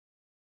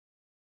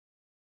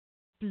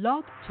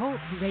Blog Talk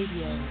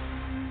Radio.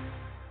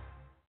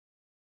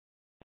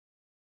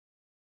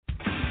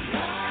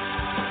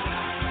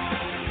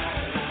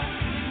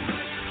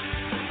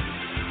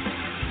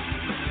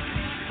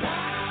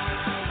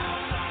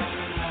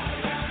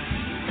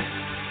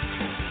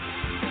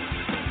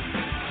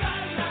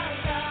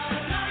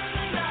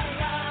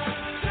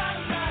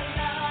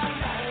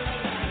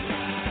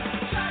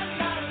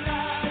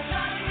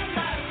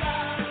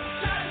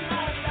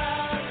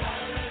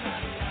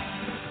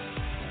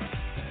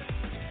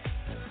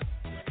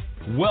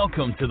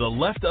 Welcome to the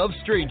Left of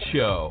Str8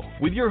 Show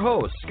with your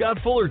host, Scott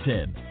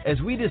Fullerton, as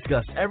we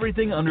discuss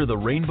everything under the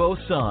rainbow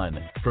sun,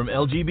 from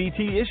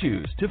LGBT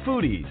issues to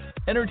foodies,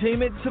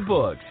 entertainment to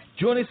books.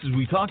 Join us as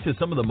we talk to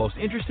some of the most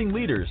interesting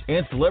leaders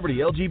and celebrity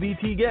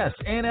LGBT guests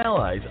and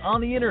allies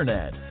on the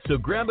internet. So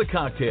grab a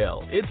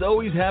cocktail, it's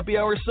always happy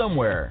hour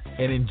somewhere,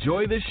 and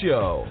enjoy the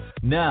show.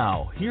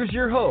 Now, here's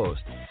your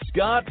host,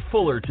 Scott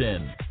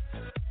Fullerton.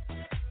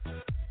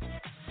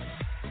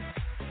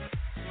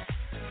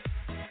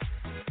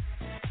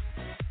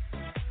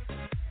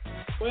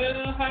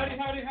 Well, howdy,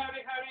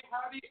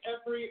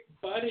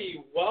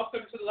 everybody.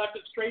 Welcome to the Left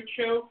of Str8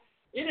 Show.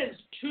 It is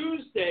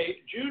Tuesday,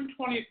 June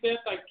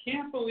 25th. I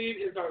can't believe it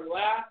is our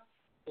last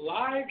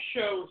live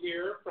show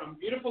here from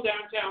beautiful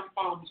downtown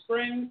Palm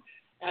Springs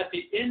at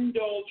the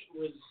Indulge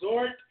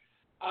Resort.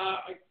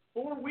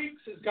 4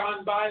 weeks has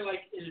gone by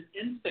like in an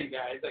instant,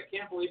 guys. I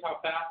can't believe how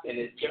fast it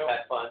is. You've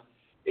had fun?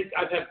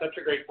 I've had such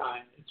a great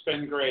time. It's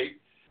been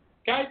great.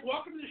 Guys,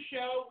 welcome to the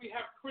show. We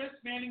have Chris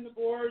manning the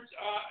boards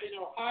in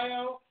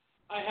Ohio.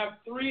 I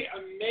have three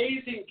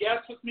amazing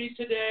guests with me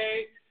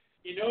today.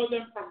 You know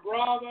them from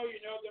Bravo. You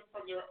know them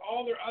from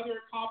all their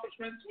other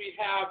accomplishments. We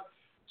have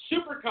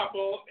super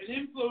couple and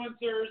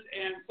influencers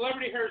and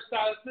celebrity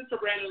hairstylist, Mr.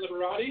 Brandon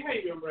Liberati. How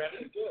you doing,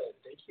 Brandon? Good,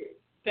 thank you.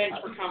 Thanks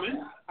for coming.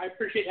 I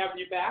appreciate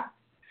having you back.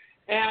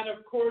 And,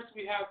 of course,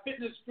 we have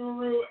fitness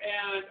guru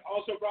and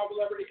also Bravo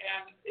celebrity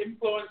and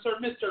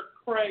influencer, Mr.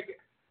 Craig.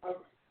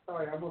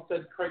 Sorry, I almost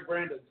said Craig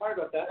Brandon. Sorry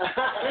about that.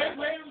 Craig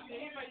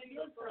Ramsey. How you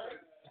doing,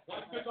 Craig?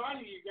 I'm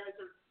combining you guys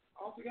are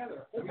all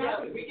together. We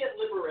get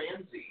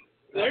Liberanzi.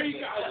 There you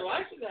go. I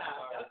like that.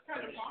 That's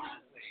kind of fun.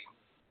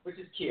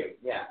 Which is cute,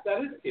 yeah.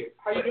 That is cute.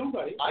 How you doing,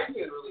 buddy? I'm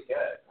doing really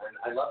good. And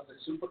I love the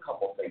super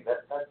couple thing.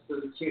 That's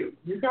really cute.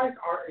 You guys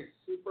are a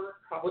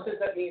super couple. What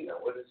does that mean, though?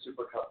 What does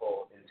super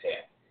couple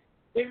entail?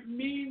 It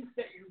means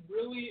that you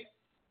really,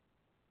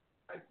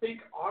 I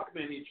think,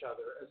 augment each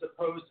other as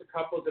opposed to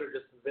couples that are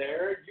just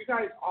there. You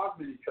guys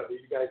augment each other.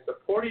 You guys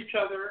support each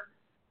other.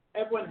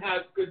 Everyone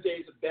has good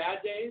days and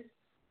bad days,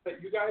 but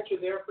you guys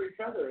are there for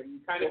each other, and you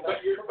kind of put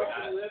your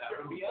live.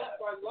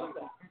 So I love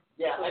that.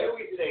 Yeah, I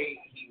always say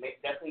he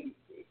definitely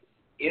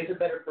is a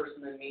better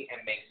person than me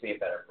and makes me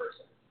a better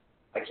person.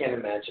 I can't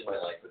imagine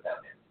my life without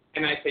him.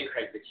 And I say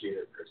Craig's a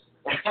cuter person.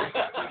 There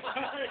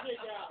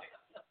you go.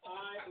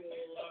 I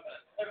love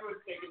it. Everyone's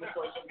taking the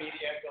social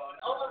media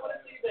going, oh, I want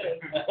to see this.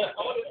 I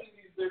want to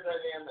see their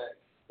dynamic.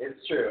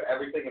 It's true.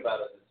 Everything about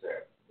us is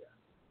true.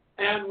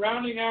 And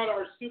rounding out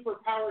our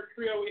super power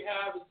trio we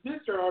have is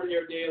Mr.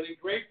 Audio Daily,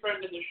 great friend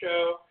of the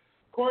show.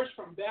 Of course,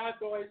 from Bad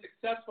Boys,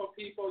 Successful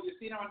People.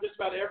 You've seen him on just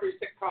about every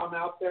sitcom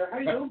out there.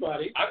 How you doing,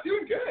 buddy? I'm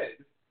doing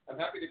good.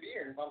 I'm happy to be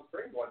here in Palm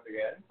Springs once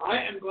again.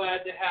 I am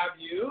glad to have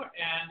you,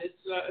 and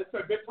it's a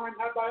good time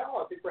had by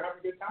all. I think we're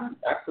having a good time.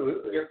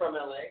 Absolutely. You're from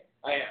L.A.?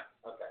 I am.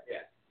 Okay.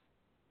 Yeah.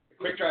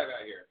 Quick drive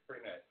out here. It's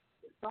pretty nice.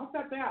 It's not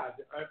that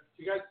bad.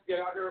 You guys get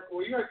out here?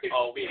 Well, you guys get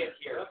we get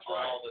here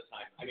all the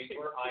time. I mean,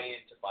 we're eyeing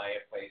to buy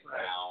a place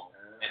now,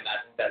 and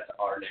that's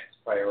our next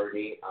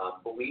priority.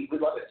 But we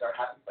love it. It's our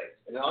happy place.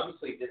 And it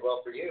obviously did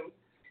well for you.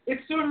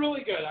 It's doing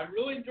really good. I'm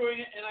really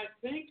enjoying it, and I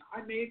think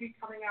I may be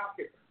coming out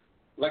here.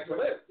 Like to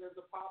live. There's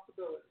a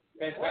possibility.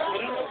 Fantastic. I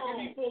don't know if it's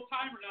going to be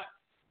full-time or not.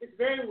 It's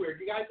very weird.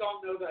 You guys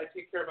all know that I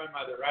take care of my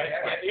mother, right?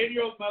 Yeah. My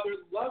 80-year-old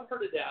mother, love her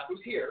to death.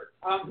 Who's here?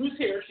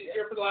 She's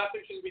here for the last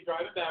week. She's going to be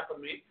driving back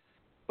with me.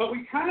 But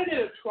we kind of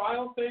did a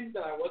trial thing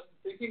that I wasn't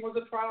thinking was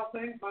a trial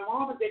thing. My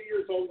mom is 80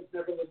 years old and has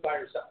never lived by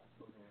herself.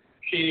 Mm-hmm.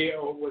 She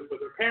was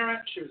with her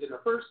parents. She was in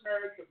her first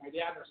marriage with my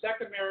dad in her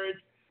second marriage.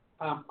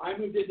 I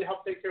moved in to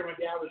help take care of my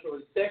dad, who was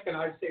really sick, and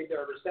I've stayed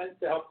there ever since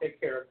to help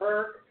take care of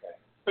her. Okay.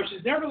 But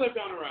she's never lived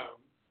on her own.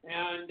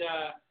 And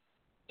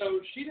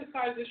so she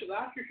decided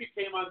last year she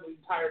came on the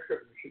entire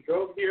trip. She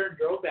drove here and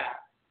drove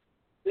back.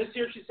 This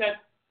year she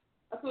said,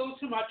 that's a little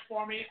too much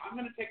for me. I'm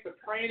going to take the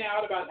train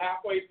out about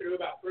halfway through,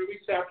 about 3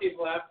 weeks after he's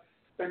left,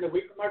 spend a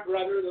week with my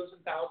brother who lives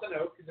in Thousand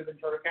Oaks. He's a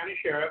Ventura County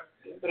Sheriff.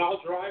 Then I'll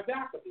drive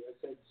back with you. I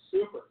said,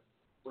 super.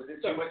 Was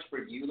it too much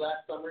for you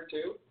last summer,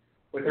 too,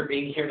 with her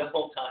being here the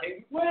whole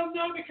time? Well,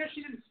 no, because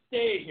she didn't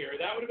stay here.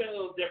 That would have been a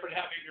little different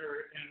having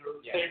her in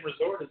the same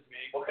resort as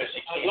me. Well, because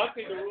she can't.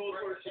 Luckily, the rules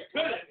were she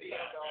couldn't.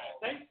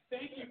 Thank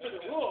you for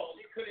the rules.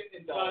 She couldn't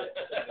indulge.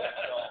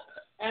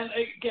 And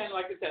again,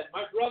 like I said,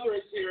 my brother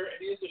is here, and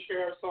he is the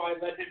sheriff, so I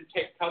let him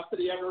take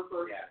custody of her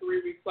for 3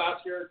 weeks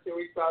last year, 2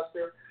 weeks last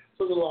year,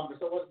 so the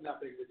longest. So it wasn't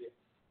that big of a deal.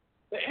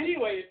 But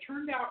anyway, it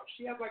turned out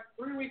she had like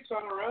 3 weeks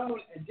on her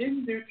own and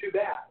didn't do too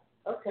bad.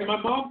 Okay. And my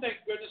mom,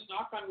 thank goodness,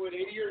 knock on wood,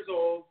 80 years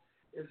old,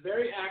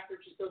 very active.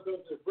 She still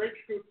goes to the bridge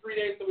group 3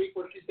 days a week,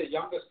 where she's the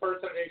youngest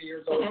person at 80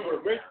 years old for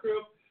a bridge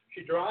group.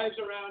 She drives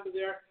around to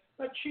there,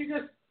 but she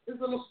just is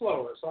a little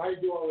slower. So I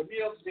do all the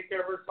meals, take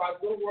care of her. So I was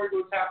a little worried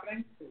what's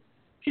happening.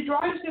 She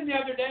drives in the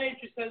other day, and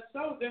she says,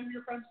 "So, then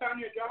your friends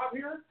found you a job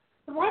here?" I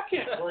said, "Well, I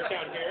can't work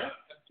out here."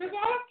 She says,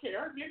 "I don't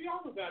care. Maybe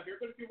I'll move out here,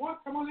 but if you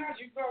want, come on out.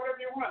 You can go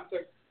whatever you want." It's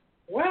like,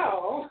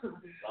 well,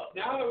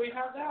 now that we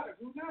have that,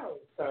 who knows?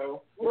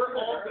 So we're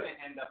all going to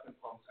end up in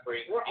Palm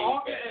Springs. We're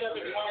all going to end up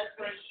in Palm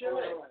Springs.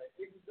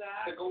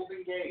 Exactly. The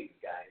Golden Gate,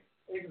 guys.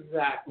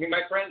 Exactly. I mean,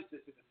 my friends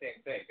just did the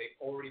same thing. They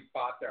already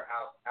bought their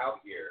house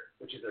out here,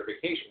 which is their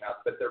vacation house,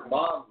 but their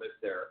mom lives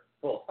there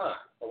full time.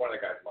 Or one of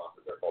the guys' moms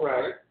lives there full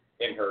time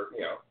in her,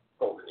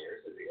 golden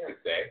years, as you could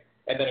say.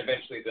 And then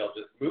eventually they'll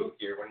just move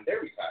here when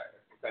they're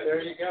retired. There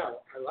you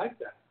go. I like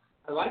that.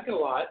 I like it a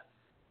lot.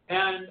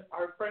 And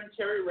our friend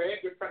Terry Ray,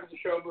 a good friend of the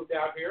show, moved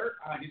out here.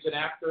 He's an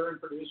actor and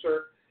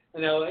producer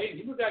in L.A., and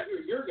he moved out here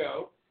a year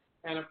ago.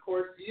 And, of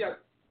course, he's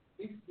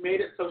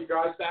made it so he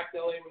drives back to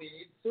L.A. when he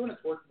needs to, and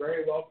it's worked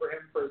very well for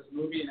him for his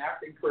movie and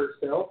acting career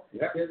still.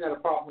 Yeah. He hasn't had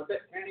a problem with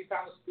it, and he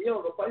found a steal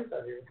of a place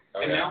out here.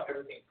 Oh, and now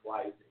everything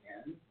flies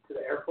in to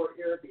the airport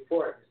here.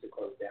 Before it used to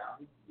close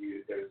down.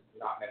 There's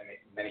not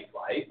many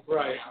flights.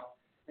 Right. Now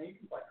you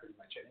can fly pretty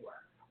much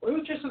anywhere. Well, it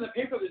was just in the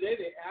paper the day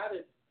they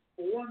added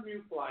 4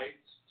 new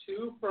flights,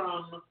 2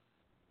 from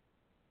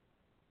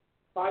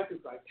 5 new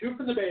flights, 2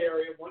 from the Bay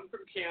Area, 1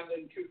 from Canada,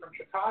 and 2 from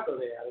Chicago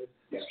they added,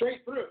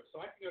 straight through.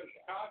 So I can go to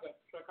Chicago.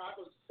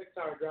 Chicago's a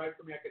 6-hour drive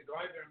for me. I can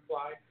drive there and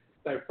fly.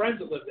 I have friends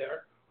that live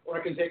there. Or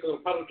I can take a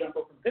little puddle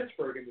jumper from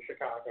Pittsburgh into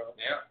Chicago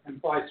and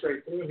fly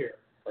straight through here.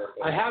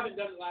 Perfect. I haven't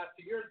done the last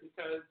 2 years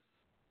because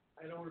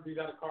I don't want to be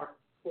without a car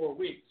for 4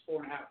 weeks,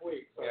 4.5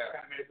 weeks. So I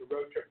kind of made the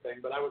road trip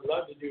thing. But I would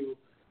love to do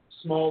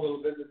small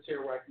little visits here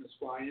where I can just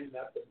fly in.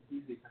 That's an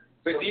easy thing.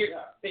 So you're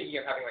thinking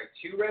of having like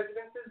 2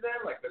 residences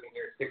then, like living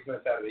here 6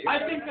 months out of the year? I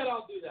think that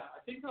I'll do that.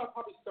 I think that I'll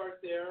probably start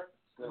there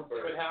and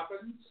see what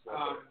happens.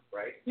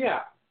 Right?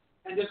 Yeah,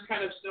 and just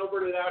kind of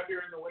snowbird it out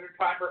here in the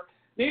wintertime, or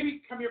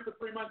maybe come here for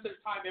 3 months at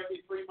a time, every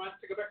 3 months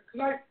to go back.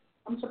 Because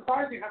I'm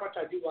surprising how much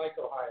I do like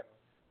Ohio.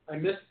 I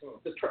miss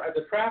the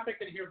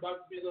traffic in here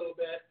bugs me a little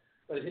bit,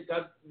 but it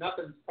does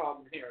nothing's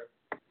problem here.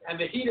 And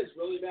the heat is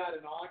really bad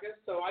in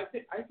August, so I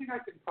think I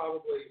can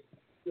probably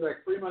do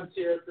like 3 months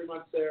here, 3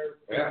 months there,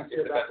 3 months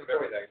here, back and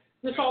forth.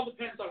 This all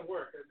depends on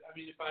work. I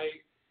mean, if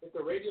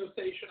the radio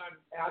station, I'm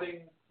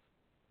adding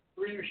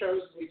 3 new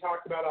shows we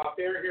talked about off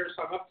air here,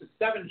 so I'm up to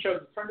 7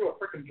 shows. It's turned to a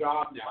freaking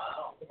job now.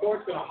 Wow. Before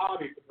it's been a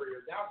hobby for 3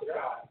 years. Now it's a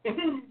job.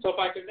 So if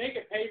I can make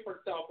it pay for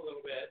itself a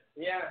little bit,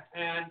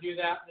 and do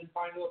that, and then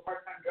find a little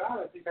part-time job,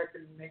 I think I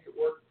can make it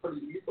work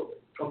pretty easily.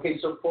 Okay,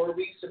 so 4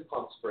 weeks in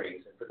Palm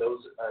Springs, and for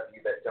those of you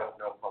that don't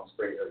know Palm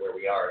Springs or where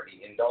we are, the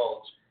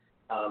Indulge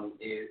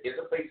is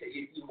a place that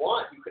if you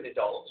want, you could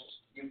indulge.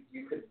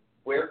 You could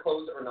wear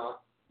clothes or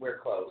not wear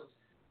clothes.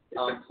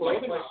 My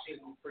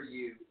question for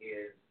you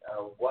is,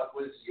 what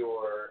was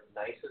your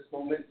nicest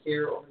moment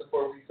here over the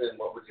 4 weeks, and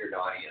what was your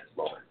naughtiest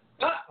moment?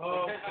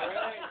 Oh, great.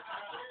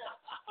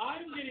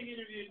 I'm getting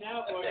interviewed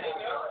now, boy. Okay.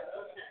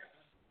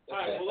 All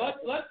right, well,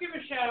 let's give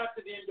a shout-out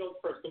to the Indulge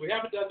first. So we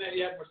haven't done that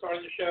yet, and we're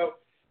starting the show.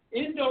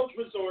 Indulge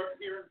Resort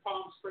here in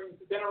Palm Springs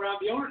has been around.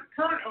 The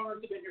current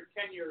owners have been here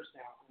 10 years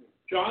now.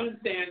 John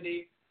and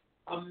Sandy,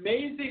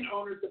 amazing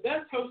owners, the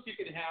best hosts you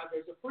can have.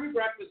 There's a free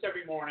breakfast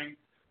every morning,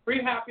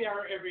 free happy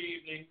hour every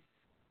evening.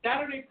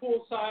 Saturday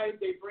poolside,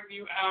 they bring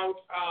you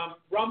out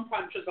rum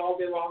punches all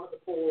day long at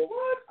the pool.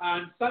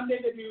 On Sunday,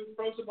 they do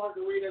frozen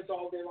margaritas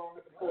all day long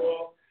at the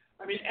pool.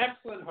 I mean,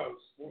 excellent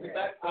hosts. There you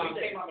go.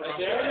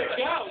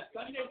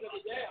 Sundays of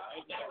the day. I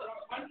never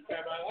rum punch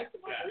grab. I like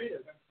the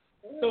margaritas.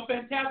 So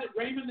fantastic.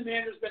 Raymond the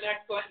manager's been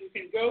excellent. You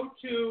can go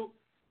to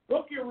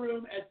book your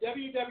room at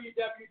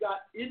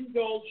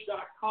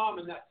www.indulge.com,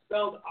 and that's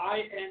spelled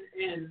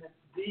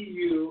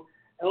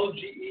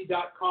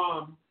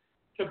INNDULGE.com,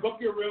 to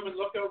book your room and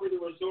look over the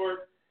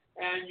resort.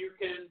 And you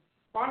can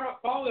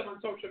follow them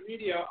on social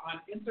media on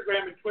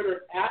Instagram and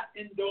Twitter at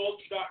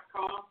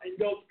indulge.com,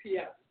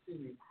 indulgeps,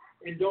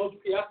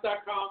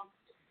 indulgeps.com,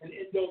 and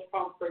Indulge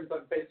Palm Springs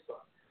on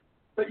Facebook.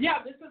 But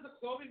yeah, this is a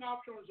clothing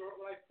optional resort.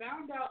 What I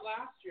found out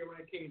last year when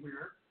I came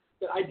here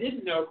that I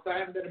didn't know, because I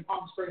haven't been in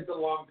Palm Springs in a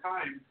long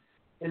time,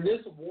 in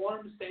this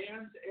warm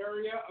sands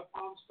area of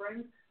Palm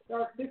Springs, there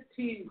are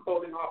 15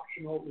 clothing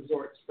optional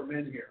resorts for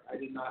men here. I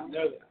did not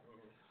know that.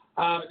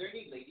 Are there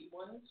any lady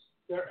ones?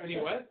 Any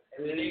what?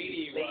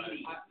 Lady.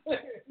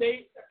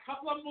 A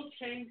couple of them will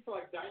change for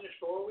like Dinah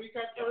Shore Week,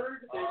 I've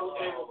heard. They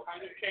will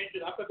kind of change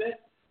it up a bit,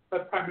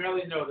 but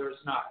primarily, no,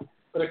 there's not.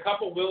 But a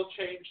couple will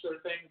change their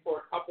thing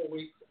for a couple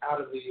weeks out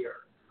of the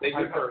year. They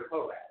do have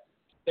co-ed.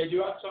 They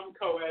do have some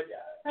co-ed.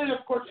 And,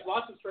 of course,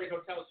 lots of straight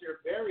hotels here,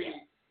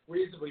 very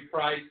reasonably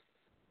priced.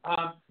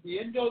 The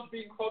Indulge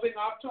being clothing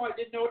optional, I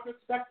didn't know what to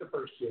expect the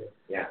first year.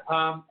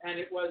 And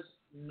it was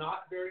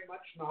not very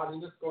much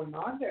naughtiness going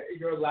on there.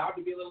 You're allowed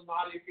to be a little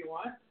naughty if you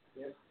want.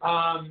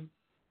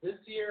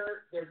 This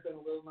year, there's been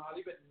a little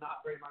naughty, but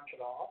not very much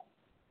at all.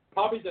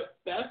 Probably the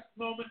best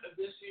moment of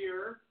this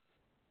year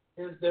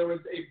is there was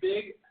a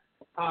big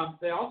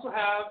They also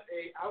have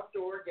a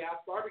outdoor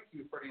gas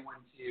barbecue for anyone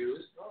to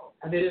use.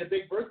 And they did a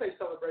big birthday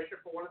celebration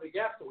for one of the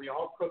guests. So we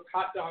all cooked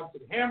hot dogs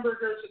and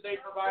hamburgers that they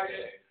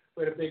provided.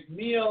 We had a big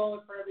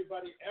meal for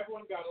everybody.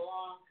 Everyone got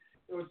along.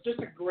 It was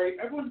just a great.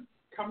 Everyone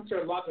comes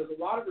here a lot. There's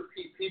a lot of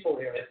repeat people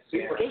here. It's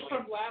super Just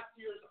clean. from last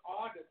year's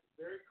August,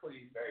 very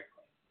clean. Very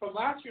clean. From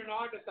last year in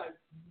August, I've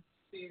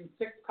seen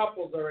 6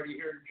 couples already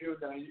here in June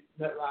that I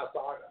met last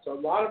August. So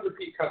a lot of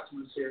repeat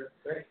customers here.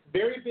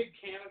 Very big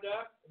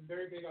Canada and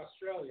very big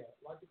Australia.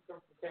 A lot of people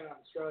come from Canada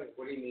and Australia.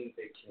 What do you mean,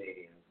 big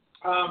Canadians?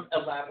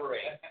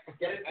 Elaborate.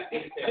 Get into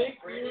detail.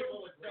 Big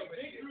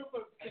group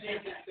of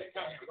Canadians that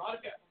come here. A lot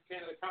of people from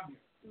Canada come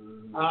here.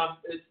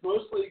 It's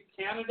mostly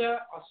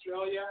Canada,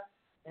 Australia,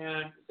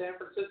 and San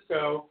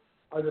Francisco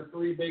are the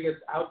 3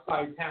 biggest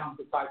outside towns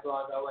besides a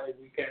lot of LA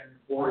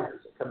weekend warriors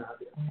that come out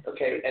here.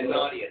 Okay, and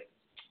Nadia.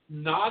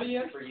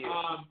 Nadia, For you.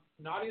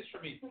 Nadia's for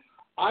me.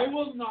 I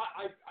will not.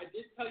 I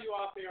did tell you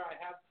off air. I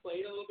have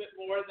played a little bit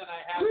more than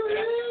I have.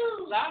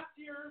 Last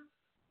year,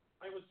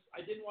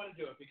 I didn't want to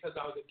do it because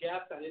I was a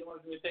guest. I didn't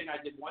want to do anything. I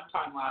did one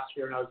time last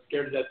year, and I was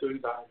scared to death doing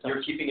that.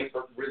 You're keeping it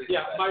for really.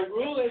 Yeah, my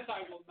rule is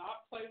I will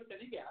not play with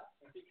any guests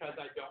because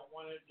I don't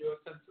want to do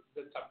it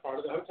since I'm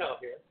part of the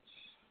hotel here.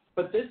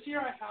 But this year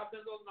I have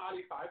been a little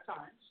naughty 5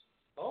 times.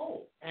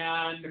 Oh.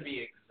 And To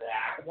be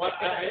exact.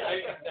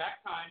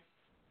 Exact time.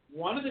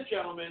 One of the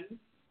gentlemen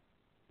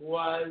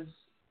was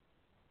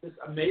this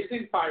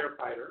amazing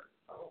firefighter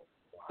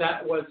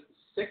that was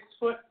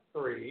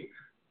 6'3",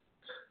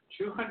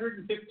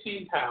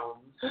 215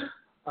 pounds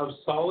of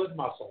solid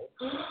muscle.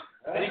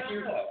 Thank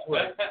you,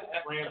 Ramsey.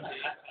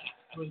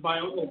 It was my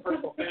own little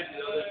personal fan.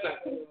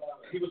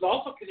 He was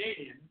also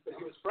Canadian, but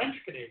he was French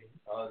Canadian.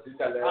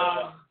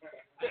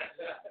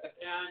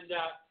 And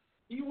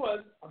he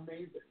was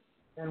amazing.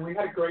 And we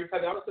had a great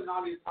time. That was the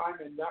naughtiest time,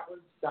 and that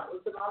was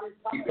the naughtiest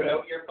time. You put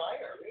out your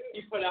fire.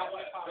 He put out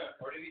my fire.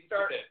 Where did he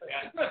start it?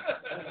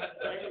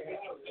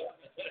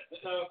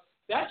 So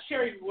that's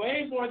sharing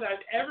way more than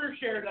I've ever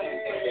shared on the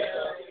radio.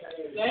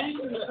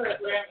 Thank you for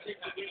Ramsey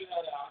for doing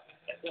that out.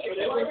 But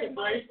it was a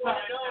great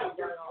time.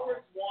 Your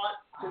viewers want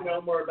to know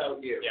more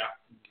about you. Yeah.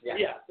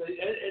 Yeah,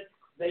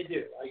 they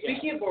do.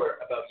 Speaking of more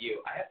about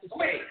you, I have to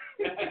say,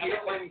 if you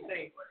don't mind me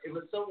saying, it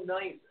was so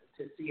nice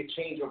to see a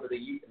change over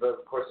the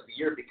course of the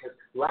year because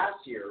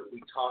last year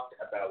we talked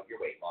about your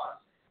weight loss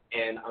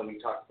and we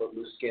talked about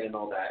loose skin and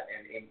all that,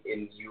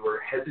 and you were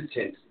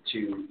hesitant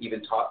to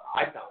even talk.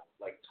 I felt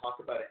like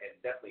talk about it and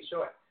definitely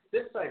show it.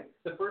 This time,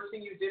 the first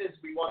thing you did is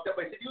we walked up.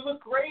 I said, "You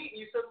look great," and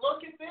you said,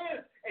 "Look at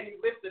this," and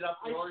you lifted up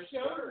your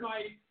showed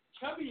my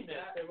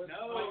chubbiness. It was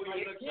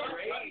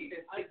great.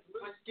 It's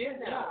loose skin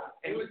now.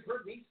 And you've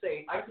heard me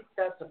say, I think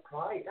that's a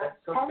pride. That's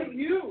part of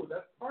you.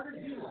 That's part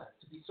of you.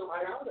 To be so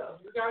proud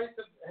of. You guys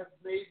have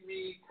made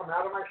me come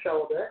out of my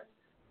shell a bit.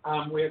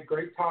 We had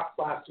great talks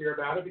last year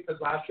about it because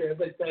last year,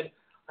 as I said,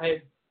 I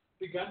had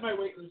begun my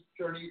weight loss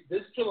journey.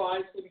 This July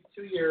is going to be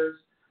 2 years,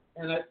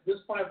 and at this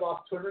point I've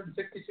lost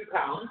 262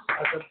 pounds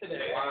as of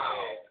today.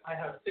 Wow. I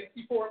have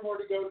 64 more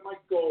to go to my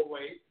goal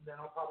weight, and then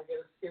I'll probably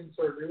get a skin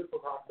surgery, which we'll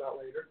talk about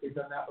later. We've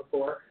done that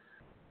before.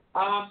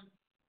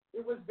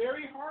 It was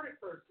very hard at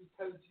first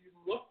because you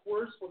look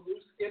worse with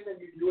loose skin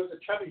than you do as a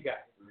chubby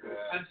guy. Yeah.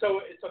 And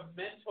so it's a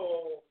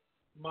mental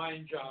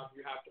mind job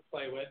you have to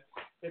play with.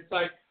 It's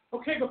like,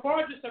 okay, before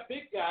I was just a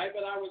big guy,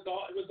 but it was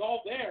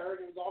all there,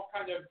 and it was all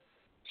kind of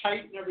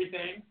tight and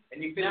everything.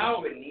 And you fit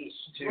into a niche,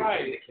 too,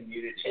 in the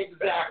community.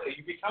 Exactly.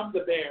 You become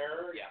the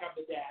bear, you become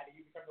the daddy,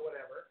 you become the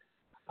whatever,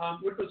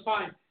 which was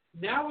fine.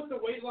 Now with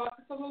the weight loss,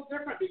 it's a little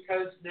different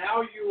because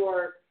now you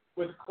are,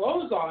 with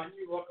clothes on,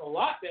 you look a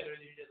lot better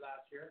than you did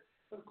last year.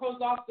 With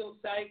clothes off, they'll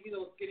saggy,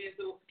 they'll skinny, it's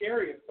a little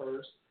scary at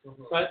first.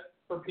 Mm-hmm. But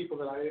for people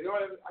that I can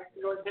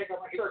go and take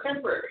off my shirt. It's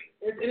temporary.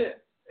 It is.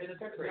 It's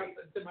temporary.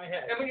 It's in my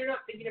head. And when you're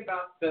not thinking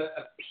about the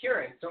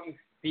appearance, don't you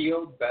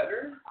feel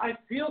better? I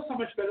feel so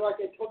much better.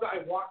 Like I told you,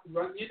 I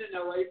run in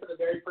LA for the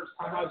very first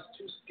time. I was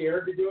too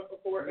scared to do it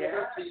before. I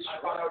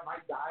thought I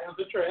might die on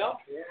the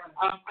trail. Yeah.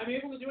 I'm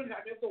able to do it.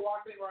 I'm able to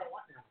walk anywhere I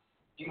want now.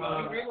 Do you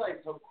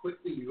realize how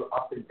quickly you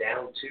up and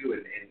down, too,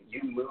 and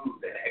you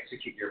move and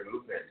execute your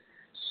movement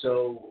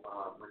so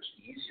much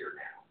easier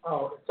now?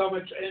 Oh, so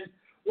much. And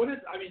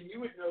you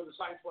would know the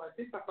science. Well, I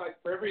think that's like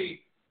for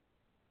every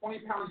 20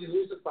 pounds you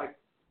lose, it's like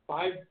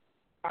 5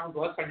 pounds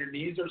less on your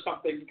knees or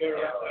something. You get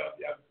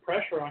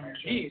pressure on your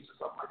knees or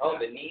something like that. Oh,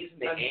 the knees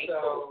and the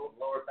ankles,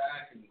 and lower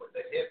back, and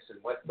the hips,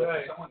 and what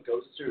someone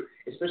goes through,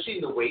 especially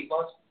in the weight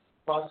loss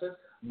process,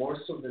 more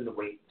so than the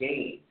weight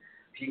gain.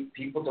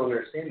 People don't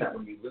understand that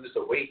when you lose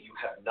the weight, you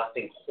have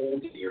nothing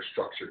holding your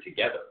structure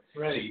together.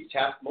 Right. So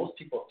most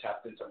people have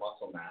tapped into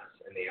muscle mass,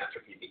 and they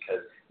atrophy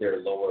because they're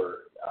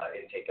lower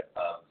intake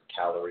of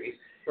calories,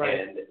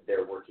 and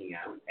they're working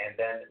out, and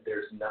then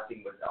there's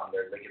nothing on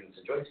their ligaments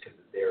and joints because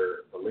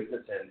the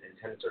ligaments and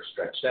tendons are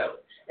stretched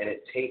out, and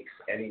it takes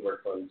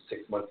anywhere from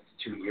 6 months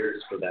to 2 years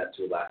for that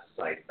to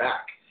elasticize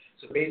back.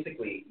 So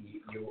basically,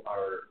 you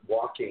are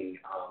walking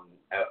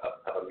out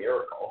of a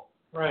miracle,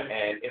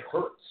 and it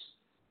hurts.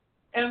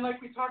 And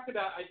like we talked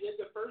about, I did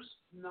the first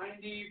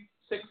 96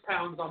 6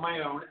 pounds on my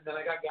own, and then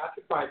I got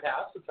gastric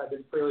bypass, which I've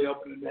been freely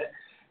open to admit.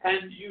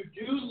 And you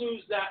do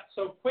lose that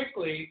so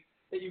quickly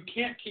that you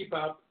can't keep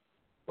up.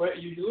 Where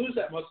you lose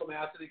that muscle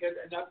mass, and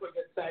that's what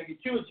gets saggy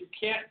too. Is you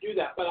can't do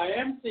that. But I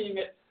am seeing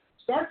it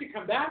start to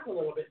come back a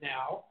little bit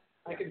now.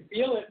 I can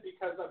feel it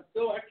because I'm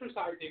still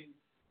exercising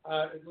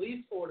at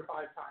least 4 to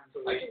 5 times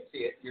a week. I can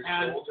see it. Your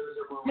shoulders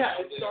are moving. Yeah,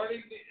 it's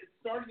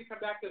starting to come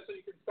back there, so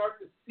you can start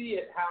to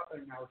see it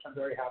happening now, which I'm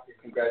very happy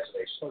with.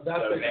 Congratulations. So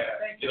that's it.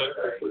 Thank you.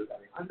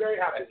 I'm very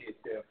happy. I see it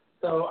too.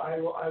 So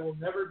I will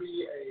never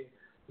be a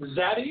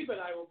zaddy, but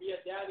I will be a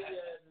daddy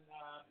and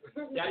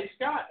Daddy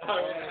Scott.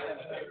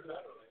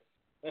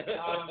 The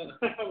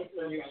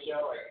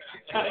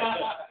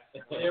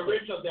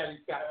original Daddy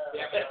Scott.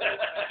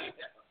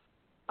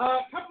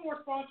 A couple more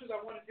sponsors I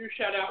want to do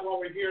shout out while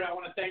we're here, and I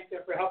want to thank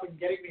them for helping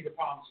getting me to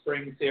Palm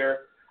Springs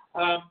here.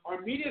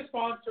 Our media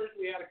sponsors,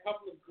 we had a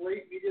couple of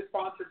great media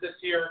sponsors this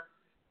year.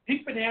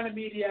 Pink Banana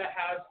Media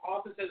has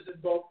offices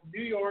in both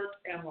New York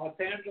and Los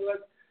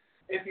Angeles.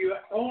 If you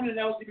own an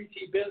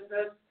LGBT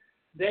business,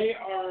 they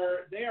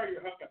are your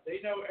hookup. They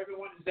know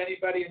everyone is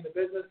anybody in the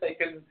business. They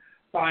can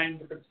find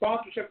different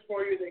sponsorships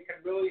for you. They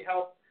can really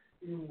help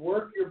you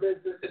work your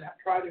business and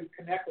try to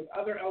connect with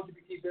other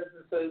LGBT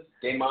businesses.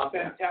 Game on.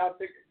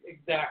 Fantastic.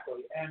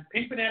 Exactly. And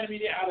Pink Banana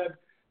Media out of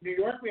New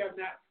York, we have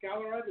Nat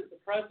Scalera as the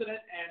president,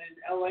 and in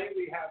LA,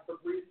 we have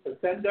Fabrice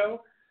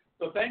Facendo.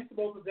 So thanks to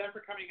both of them for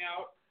coming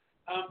out.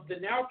 The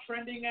Now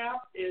Trending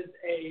app is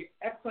an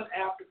excellent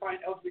app to find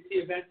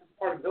LGBT events as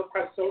part of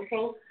Hillcrest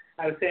Social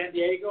out of San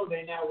Diego.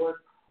 They now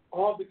work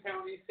all the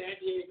counties, San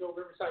Diego,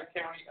 Riverside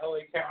County,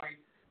 LA County,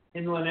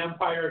 Inland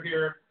Empire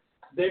here.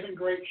 They've been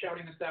great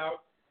shouting us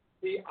out.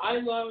 The I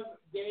Love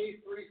Gay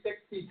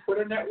 360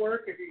 Twitter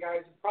network, if you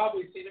guys have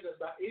probably seen it, there's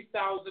about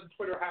 8,000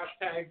 Twitter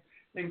hashtags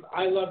named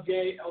I Love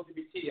Gay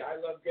LGBT, I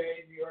Love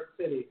Gay New York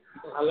City,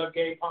 I Love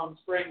Gay Palm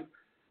Springs.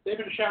 They've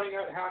been shouting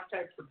out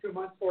hashtags for 2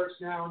 months for us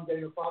now and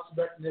getting lots of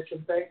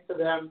recognition. Thanks to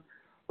them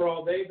for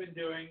all they've been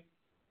doing.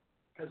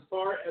 As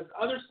far as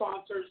other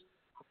sponsors,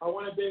 I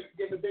want to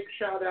give a big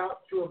shout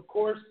out to, of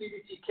course,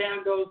 CBT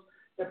Candles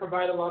that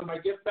provide a lot of my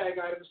gift bag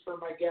items for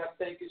my guests.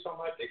 Thank you so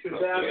much to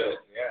them.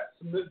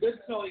 Some good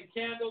smelling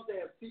candles.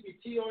 They have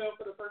CBT oil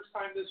for the first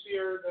time this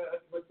year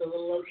with the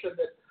little lotion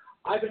that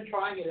I've been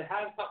trying, and it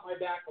has helped my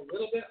back a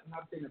little bit. I'm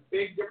not seeing a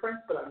big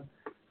difference, but I'm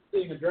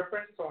seeing a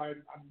difference. So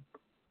I'm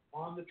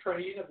on the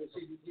train of the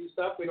CBT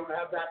stuff. We don't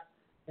have that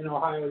in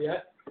Ohio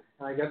yet.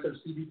 I guess there's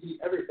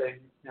CBT everything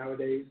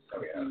nowadays.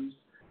 Oh,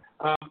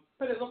 yeah.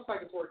 But it looks like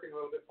it's working a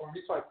little bit for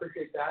me, so I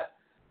appreciate that.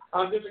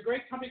 There's a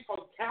great company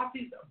called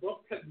Kathy's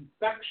Book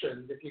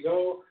Confections. If you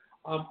go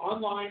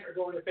online or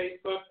go into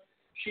Facebook,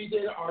 she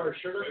did our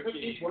sugar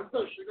cookies. Weren't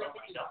those sugar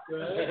cookies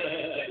good?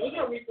 Those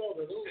are a week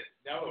old. They're little,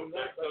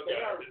 but they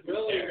are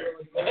really,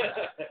 really good.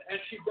 And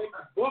she makes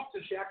books,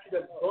 and she actually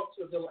does books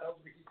with little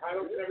LGBT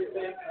titles and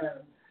everything.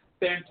 And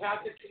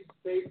fantastic. She's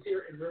based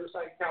here in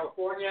Riverside,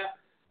 California.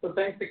 So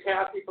thanks to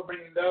Kathy for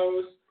bringing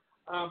those.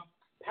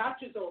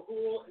 Patches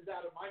O'Hoole is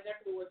out of my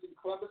neck of the woods in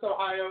Columbus,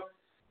 Ohio.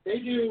 They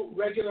do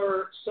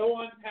regular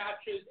sew-on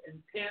patches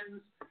and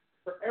pins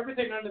for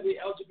everything under the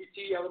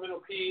LGBT elemental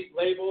P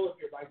label.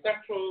 If you're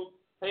bisexual,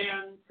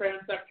 pan,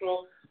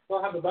 transsexual,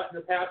 they'll have a button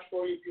or patch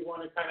for you if you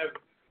want to kind of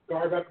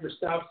guard up your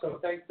stuff. So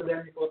thanks to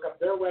them. You can look up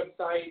their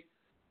website.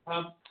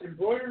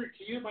 Embroidery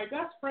to you, my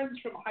best friends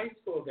from high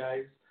school,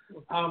 guys.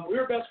 We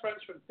were best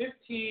friends from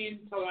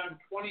 15 till I'm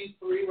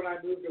 23 when I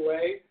moved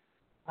away.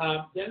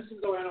 Dennis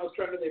and Joanna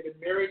Ostrander, they've been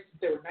married since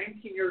they were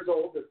 19 years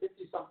old. They're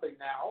 50-something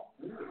now.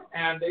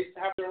 And they used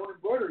to have their own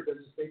embroidery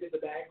business. They did the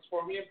bags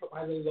for me and put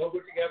my little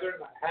logo together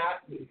and my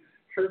hat and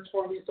shirts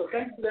for me. So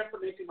thanks to them for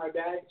making my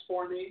bags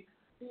for me.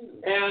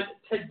 And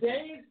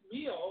today's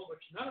meal,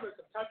 which none of us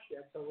have touched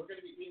yet, so we're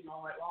going to be eating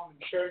all night long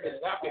and sharing it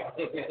that way.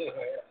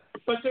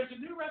 But there's a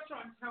new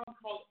restaurant in town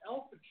called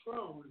El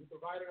Patron who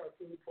provided our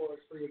food for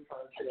us free of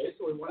charge today.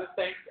 So we want to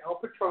thank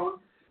El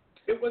Patron.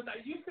 It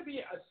used to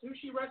be a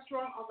sushi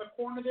restaurant on the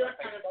corner there,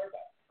 kind of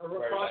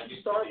across from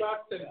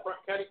Starbucks and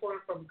catty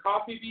corner from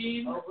Coffee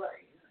Bean. Oh,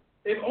 right.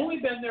 They've only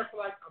been there for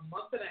like a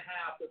month and a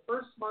half. The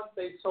first month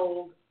they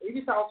sold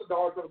 $80,000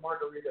 worth of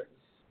margaritas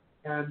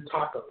and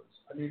tacos.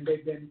 I mean,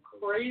 they've been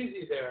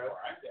crazy there.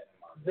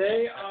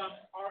 They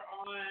are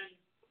on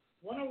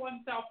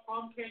 101 South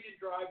Palm Canyon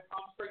Drive,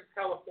 Palm Springs,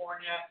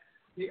 California.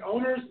 The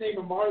owner's name,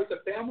 Amaro, is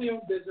a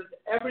family-owned business.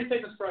 Everything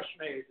is fresh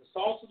made. The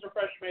salsas are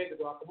fresh made. The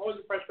guacamoles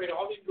are fresh made.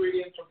 All the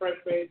ingredients are fresh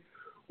made.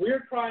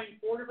 We're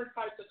trying 4 different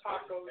types of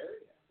tacos.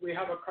 We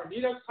have a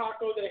carnitas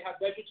taco. They have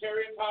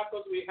vegetarian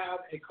tacos. We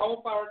have a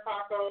cauliflower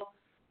taco.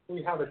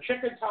 We have a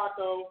chicken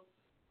taco.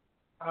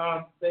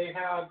 They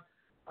have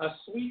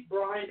sweet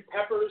brined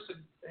peppers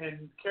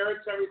and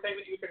carrots, everything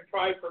that you can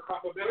try for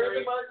complimentary. Where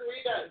are the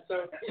margaritas?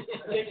 So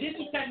they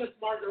didn't send us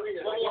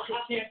margaritas. Well, we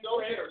can't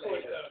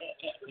transport them.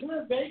 If we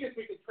were in Vegas,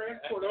 we could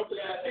transport open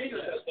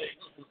containers.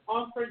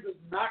 Palm Springs is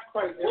not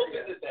quite there. We'll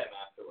visit them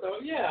afterwards.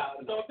 So yeah,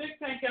 so a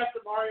big thank you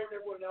to Mario and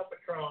everyone at El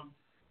Patron.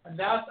 And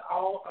that's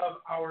all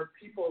of our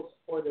peoples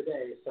for the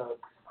day. So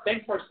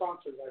thanks to our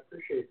sponsors. I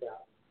appreciate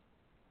that.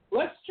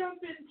 Let's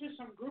jump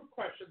some group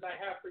questions I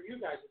have for you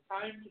guys. It's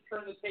time to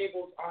turn the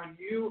tables on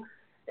you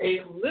a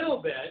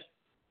little bit.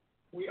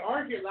 We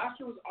are here. Last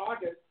year was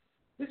August.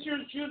 This year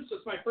is June, so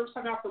it's my first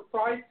time out for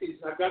Pride season.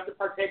 I've got to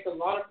partake in a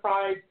lot of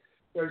Pride.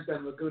 There's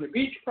been Laguna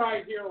Beach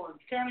Pride here,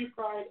 Orange County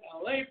Pride,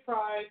 LA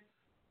Pride,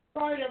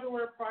 Pride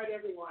everywhere, Pride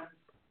everyone.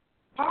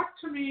 Talk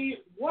to me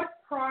what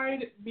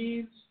Pride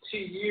means to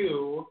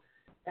you,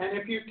 and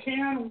if you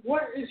can,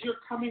 what is your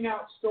coming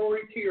out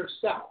story to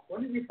yourself?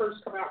 When did you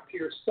first come out to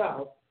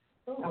yourself,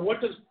 and what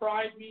does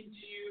Pride mean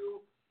to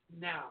you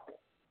now?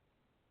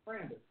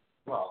 Brandon.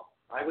 Well,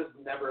 I was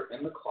never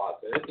in the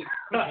closet.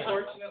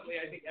 Unfortunately,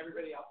 I think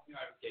everybody else knew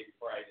I was gay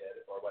before I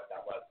did, or what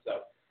that was.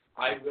 So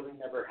I really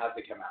never had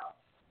to come out.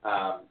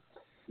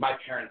 My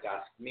parents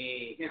asked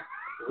me.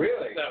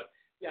 Really? So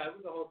yeah, it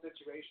was a whole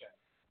situation.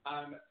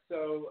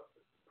 So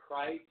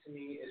Pride to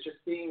me is just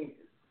being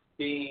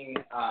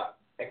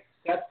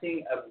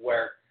accepting of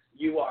where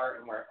you are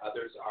and where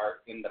others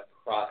are in the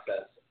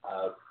process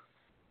of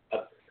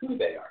who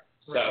they are.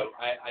 Right. So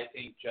I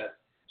think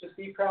just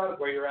be proud of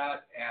where you're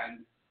at,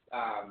 and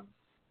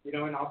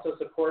and also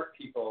support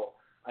people.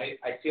 I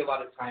see a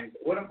lot of times,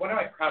 one of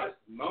my proudest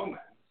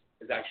moments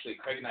is actually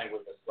Craig and I were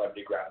the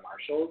celebrity grand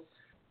marshals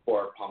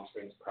for Palm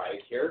Springs Pride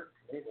here.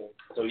 Mm-hmm.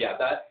 So yeah,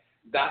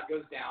 that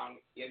goes down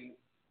in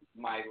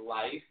my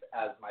life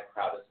as my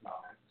proudest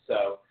moment.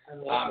 So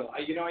I'm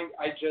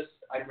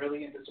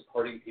really into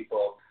supporting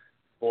people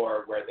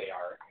for where they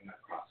are in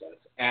that process,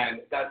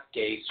 and that's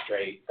gay,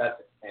 straight,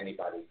 that's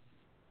anybody.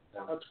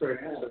 That's great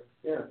answer.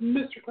 Yeah,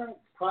 Mr. Craig.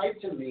 Pride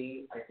to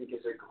me, I think,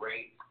 is a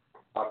great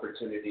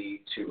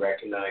opportunity to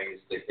recognize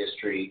the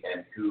history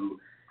and who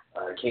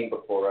came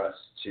before us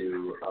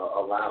to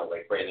allow,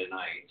 like Brandon and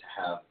I, to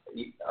have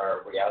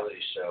our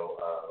reality show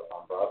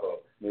on Bravo,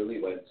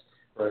 Newlyweds,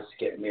 for us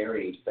to get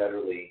married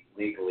federally,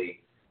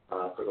 legally,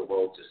 for the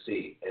world to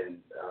see. And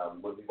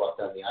when we walked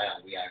down the aisle,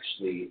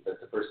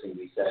 that's the first thing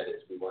we said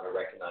is we want to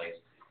recognize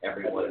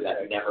everyone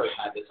that never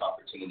had this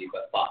opportunity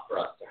but fought for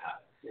us to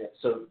have it. Yeah.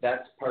 So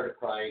that's part of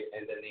Pride,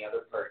 and then the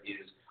other part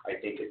is I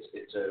think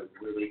it's a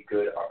really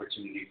good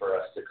opportunity for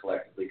us to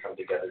collectively come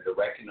together to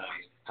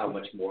recognize how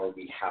much more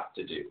we have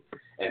to do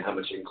and how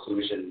much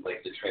inclusion,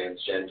 like the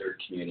transgender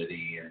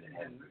community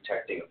and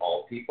protecting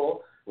all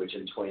people, which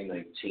in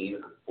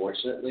 2019,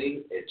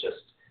 unfortunately, it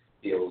just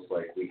feels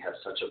like we have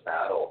such a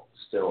battle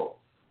still.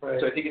 Right.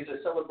 So I think it's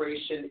a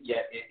celebration,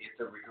 yet it's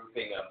a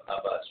regrouping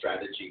of a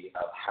strategy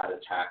of how to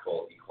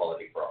tackle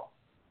equality for all.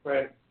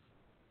 Right.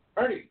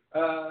 Artie.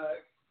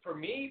 For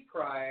me,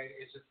 Pride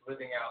is just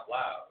living out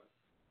loud,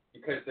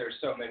 because there's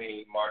so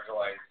many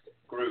marginalized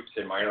groups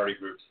and minority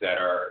groups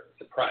that are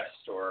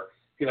suppressed or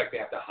feel like they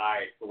have to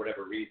hide for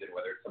whatever reason,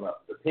 whether it's someone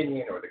else's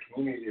opinion or the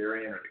community they're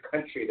in or the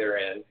country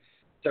they're in.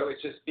 So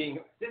it's just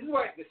this is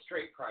why the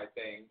straight Pride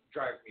thing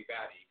drives me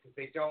batty, because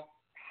they don't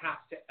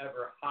have to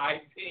ever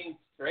hide being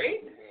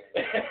straight.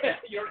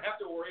 You don't have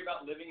to worry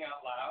about living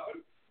out loud.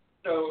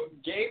 So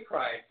gay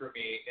Pride for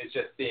me is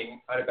just being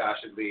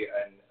unabashedly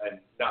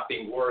and not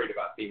being worried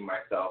about being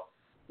myself,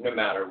 no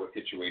matter what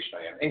situation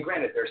I am. And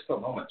granted, there's still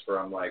moments where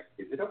I'm like,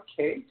 is it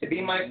okay to be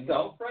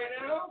myself right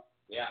now?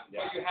 Yeah.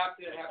 But you have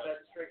to have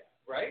that strength,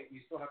 right? You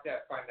still have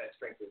to find that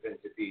strength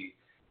within to be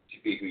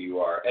who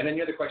you are. And then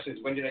the other question is,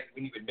 when you admit to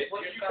yourself?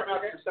 When did you come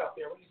out to yourself?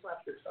 Yeah, when you come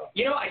out to yourself?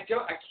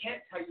 I can't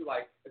tell you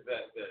like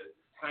the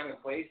time and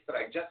place, but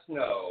I just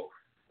know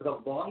for the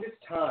longest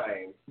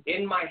time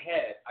in my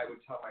head, I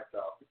would tell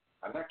myself,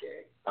 I'm not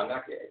gay.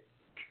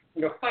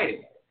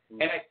 Fighting it.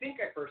 And I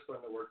think I first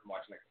learned the word from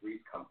watching like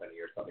Three's Company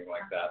or something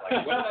like that.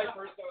 Like when I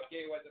first know what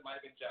gay was, it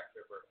might have been Jack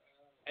Ripper.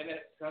 And then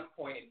at some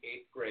point in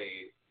 8th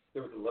grade,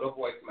 there was a little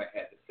voice in my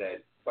head that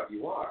said, but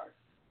you are.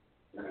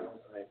 And I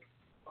was like,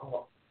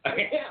 oh, I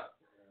am.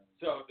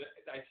 So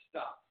I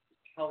stopped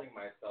telling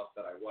myself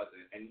that I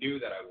wasn't and knew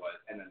that I was,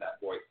 and then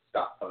that voice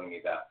stopped telling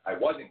me that I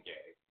wasn't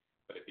gay,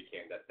 but it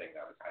became that thing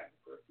that I was hiding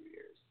for a few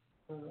years.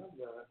 I love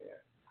that.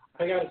 Yeah.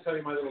 I got to tell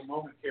you my little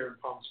moment here in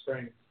Palm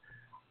Springs.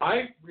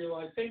 I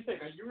realized, same thing.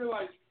 You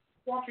realize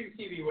watching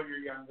TV when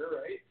you're younger,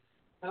 right?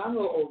 And I'm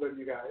a little older than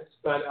you guys,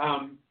 but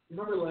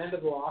remember Land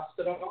of the Lost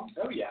at all?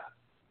 Oh, yeah.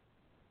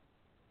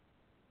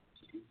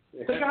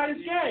 The guy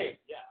is gay.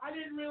 Yeah. I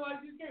didn't realize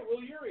he's gay. Will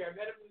Urey, I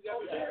met him the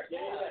other day.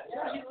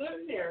 Yeah, he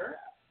lives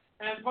here.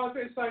 And Palm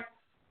Springs, it's like,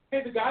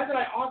 hey, the guy that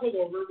I ogled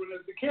over when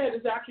I was a kid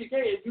is actually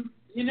gay. And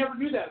you never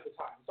knew that at the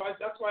time. So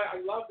that's why I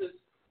love this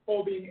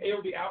whole being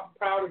able to be out and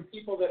proud, and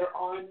people that are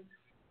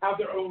have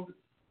their own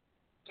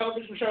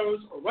television shows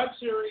or web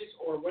series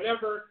or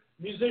whatever,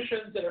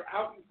 musicians that are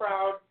out and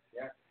proud.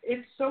 Yeah.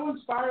 It's so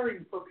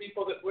inspiring for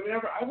people that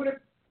I would have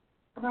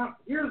come out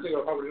years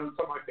ago if I would have known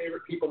some of my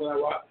favorite people that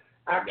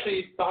I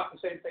actually thought the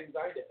same things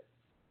I did.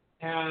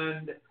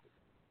 And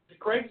to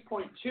Craig's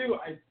point too,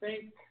 I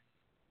think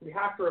we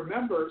have to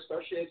remember,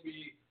 especially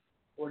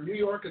where New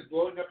York is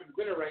blowing up in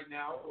glitter right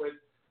now with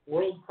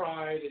World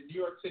Pride and New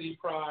York City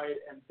Pride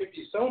and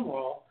 50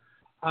 Stonewall,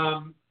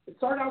 it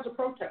started out as a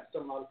protest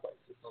in a lot of places.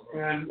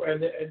 And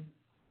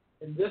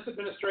in this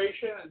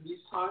administration and these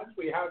times,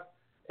 we have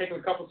taken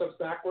a couple steps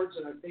backwards,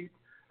 and I think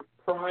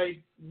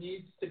pride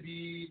needs to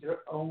be to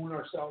own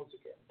ourselves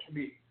again, to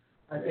me.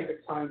 I think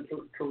it's time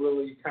to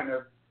really kind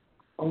of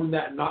own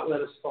that and not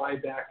let us fly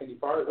back any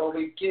farther. Well,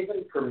 we've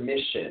given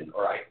permission,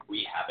 or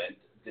we haven't.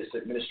 This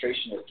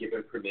administration has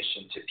given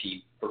permission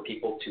for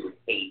people to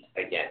hate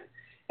again.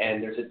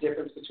 And there's a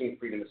difference between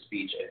freedom of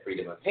speech and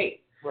freedom of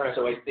hate. Right.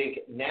 So I think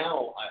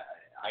now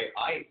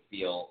I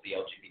feel the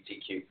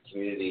LGBTQ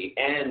community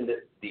and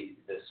the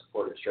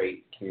supportive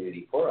straight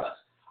community for us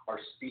are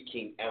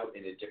speaking out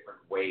in a different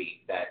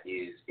way that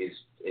is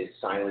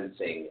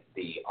silencing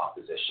the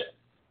opposition.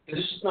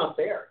 Because it's just not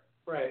fair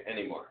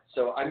anymore.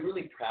 So I'm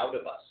really proud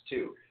of us,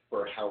 too,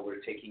 for how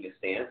we're taking a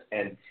stance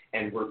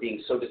and we're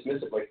being so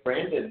dismissive. Like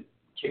Brandon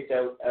kicked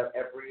out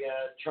every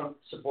Trump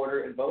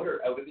supporter and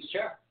voter out of his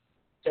chair.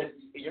 Said,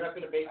 you're not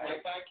going to bake my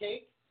fat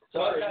cake?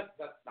 Sorry. That's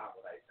not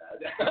what I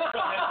said.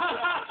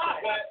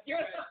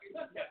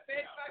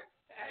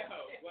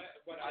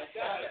 What I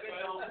said.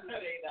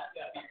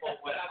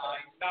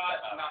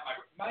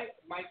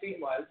 My thing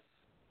was,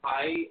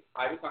 I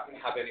was not going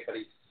to have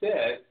anybody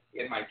sit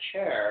in my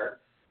chair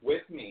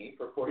with me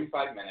for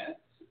 45 minutes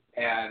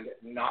and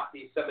not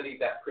be somebody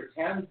that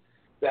pretends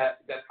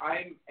that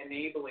I'm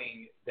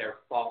enabling their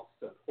false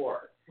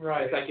support.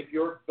 Right. It's like if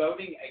you're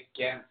voting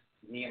against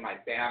me and my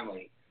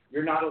family,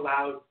 you're not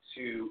allowed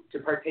to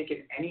partake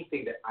in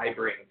anything that I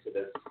bring to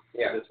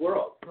this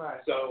world.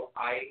 Right. So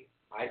I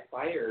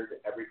fired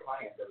every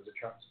client that was a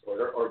Trump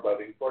supporter or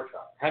voting for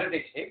Trump. How did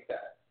they take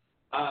that?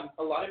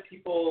 A lot of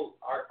people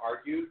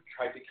argued,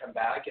 tried to come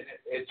back, and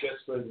it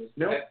just was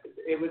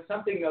it was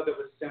something though that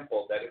was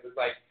simple. That it was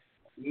like,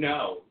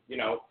 no,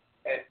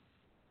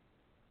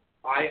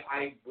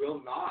 I will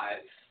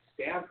not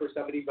stand for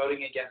somebody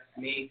voting against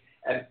me.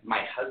 And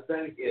my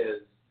husband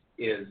is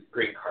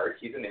green card.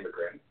 He's an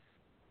immigrant.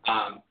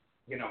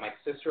 My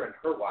sister and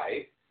her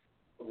wife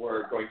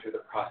were going through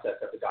the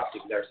process of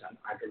adopting their son.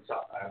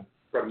 I'm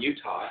from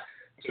Utah.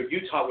 So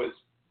Utah was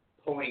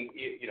pulling,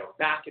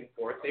 back and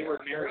forth. They were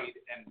married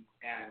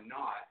and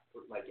not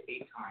like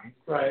 8 times.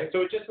 Right.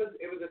 So it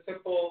was a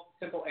simple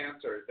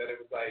answer that it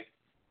was like,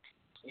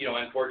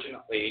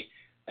 unfortunately,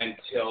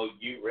 until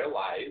you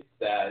realize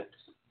that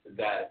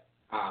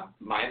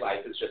my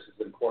life is just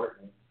as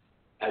important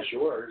as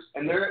yours.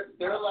 And they're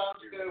allowed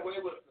to get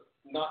away with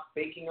not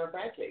baking our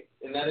pancakes,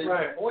 and that is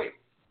the point.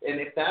 And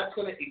if that's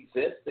going to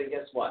exist, then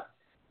guess what?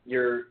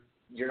 You're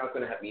not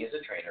going to have me as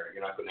a trainer.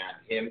 You're not going to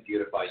have him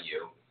beautify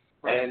you.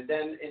 Right. And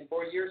then in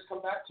 4 years,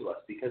 come back to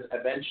us, because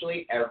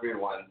eventually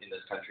everyone in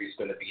this country is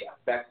going to be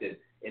affected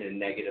in a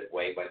negative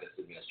way by this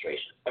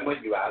administration. And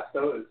what you asked,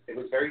 though, it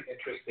was very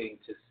interesting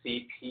to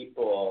see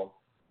people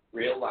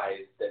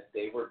realize that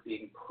they were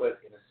being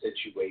put in a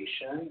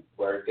situation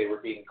where they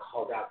were being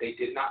called out. They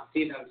did not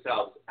see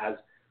themselves as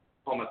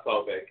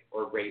homophobic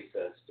or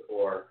racist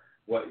or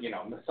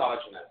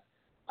misogynist.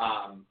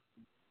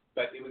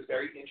 But it was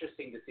very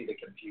interesting to see the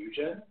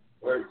confusion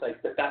where it's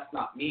like, but that's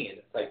not me. And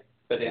it's like,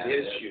 but it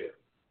is you.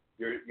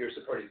 You're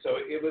supporting. So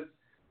it was,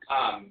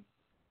 some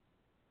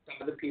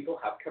of the people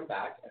have come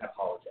back and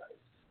apologized.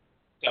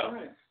 So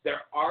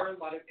there are a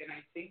lot of, and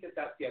I think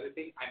that's the other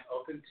thing. I'm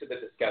open to the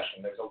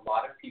discussion. There's a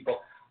lot of people.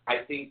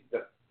 I think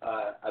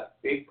a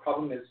big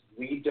problem is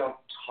we don't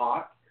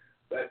talk,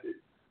 but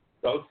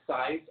both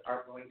sides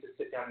aren't willing to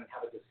sit down and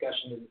have a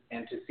discussion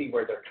and to see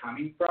where they're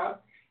coming from.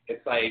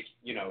 It's like,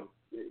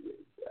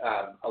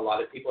 a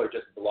lot of people are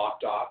just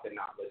blocked off and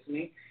not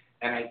listening.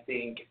 And I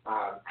think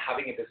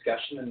having a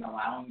discussion and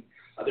allowing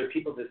other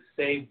people to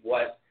say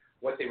what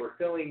they were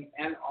feeling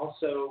and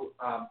also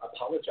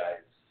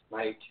apologize.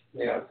 Like,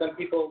 some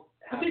people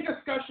I think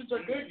discussions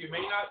are good. You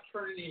may not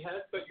turn any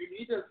heads, but you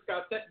need to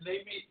discuss it, and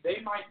they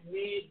might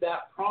need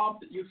that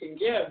prompt that you can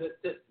give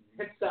that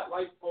hits that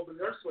light bulb in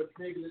their switch.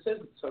 Maybe this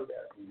isn't so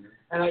good. Mm-hmm.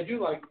 And I do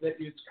like that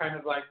it's kind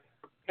of like,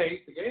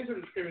 hey, the gays are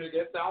discriminated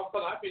against. Now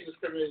I'm being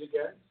discriminated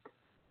against.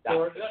 That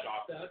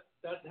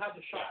had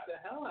to shock the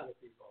hell out of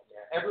people.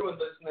 Yeah. Everyone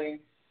listening,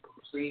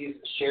 please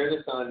share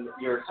this on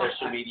your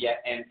social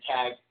media and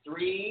tag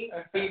 3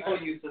 people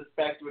you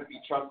suspect would be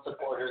Trump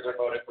supporters or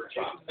voted for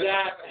Trump.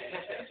 Exactly.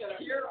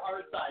 Hear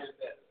our side of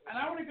this. And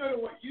I want to go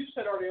to what you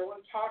said already. I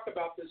want to talk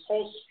about this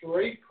whole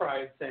straight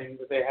pride thing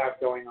that they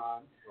have going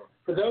on.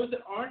 For those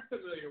that aren't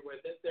familiar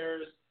with it,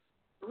 there's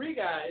 3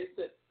 guys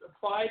that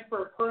applied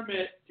for a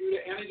permit due to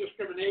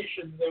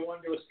anti-discrimination. They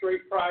wanted to do a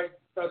straight pride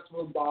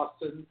festival in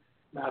Boston,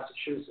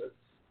 Massachusetts.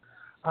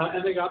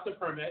 And they got the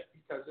permit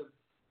because of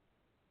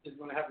didn't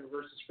want to have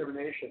reverse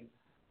discrimination.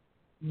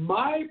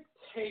 My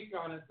take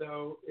on it,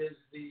 though, is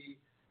the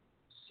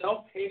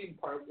self-hating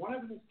part. One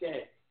of them is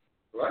gay.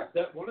 Right.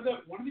 That one of the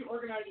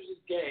organizers is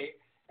gay,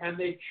 and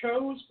they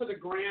chose for the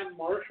Grand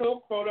Marshal,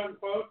 quote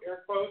unquote,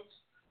 air quotes,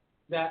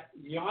 that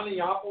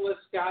Yiannopoulos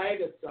guy,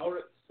 that's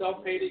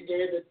self-hating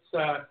gay.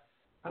 That's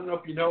I don't know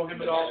if you know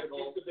him at all.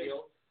 But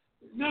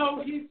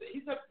no, he's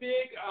a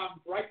big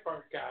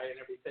Breitbart guy and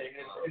everything,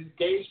 and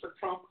gays for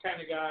Trump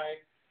kind of guy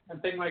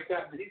and thing like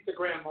that. And he's the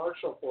Grand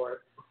Marshal for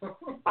it.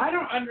 I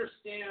don't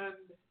understand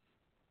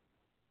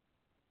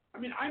I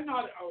mean, I'm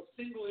not a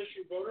single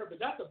issue voter, but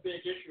that's a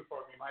big issue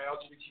for me, my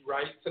LGBT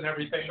rights and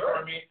everything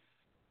for me.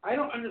 I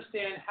don't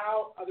understand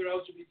how other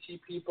LGBT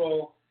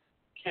people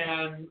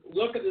can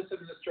look at this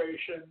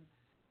administration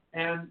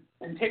and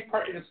take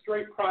part in a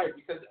straight pride,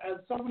 because as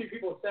so many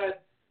people have said,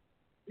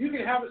 you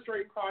can have a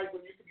straight pride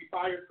when you can be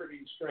fired for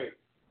being straight,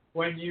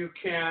 when you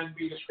can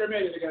be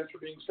discriminated against for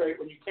being straight,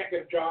 when you can't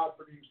get a job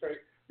for being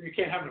straight, when you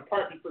can't have an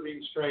apartment for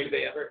being straight. Do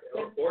they ever,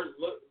 or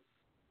look,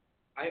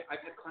 I've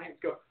had clients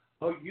go,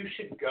 oh, you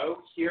should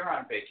go here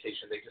on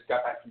vacation. They just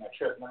got back from that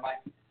trip. And I'm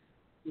like,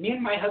 me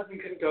and my husband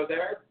couldn't go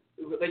there.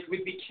 Like,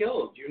 we'd be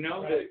killed, you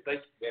know? Right.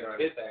 Like, They don't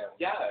understand.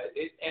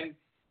 and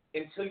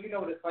until you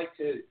know what it's like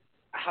to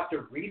have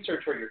to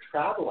research where you're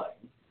traveling,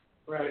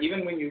 Right.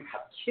 even when you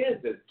have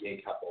kids as gay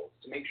couples,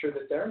 to make sure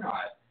that they're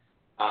not,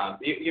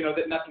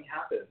 that nothing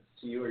happens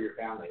to you or your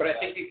family. But I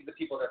think these are the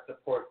people that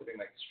support something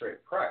like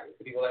straight pride.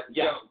 The people that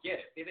don't get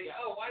it. They think,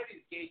 oh, why do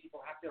these gay people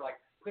have to like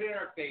put it in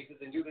our faces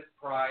and do this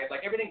pride?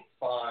 Like everything's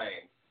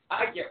fine.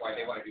 I get why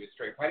they want to do a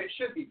straight pride. It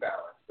should be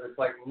balanced. But it's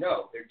like,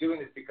 no, they're doing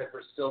this because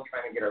we're still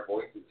trying to get our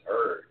voices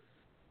heard.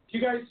 Do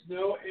you guys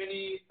know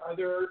any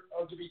other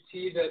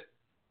LGBT that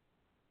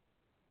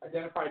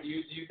identified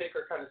you? Do you think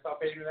are kind of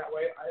self-hating that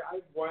way?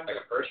 I've one.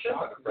 Like a person?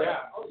 Like a friend?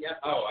 Yeah. Oh, yeah.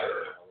 Oh, I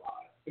don't know a lot.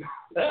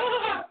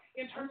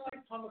 In terms of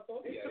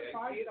homophobia, Yeah, it's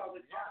I see surprising. it all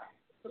the time.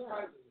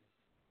 Surprising.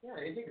 Yeah,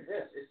 I think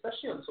this,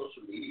 especially on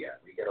social media,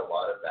 we get a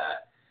lot of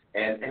that.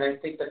 And I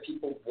think that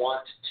people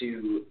want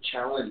to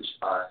challenge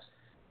us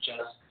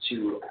just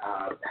to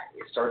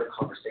start a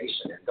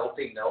conversation. And don't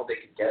they know they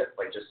could get it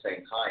by just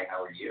saying, hi,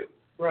 how are you?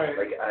 Right.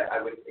 Like,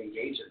 I would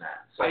engage in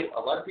that. So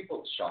a lot of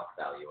people shock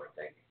value, I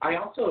think.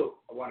 I also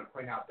want to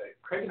point out that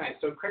Craig and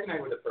I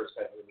were the first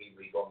federally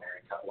legal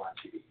married couple on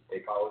TV.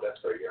 They followed us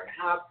for a year and a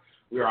half.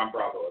 We were on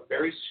Bravo, a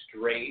very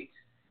straight,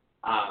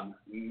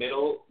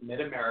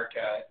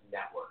 mid-America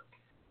network.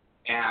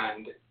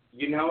 And,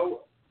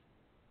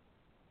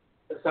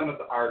 some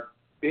of our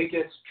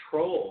biggest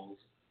trolls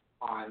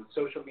on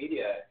social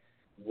media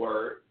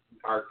were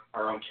our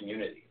own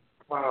community.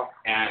 Wow.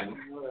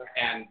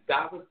 And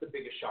that was the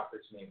biggest shocker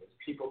to me, was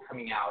people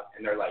coming out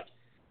and they're like,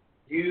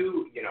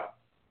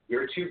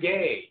 you're too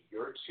gay,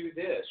 you're too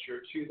this,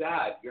 you're too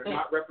that, you're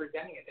not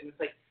representing it. And it's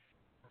like,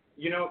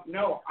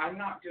 no, I'm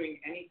not doing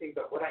anything,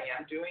 but what I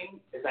am doing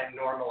is I'm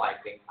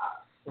normalizing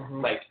us.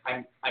 Mm-hmm. Like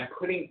I'm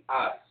putting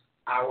us,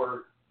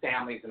 our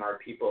families and our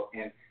people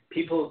in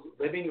people's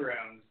living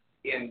rooms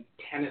in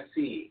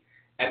Tennessee,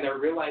 and they're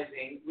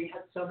realizing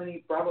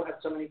Bravo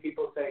had so many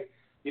people say,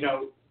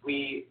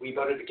 we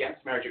voted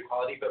against marriage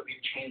equality, but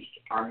we've changed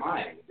our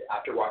mind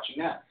after watching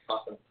that.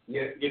 Awesome.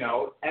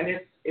 And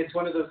it's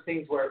one of those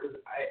things where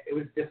it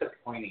was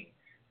disappointing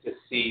to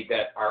see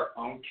that our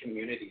own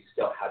community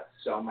still had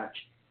so much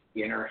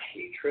inner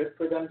hatred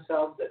for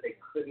themselves that they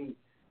couldn't,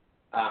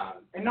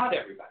 and not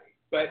everybody,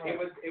 but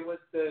it was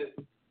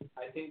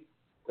I think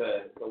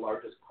the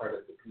largest part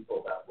of the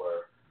people that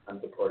were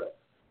unsupportive.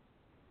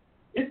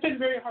 It's been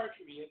very hard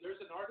for me. There's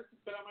an artist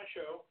that's been on my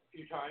show a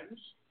few times.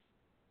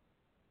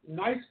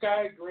 Nice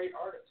guy, great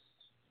artist.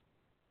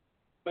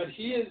 But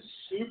he is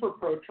super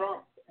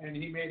pro-Trump, and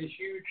he made a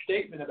huge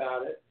statement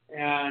about it.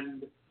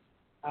 And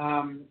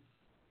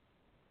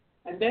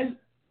then,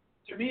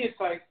 to me, it's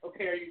like,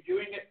 okay, are you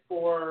doing it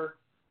for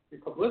your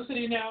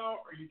publicity now,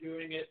 or are you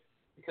doing it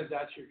because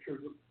that's your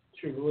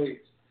true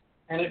beliefs?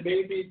 And it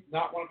made me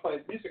not want to play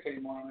his music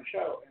anymore on the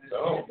show. And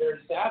it's very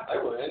sad. I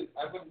wouldn't.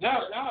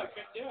 No, I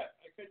couldn't do it.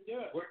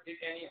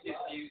 Did any of his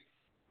views,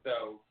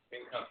 though,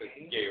 encompass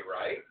gay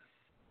rights?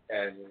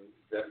 And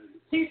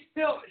he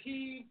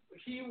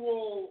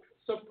will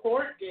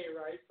support gay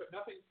rights, but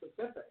nothing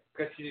specific.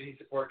 because he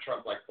support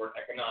Trump like for an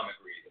economic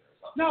reason or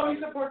something? No, he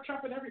supports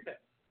Trump in everything.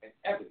 And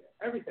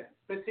everything.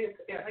 But see,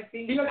 like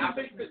being He doesn't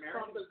African think that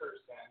Trump American is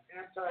person,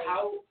 anti.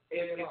 how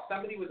if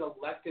somebody was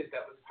elected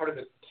that was part of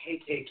the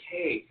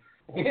KKK,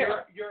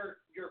 your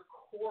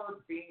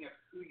core being of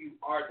who you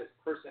are, this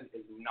person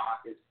is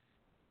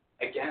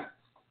against.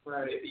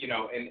 Right.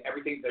 And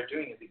everything they're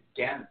doing is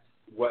against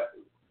what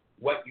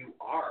you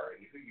are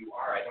and who you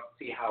are. I don't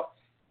see how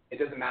it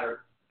doesn't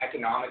matter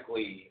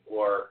economically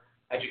or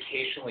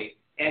educationally,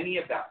 any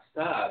of that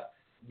stuff.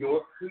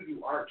 Who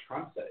you are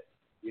trumps it.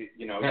 Your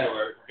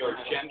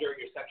gender,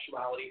 your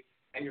sexuality,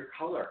 and your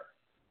color.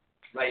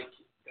 Like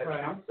that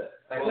trumps it.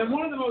 And then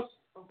one of the most.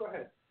 Oh, go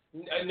ahead.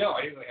 No,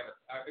 I didn't really have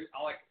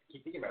all I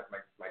keep thinking about is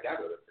my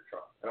dad voted for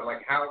Trump. And I'm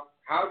like, how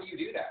do you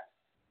do that?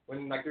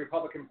 When like the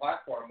Republican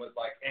platform was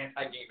like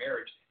anti-gay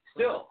marriage,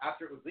 still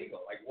after it was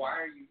legal, like why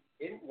are you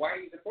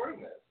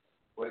supporting this?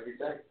 What did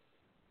he say?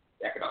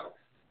 Economics,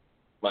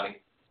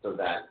 money. So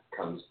that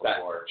comes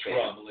before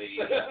Probably.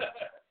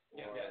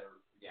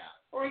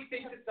 Or he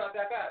thinks it's not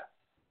that bad.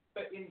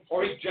 But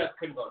Or he just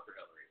couldn't vote for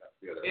Hillary. That's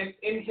the other.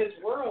 in his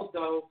world,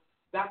 though,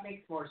 that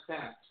makes more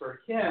sense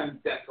for him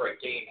than for a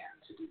gay man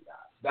to do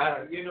that.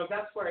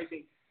 That's where I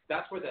think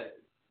that's where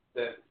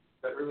the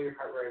earlier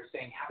part where I was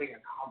saying having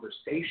a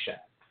conversation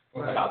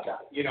about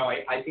that.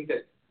 I think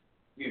that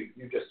you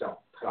just don't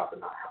cut off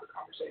and not have a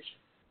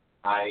conversation.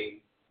 I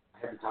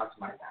haven't talked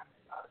to my family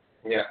about it.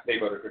 Yeah, they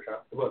voted for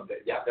Trump. Well,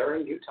 they're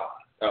in Utah.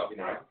 Oh, you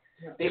know.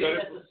 They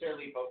didn't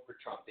necessarily vote for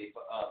Trump. They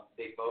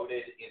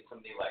voted in some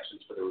of the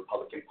elections for the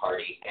Republican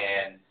Party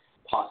and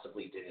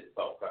possibly didn't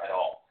vote at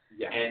all.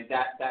 Yeah. And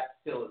that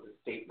still is a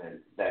statement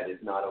that is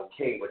not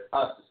okay with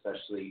us,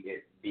 especially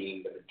it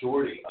being the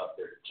majority of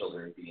their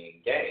children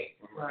being gay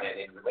and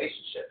in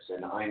relationships.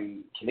 And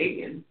I'm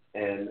Canadian,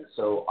 and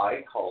so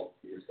I called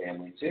his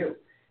family too.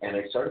 And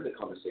I started the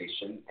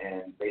conversation,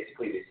 and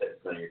basically they said,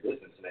 it's none of your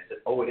business. And I said,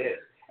 oh, it is.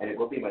 And it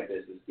will be my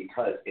business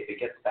because if it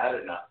gets bad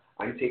enough,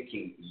 I'm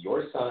taking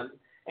your son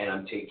and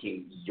I'm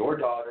taking your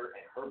daughter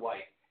and her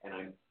wife, and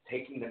I'm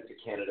taking them to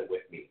Canada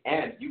with me.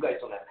 And you guys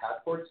don't have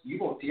passports, you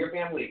won't see your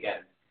family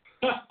again.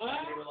 And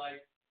they were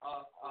like,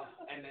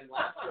 and then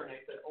laughed her, and I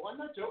said, oh, I'm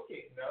not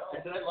joking. No.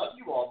 I said, I love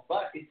you all,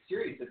 but it's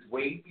serious. It's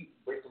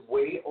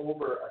way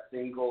over a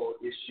single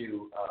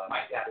issue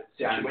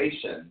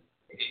situation.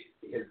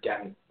 His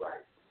gun,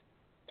 right.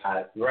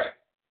 Right.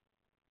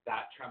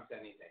 That trumps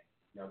anything.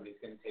 Nobody's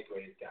going to take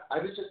away his gun. I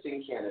was just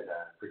in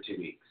Canada for 2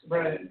 weeks,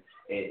 Right. and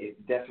it's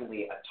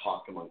definitely a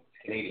talk amongst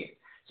Canadians.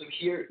 So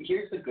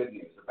here's the good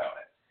news about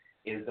it,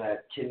 is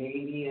that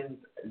Canadians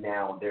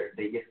now,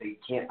 they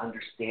can't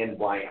understand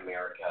why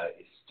America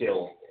is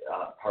still,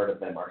 part of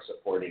them are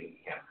supporting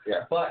him.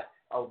 Yeah. But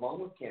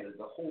along with Canada,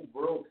 the whole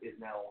world is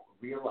now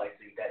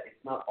realizing that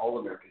it's not all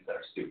Americans that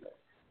are stupid.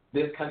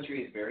 This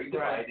country is very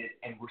divided,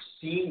 and we're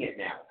seeing it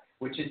now,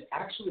 which is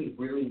actually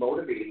really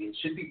motivating and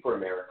should be for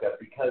America,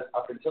 because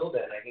up until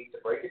then, I hate to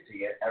break it to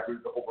you,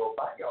 the whole world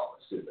thought y'all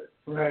are stupid.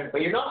 Right.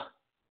 But you're not.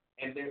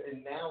 And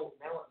now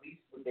at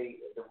least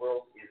the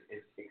world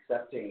is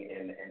accepting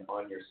and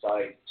on your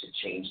side to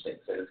change things,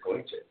 and it's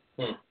going to.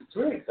 It's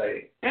really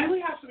exciting. And we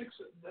have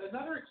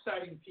another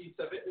exciting piece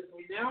of it is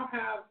we now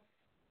have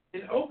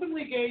an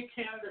openly gay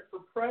candidate for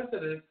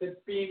president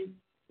that's being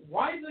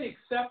widely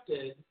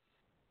accepted,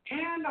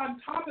 and on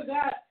top of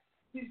that,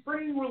 he's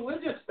bringing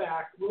religion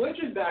back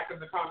in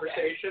the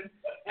conversation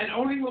and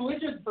owning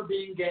religion for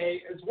being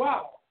gay as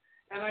well.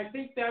 And I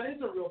think that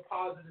is a real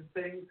positive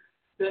thing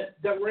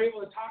that we're able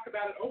to talk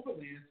about it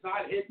openly. It's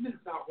not hidden,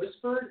 it's not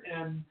whispered,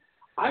 and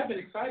I've been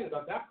excited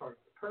about that part of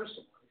it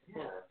personally.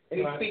 Yeah. And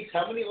he speaks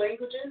how many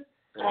languages?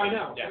 Oh, I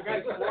know. Yeah. The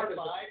guy's smart. 5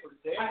 or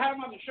 6. I had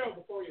him on the show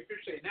before he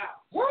officially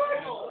announced. What?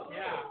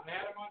 Yeah, I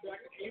had him on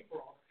back in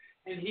April.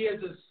 And he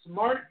is as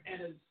smart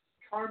and as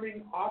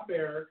charming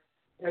off-air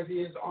as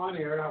he is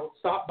on-air. And I will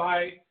stop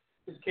by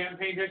his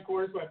campaign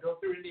headquarters, but I drove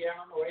through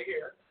Indiana on the way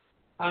here.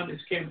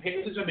 His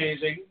campaign is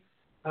amazing.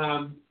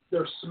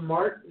 They're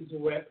smart.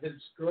 His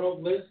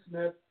girl, Liz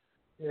Smith,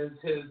 is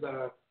his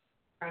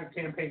kind of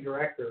campaign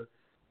director.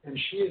 And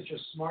she is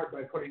just smart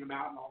by putting him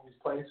out in all these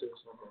places.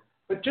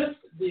 But just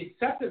the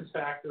acceptance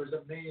factor is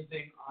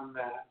amazing on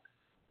that.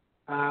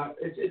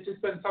 It's just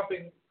been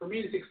something, for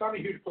me, because I'm a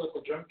huge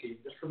political junkie,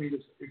 just for me,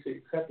 the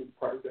acceptance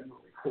part has been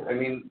really cool. I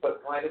mean,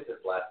 but why does his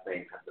last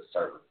name have to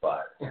start with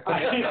 "but"?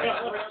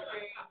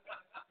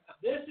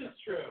 This is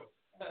true.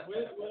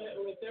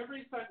 With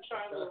every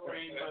sunshine, little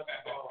rain must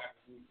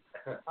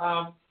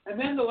fall. And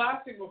then the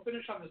last thing, we'll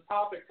finish on this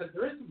topic, because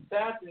there is some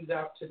bad news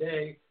out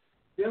today.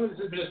 Dealing with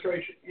this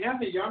administration and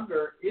the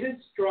younger, it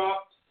has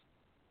dropped.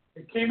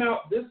 It came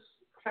out this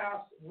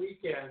past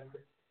weekend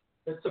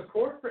that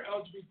support for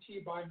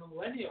LGBT by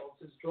millennials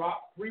has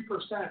dropped 3%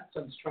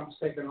 since Trump's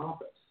taken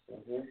office.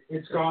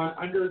 It's gone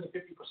under the 50%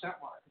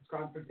 mark. It's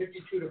gone from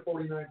 52 to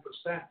 49%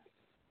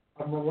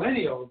 of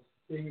millennials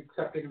being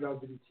accepting of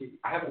LGBT.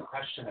 I have a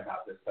question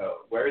about this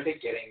though. Where are they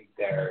getting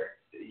their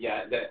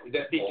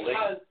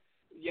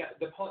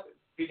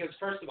because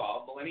first of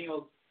all,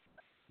 millennials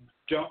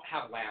don't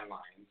have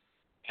landlines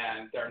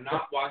and they're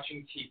not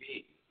watching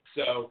TV.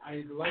 So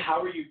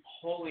how are you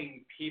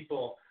polling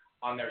people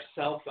on their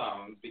cell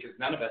phones? Because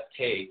none of us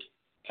take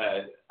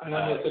an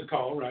unlisted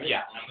call, right?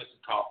 Yeah, an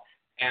unlisted call.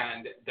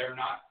 And they're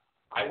not.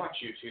 I watch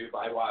YouTube.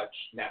 I watch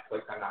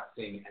Netflix. I'm not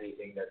seeing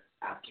anything that's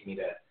asking me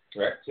to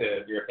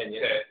your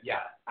opinion.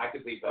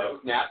 Actively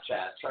vote.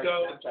 Snapchat. Try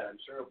Snapchat. I'm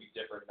sure it'll be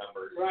different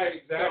numbers. Right,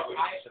 exactly.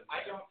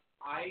 So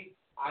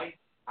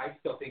I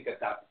still think that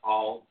that's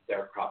all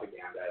their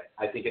propaganda.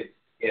 I think it's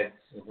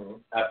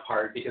a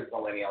part because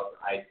millennials.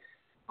 I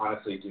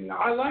honestly do not.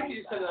 I like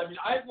you said that. I mean,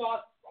 I've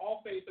lost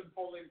all faith in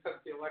polling since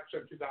the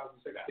election of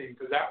 2016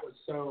 because that was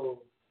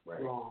so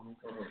wrong.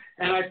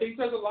 And I think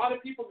there's a lot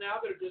of people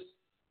now that are just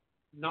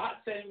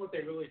not saying what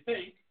they really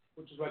think,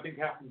 which is what I think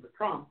happened to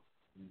Trump.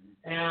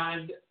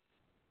 And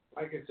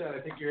like I said, I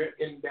think you're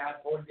getting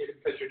bad polling data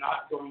because you're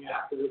not going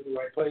after the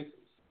right places.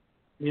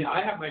 I mean,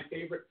 I have my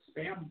favorite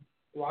spam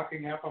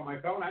blocking app on my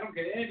phone. I don't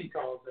get any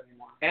calls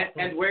anymore. And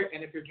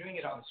if you're doing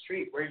it on the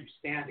street, where are you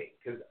standing?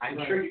 Because I'm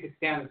sure you could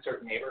stand in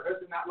certain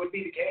neighborhoods, and that would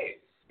be the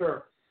case.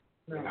 Sure.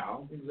 No, you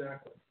know?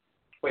 Exactly.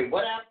 Wait,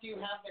 what app do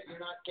you have that you're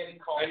not getting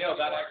calls? I know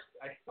that.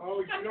 Oh,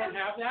 you don't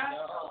have that?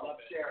 No, I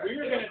love it. We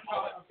were going to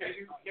talk. Okay.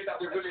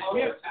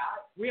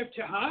 We have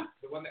to,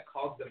 The one that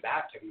calls them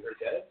back. Have you heard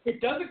this?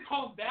 It doesn't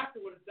call them back,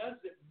 but what it does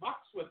is it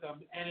mucks with them,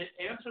 and it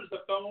answers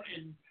the phone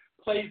and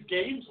plays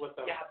games with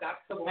them. Yeah,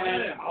 that's the one.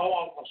 And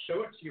I'll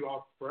show it to you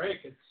off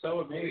break. It's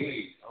so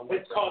amazing. Oh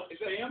it's called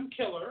Spam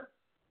Killer,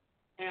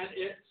 and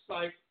it's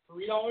like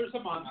 $3 a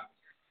month.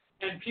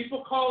 And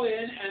people call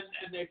in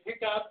and they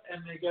pick up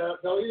and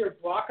they'll either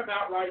block them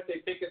outright if they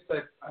think it's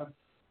a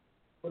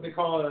what they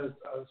call a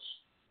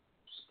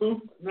spoof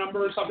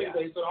number or something.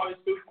 They say, oh,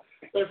 it's spoof.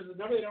 But if it's a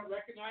number they don't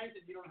recognize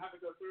and you don't have to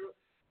go through,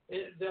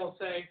 they'll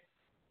say,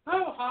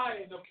 oh,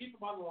 hi, and they'll keep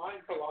them on the line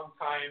for a long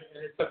time.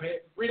 And it's $3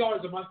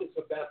 a month is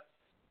the best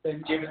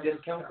thing. Do you have a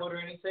discount code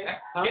or anything?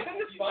 Huh? Isn't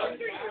this fun?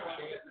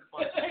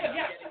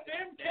 Yeah,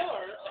 Spam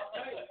Killer.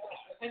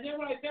 And then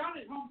when I found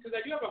it home, because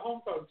I do have a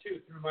home phone too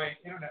through my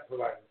internet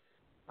provider,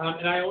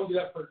 and I only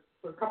do that for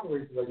a couple of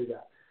reasons. I do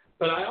that,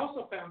 but I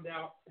also found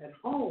out at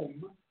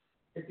home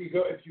if you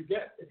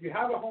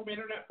have a home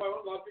internet phone,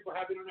 a lot of people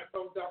have internet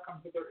phones now,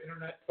 comes with their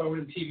internet phone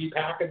and TV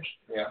package,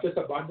 just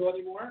a bundle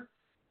anymore.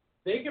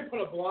 They can put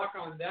a block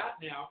on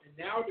that now, and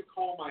now to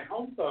call my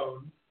home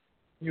phone,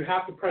 you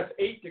have to press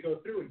 8 to go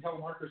through, and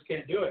telemarketers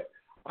can't do it.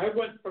 I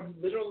went from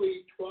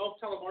literally 12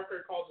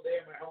 telemarketer calls a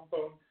day on my home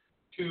phone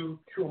to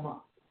 2 a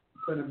month.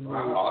 It's been amazing.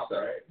 Wow, awesome.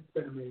 Right? It's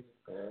been amazing.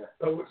 Yeah.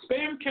 So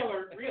Spam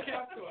Killer, reach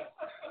out to us.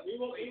 He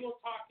will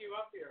talk you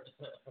up here.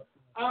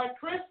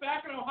 Chris,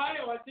 back in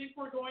Ohio, I think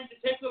we're going to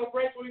take a little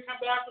break. When we come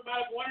back, we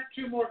might have one or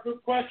two more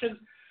group questions.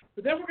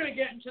 But then we're going to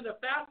get into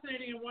the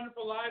fascinating and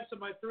wonderful lives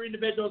of my three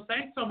individuals.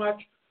 Thanks so much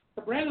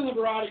to Brandon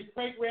Liberati,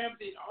 Craig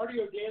Ramsey, and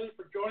Artio Daly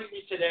for joining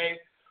me today.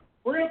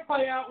 We're going to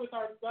play out with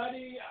our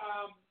buddy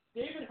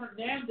David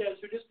Hernandez,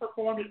 who just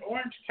performed at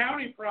Orange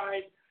County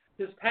Pride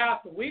this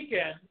past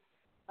weekend.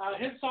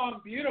 His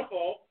song,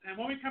 Beautiful. And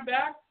when we come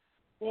back,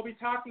 we'll be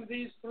talking to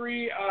these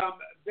three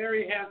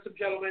very handsome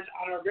gentlemen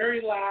on our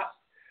very last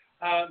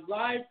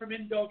live from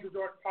Indulge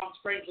Resort in Palm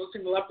Springs,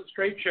 listening to the Left and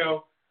Straight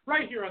show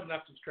right here on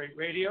Left and Straight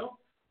Radio.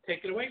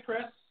 Take it away,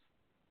 Chris.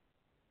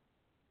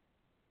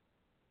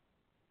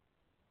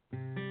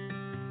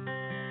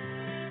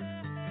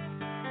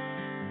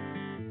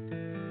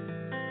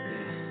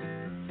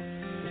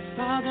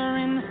 Father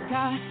in the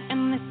sky,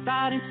 and they're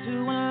starting to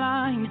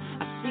align.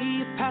 I see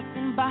you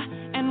passing by,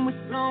 and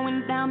we're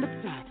slowing down the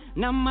time.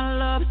 Now my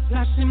love is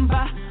flashing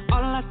by,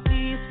 all I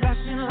see is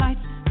flashing lights.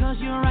 Cause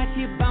you're right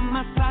here by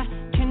my side,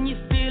 can you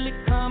feel it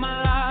come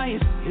alive?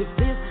 If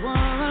this were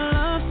a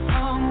love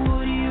song,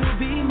 would you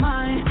be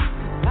mine?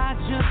 Cause I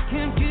just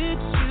can't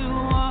get you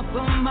off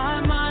of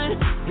my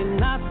mind. And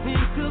I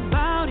think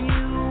about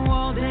you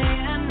all day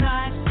and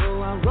night.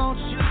 So I wrote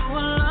you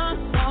a love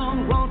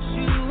song, wrote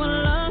you a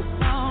love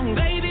song.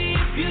 Baby,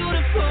 you're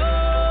beautiful,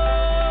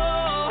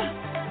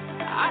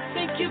 I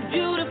think you're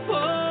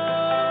beautiful.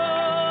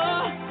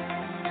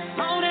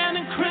 So damn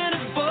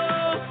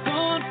incredible, so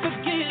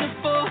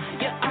unforgettable.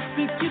 Yeah, I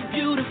think you're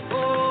beautiful.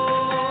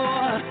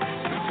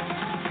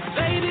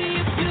 Baby,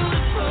 you're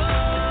beautiful,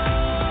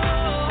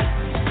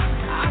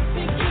 I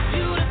think you're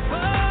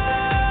beautiful.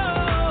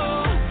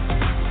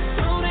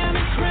 So damn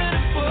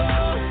incredible,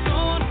 so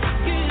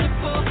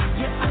unforgettable.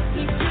 Yeah, I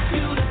think you're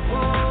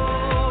beautiful.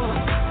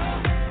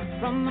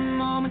 From the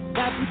moment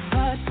that we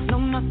touched, no,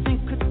 nothing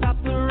could stop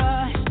the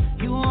rush.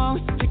 You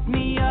always pick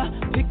me up,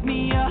 pick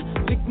me up,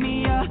 pick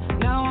me up.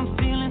 Now I'm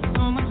feeling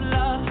so much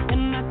love,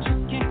 and I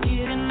just can't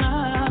get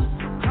enough.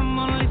 Come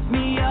on, lift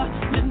me up,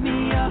 lift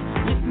me up,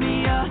 lift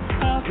me up.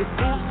 If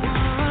this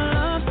were a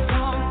love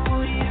song,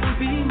 would you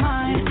be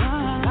mine?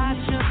 I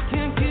just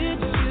can't get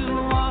you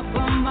off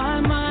of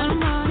my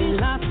mind. And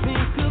I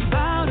think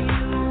about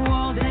you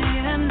all day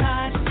and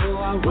night. So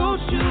I wrote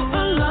you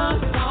a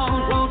love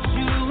song, wrote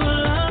you a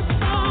love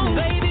song.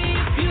 Baby,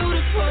 you're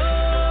beautiful,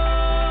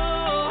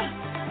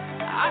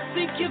 I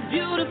think you're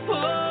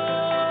beautiful.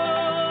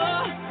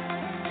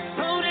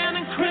 So damn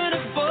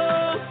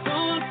incredible, so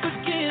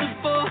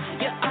unforgettable.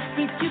 Yeah, I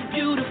think you're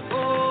beautiful.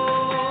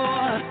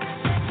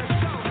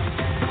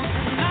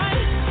 Tonight,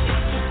 it's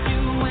just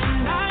you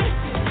and I.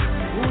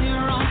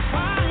 We're on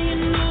fire,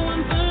 no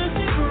one burns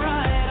it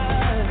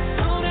brighter.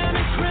 So damn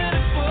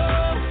incredible,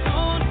 so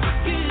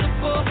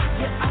unforgettable.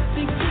 Yeah, I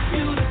think you're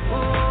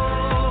beautiful.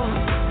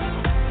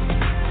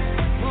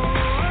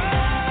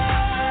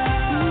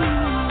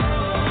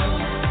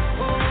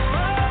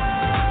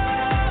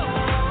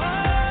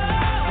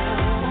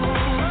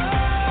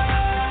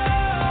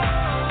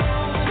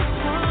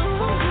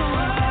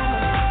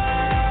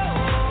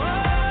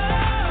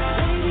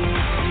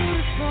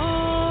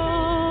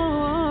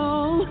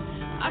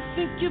 I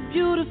think you're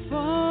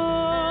beautiful,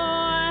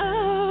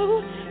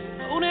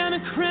 so damn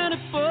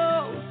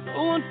incredible,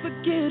 so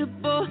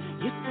unforgettable.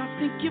 Yes, I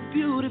think you're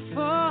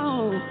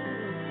beautiful.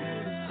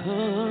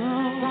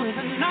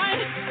 Tonight,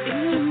 it's just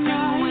you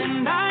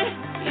and I.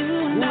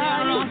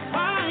 We're on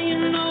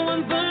fire, no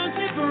one burns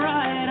it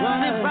brighter.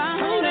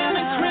 So damn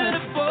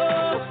incredible,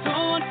 so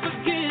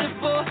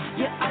unforgettable.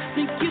 Yeah, I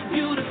think you're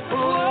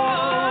beautiful.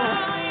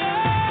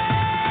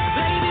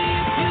 Baby,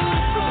 you're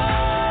beautiful,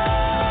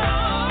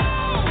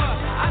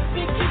 I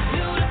think you're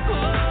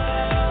beautiful.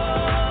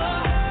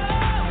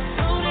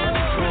 So damn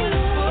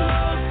incredible,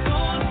 so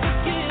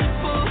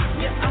unforgettable.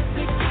 Yeah, I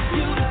think you're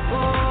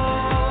beautiful.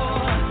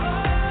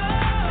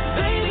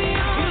 Baby,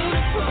 you're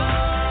beautiful,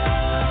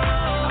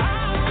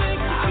 I think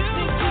you're beautiful.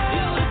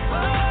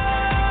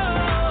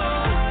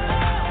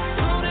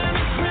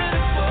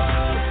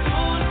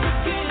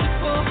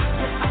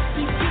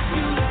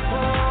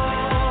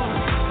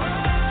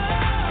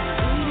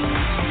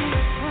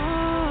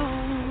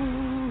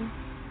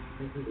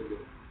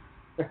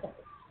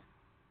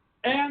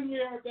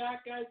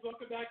 guys,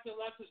 welcome back to the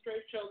Let's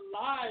Str8 Show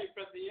live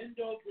from the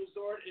Indulge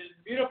Resort in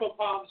beautiful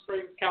Palm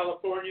Springs,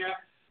 California.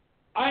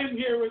 I am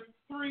here with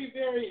three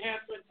very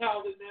handsome and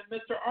talented men,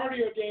 Mr.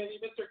 Artie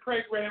O'Daly, Mr.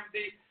 Craig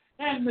Ramsey,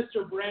 and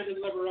Mr. Brandon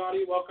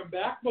Liberati. Welcome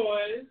back,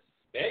 boys.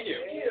 Thank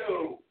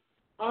you.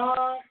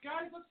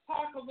 Guys, let's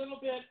talk a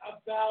little bit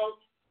about,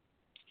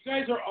 you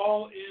guys are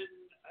all in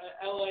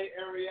LA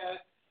area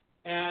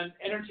and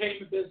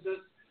entertainment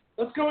business.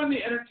 Let's go in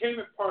the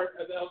entertainment part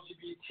of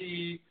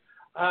LGBT.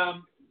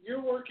 You're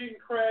working,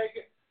 Craig,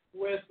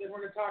 with, and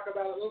we're going to talk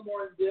about it a little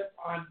more in depth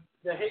on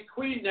the Hey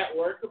Queen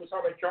Network. We'll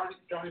talk about Johnny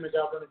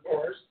McGovern, of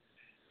course.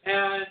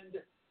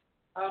 And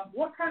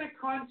what kind of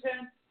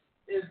content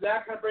is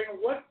that kind of bringing?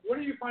 What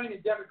are you finding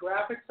in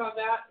demographics on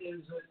that?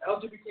 Is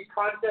LGBT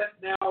content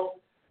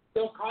now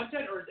still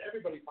content, or is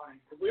everybody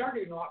finding? Because we are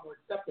getting a lot more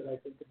accepted, I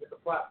think, in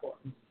different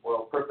platforms.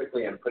 Well,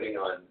 perfectly, I'm putting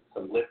on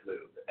some lip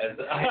lube as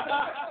I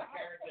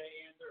prepare to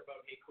answer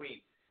about Hey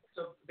Queen.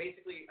 So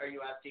basically, are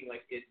you asking,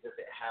 like, does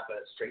it have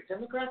a straight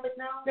demographic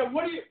now? Yeah,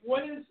 what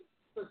is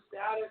the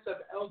status of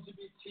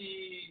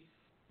LGBT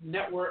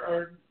network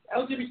or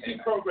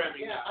LGBT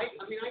programming? Yeah,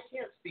 I mean, I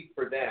can't speak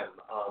for them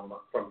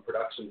from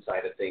production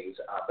side of things,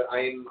 but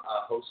I'm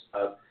a host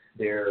of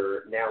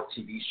their now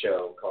TV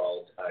show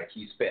called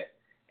Key Spit,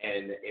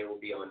 and it will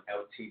be on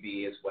Out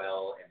TV as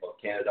well in both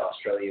Canada,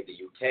 Australia, the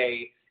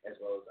UK, as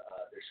well as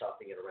they're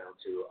shopping it around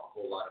to a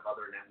whole lot of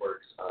other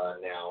networks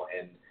now.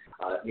 And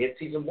we had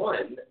season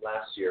 1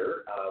 last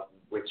year,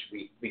 which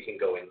we can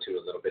go into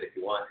a little bit if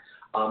you want.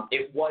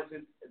 It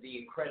wasn't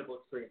the incredible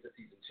experience that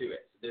season 2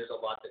 is. There's a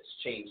lot that's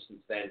changed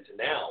since then to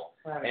now.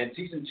 Right. And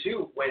season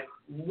 2 went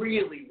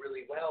really,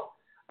 really well.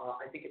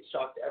 I think it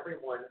shocked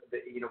everyone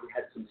that, we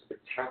had some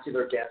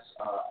spectacular guests.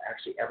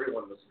 Actually,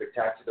 everyone was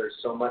spectacular.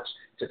 So much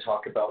to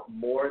talk about,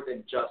 more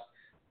than just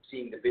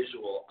seeing the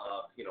visual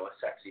of, a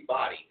sexy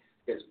body.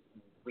 Because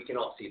we can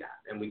all see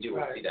that, and we do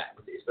see that,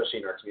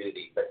 especially in our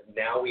community. But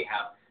now we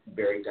have a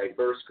very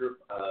diverse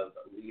group of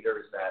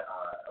leaders that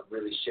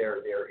really share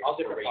their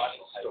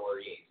inspirational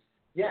stories.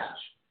 Yeah,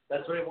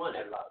 that's what I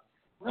wanted. I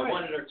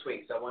wanted our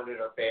twinks. I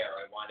wanted our bear.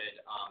 I wanted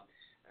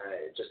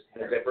just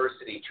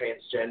diversity,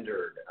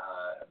 transgendered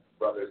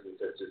brothers and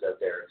sisters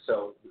out there.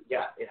 So,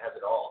 yeah, it has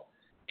it all.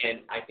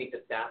 And I think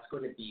that that's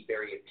going to be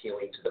very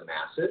appealing to the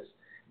masses.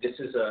 This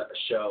is a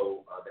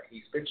show, the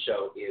He Spit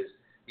show is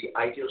the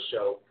ideal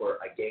show for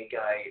a gay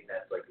guy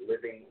that's like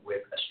living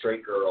with a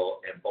straight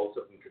girl, and both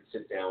of them could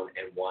sit down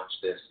and watch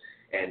this.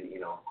 And,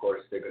 of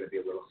course, they're going to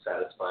be a little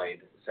satisfied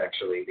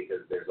sexually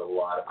because there's a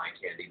lot of eye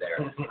candy there.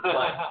 But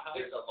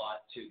there's a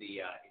lot to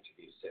the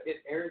interviews, too.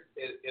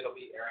 It'll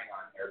be airing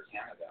on Air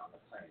Canada on the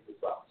planes as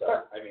well.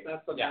 So, I mean,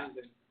 that's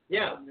amazing.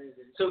 Yeah. That's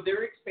amazing. So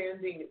they're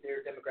expanding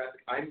their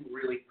demographic. I'm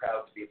really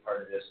proud to be a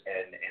part of this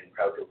and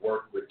proud to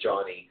work with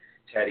Johnny,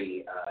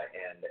 Teddy,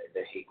 and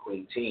the Hey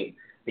Queen team,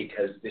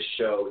 because this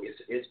show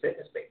is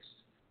fitness-based.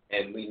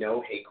 And we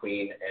know Hey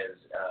Queen as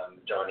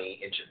Johnny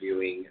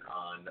interviewing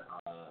on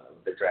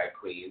the drag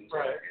queens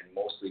and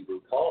mostly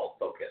RuPaul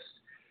focused.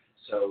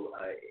 So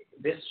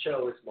this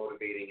show is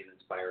motivating and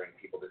inspiring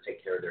people to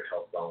take care of their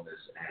health, wellness,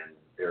 and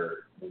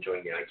they're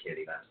enjoying the eye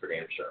candy. That's for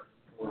damn sure.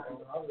 I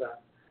love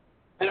that.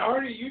 And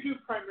Artie, you do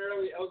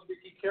primarily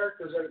LGBT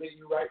characters, everything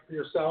you write for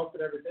yourself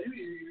and everything.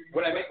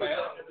 When I make my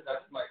own,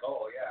 that's my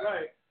goal, yeah.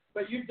 Right.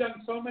 But you've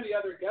done so many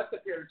other guest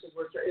appearances.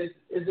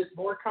 Is it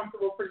more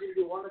comfortable for you to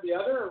do one or the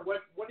other, or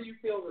what do you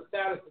feel the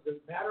status? Does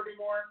it matter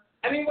anymore?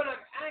 I mean, when I'm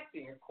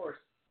acting, of course,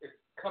 it's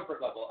comfort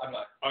level. I'm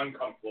not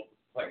uncomfortable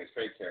playing a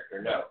straight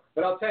character, no.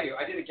 But I'll tell you,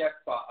 I did a guest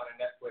spot on a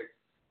Netflix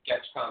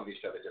sketch comedy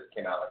show that just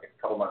came out like a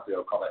couple months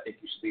ago called I Think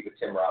You Should Leave with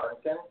Tim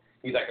Robinson.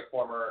 He's like a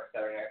former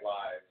Saturday Night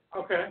Live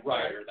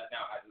writer that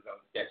now has his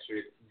own sketch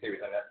series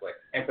on Netflix.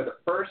 And for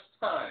the first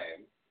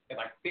time in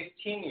like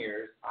 15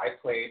 years, I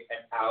played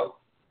an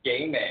out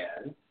gay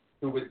man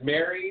who was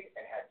married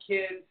and had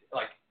kids.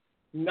 Like,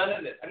 none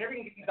of this. I never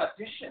even get these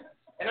auditions.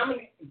 And I'm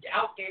an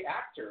out gay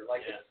actor.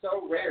 Like, it's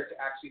so rare to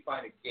actually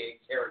find a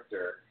gay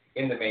character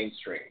in the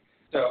mainstream.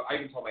 So I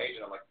even told my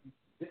agent, I'm like,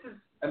 this is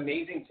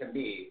amazing to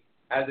me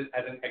as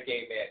a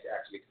gay man to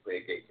actually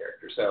play a gay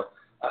character. So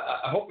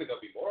hopefully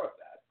there'll be more of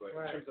that. But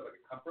in terms of like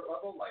a comfort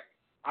level, like,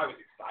 I was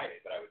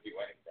excited that I would do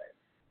anything.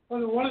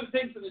 Well, one of the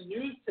things in the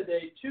news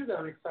today, too, that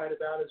I'm excited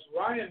about is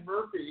Ryan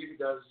Murphy, who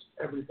does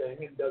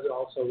everything and does it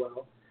all so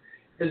well,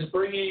 is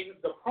bringing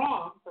The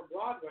Prom from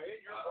Broadway, and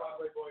you're a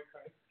Broadway boy,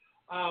 Craig.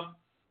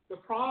 The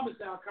Prom is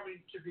now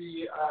coming to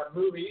be a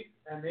movie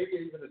and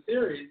maybe even a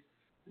series.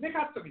 And they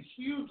got some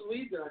huge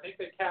leads in it. I think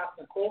they cast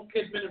Nicole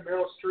Kidman and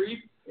Meryl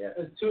Streep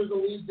as two of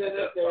the leads in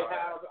it. They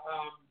have,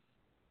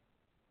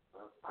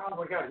 oh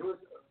my God,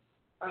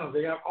 I don't know,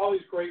 they have all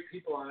these great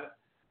people on it.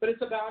 But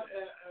it's about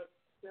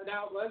an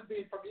out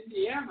lesbian from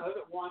Indiana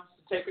that wants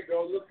to take a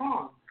girl to the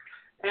prom.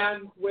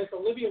 And with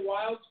Olivia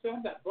Wilde's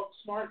film, that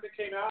Booksmart that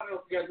came out, I don't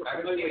know if you guys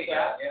are familiar with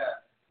that. Yeah.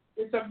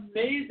 It's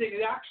amazing.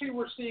 And actually,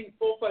 we're seeing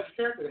full-fledged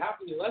characters. They have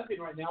to be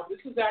lesbian right now. But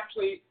this is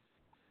actually,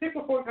 I think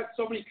before we've had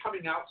so many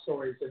coming out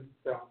stories in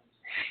films.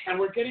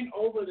 And we're getting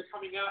over the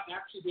coming out and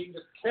actually being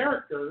just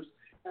characters.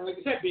 And like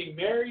you said, being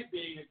married,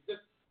 being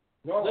just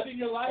living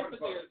your life as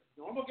a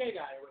normal gay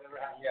guy or whatever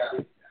happens.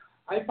 Yeah.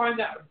 I find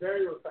that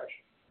very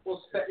refreshing.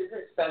 Well, isn't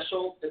it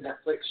Special, the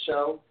Netflix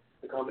show,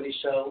 the comedy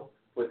show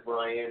with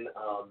Ryan?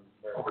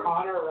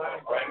 O'Connor,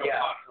 Ryan.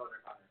 Yeah.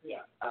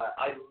 Yeah.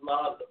 I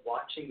love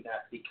watching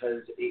that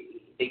because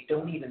they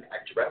don't even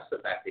address the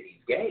fact that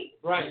he's gay.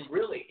 Right.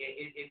 Really,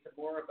 it's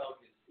more about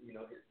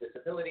his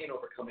disability and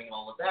overcoming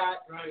all of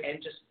that, right.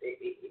 and just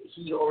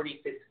he already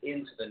fits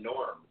into the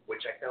norm,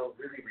 which I found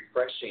really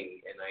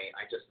refreshing, and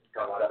I just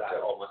got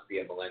that almost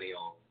be a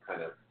millennial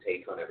kind of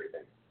take on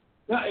everything.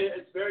 No,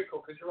 it's very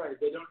cool because you're right.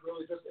 They don't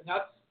really just, and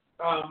that's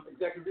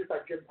executive producer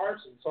like Jim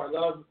Parsons. So I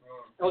love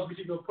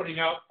LGBT people putting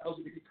out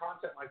LGBT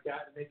content like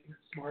that and making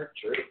it smart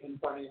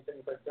and funny and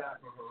things like that.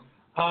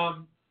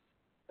 Mm-hmm.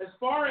 As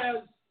far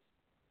as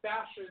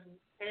fashion,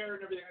 hair,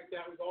 and everything like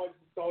that, it's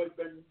always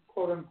been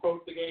quote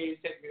unquote the gays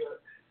taking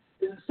it.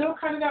 Is it still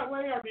kind of that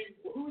way? I mean,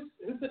 who's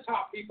the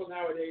top people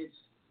nowadays?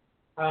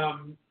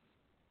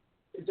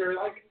 Is there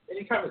like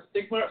any kind of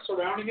stigma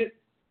surrounding it?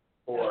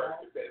 Or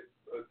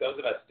those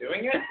of us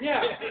doing it?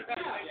 Yeah.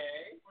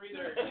 Or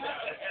either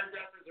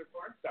hairdressers or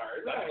porn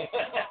stars. Right.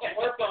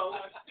 Or both.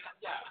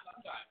 Yeah,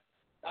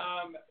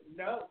 sometimes.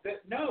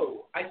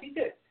 No. I think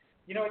that,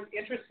 it's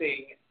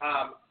interesting.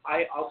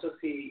 I also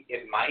see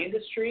in my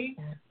industry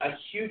a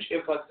huge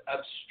influx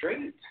of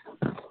straight,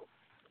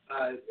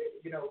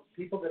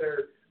 people that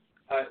are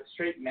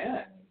straight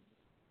men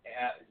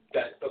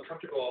that feel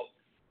comfortable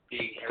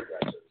being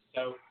hairdressers.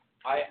 So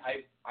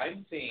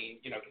I'm seeing,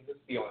 because this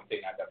is the only thing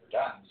I've ever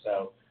done.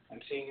 So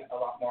I'm seeing a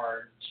lot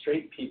more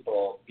straight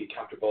people be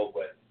comfortable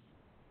with.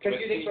 Because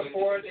you think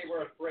before they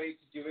were afraid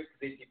to do it because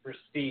they'd be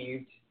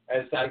perceived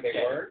as something they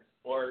weren't,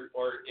 or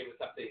it was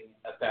something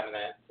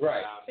effeminate.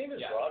 Right. Same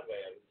as Broadway,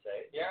 I would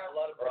say. Yeah, a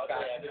lot of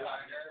Broadway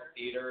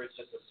theater is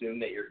just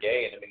assume that you're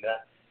gay, and I mean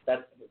that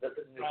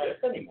doesn't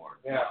exist anymore.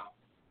 Yeah.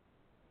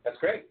 That's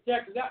great.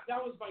 Yeah, because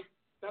that was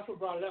that's what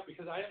brought it up,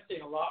 because I am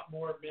seeing a lot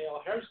more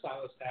male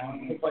hairstylists now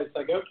in the place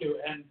I go to,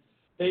 and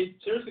they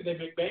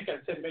make bank.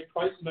 I'd say they make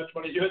twice as much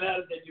money doing that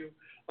as they do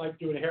like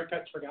doing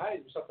haircuts for guys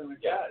or something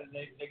like that, and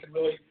they can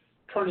really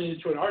turn it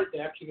into an art. They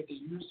actually get to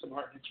use some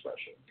art and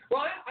expression.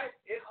 Well,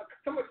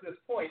 somewhat to this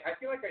point, I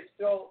feel like I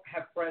still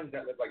have friends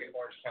that live like in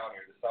Orange County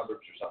or the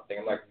suburbs or something.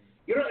 I'm like,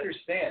 you don't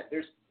understand.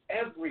 There's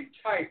every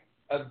type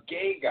of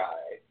gay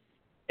guy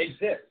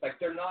exists.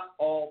 Like, they're not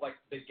all like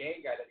the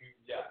gay guy that you're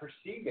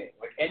perceiving.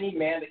 Like, any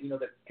man that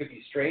that could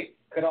be straight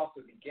could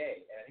also be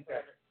gay. And I think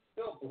that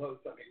still blows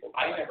some people.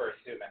 I never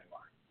assume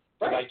anymore.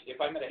 Right. Like, if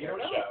I'm at a hair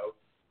show,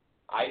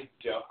 I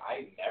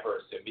never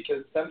assume,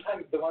 because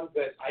sometimes the ones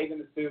that I even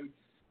assume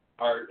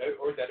or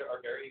that are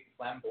very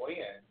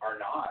flamboyant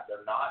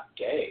they're not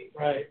gay.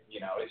 Right.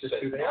 It's just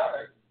who they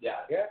are.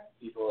 Yeah.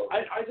 People.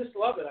 I just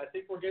love it. I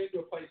think we're getting to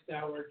a place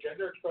now where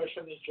gender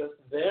expression is just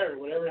there.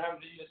 Whatever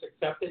happens, you just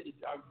accept it.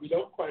 We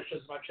don't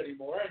question as much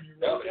anymore, and you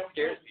really it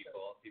scares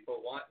people.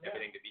 People want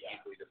everything to be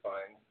equally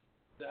defined.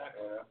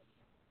 Exactly.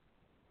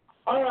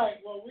 All right.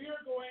 Well, we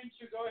are going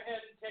to go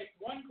ahead and take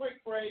one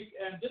quick break,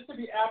 and just to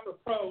be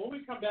apropos, when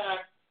we come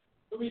back,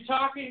 we'll be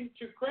talking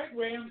to Craig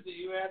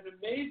Ramsey, who had an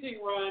amazing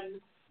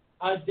run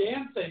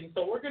dancing.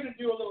 So we're going to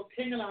do a little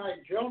King and I,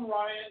 Joan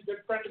Ryan,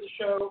 good friend of the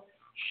show,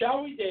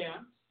 Shall We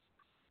Dance?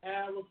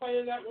 And we'll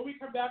play that. When we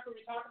come back, we'll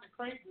be talking to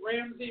Craig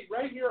Ramsey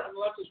right here on the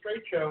Left of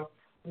Straight show,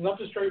 on the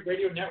Left of Straight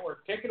Radio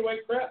Network. Take it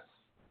away, Chris.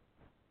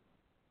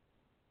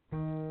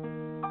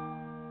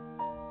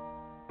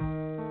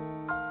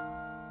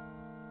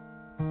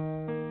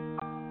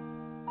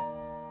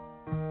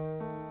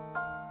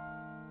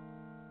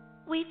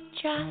 We've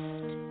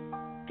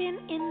just been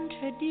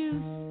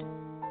introduced.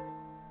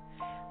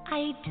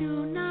 I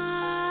do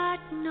not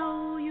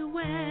know you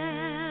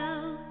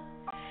well,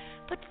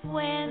 but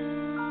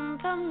when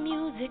the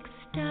music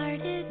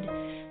started,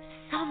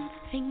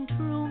 something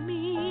drew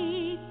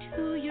me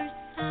to your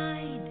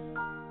side.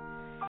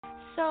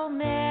 So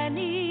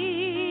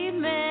many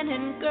men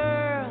and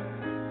girls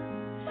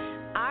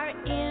are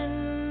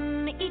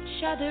in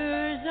each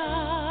other's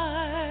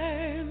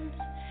arms.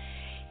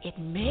 It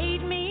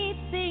made me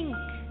think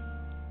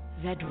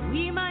that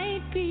we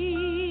might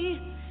be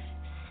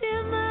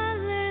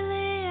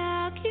similarly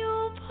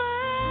occupied.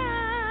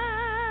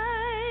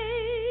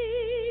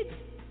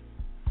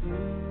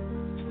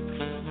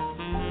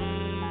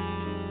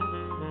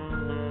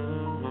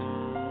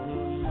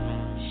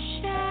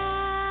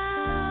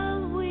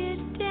 Shall we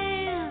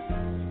dance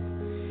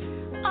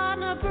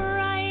on a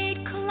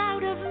bright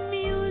cloud of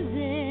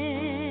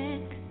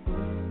music?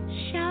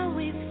 Shall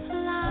we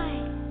fly?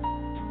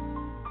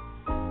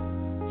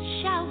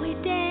 Shall we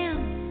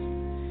dance?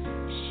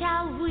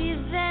 Shall we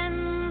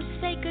then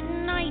say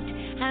goodnight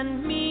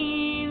and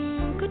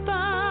mean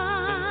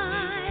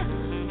goodbye?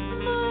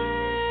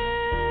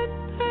 Or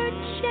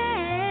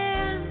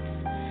perchance,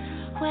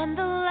 when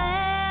the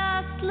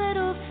last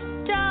little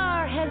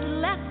star has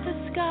left the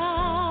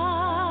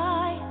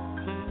sky,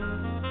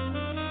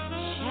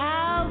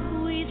 shall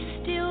we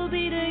still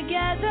be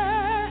together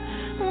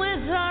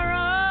with our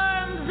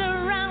arms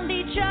around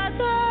each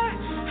other?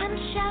 And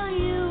shall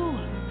you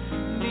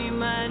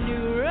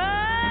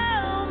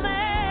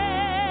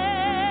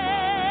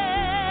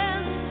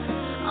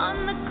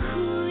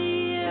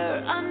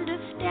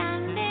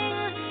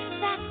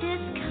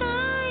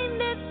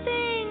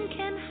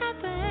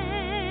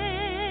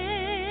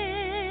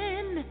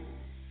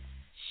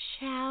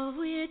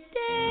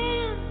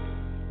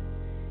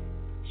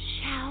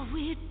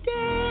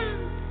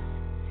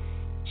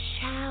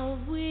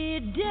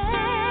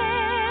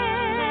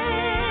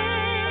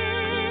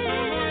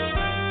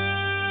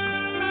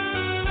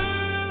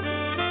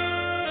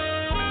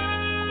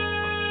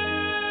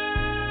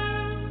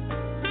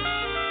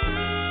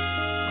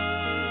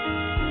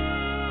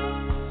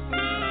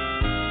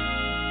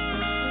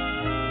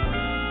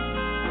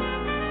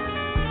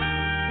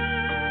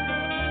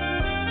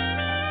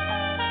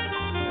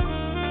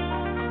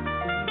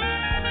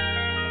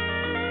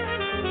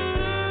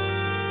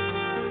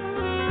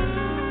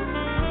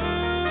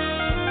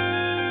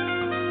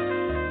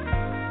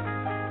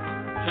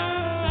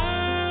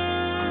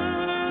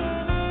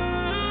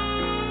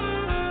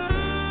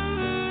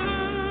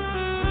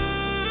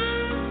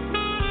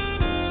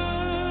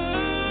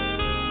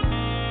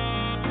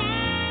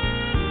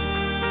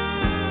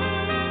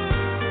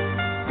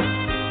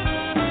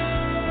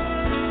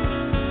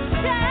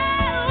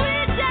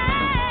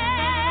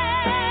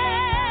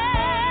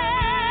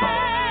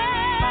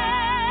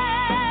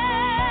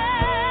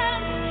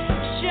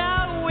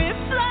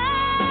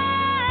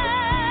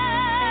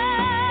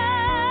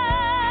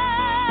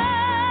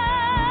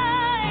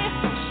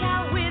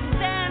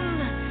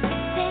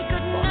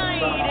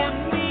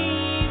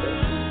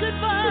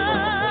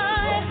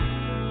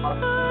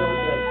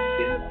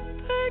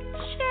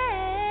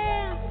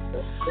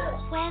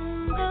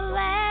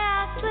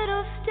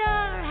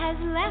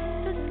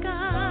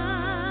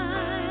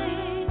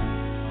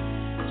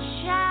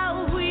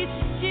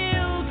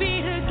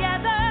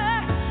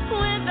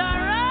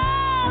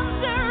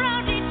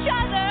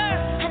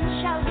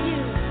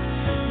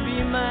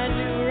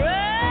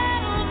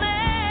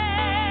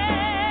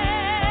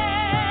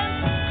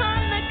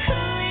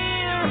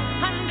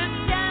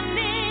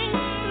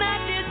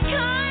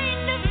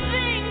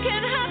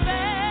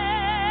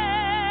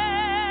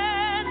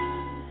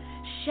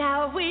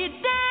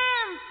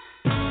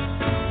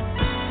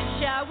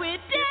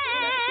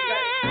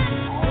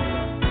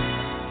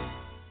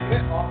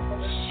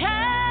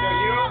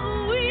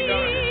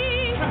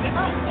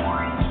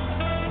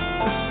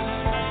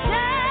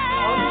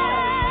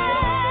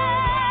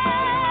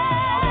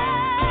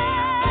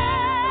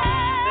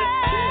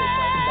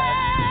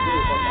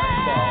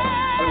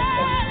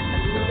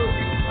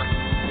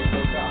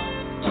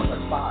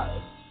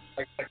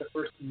like the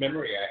first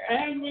memory I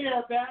had. And we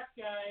are back,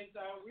 guys.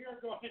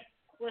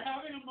 We're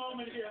having a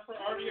moment here for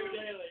Audio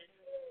Daily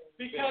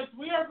because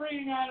we're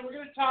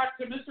going to talk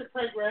to Mr.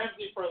 Craig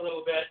Ramsey for a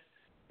little bit,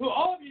 who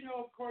all of you know,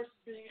 of course,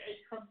 being a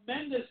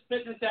tremendous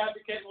fitness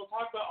advocate. We'll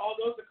talk about all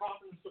those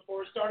accomplishments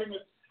before, starting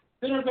with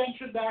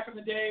intervention back in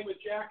the day with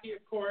Jackie,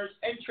 of course.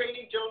 And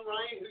training Joan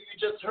Ryan, who you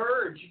just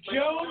heard.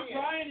 Joan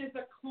Ryan is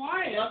a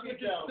client,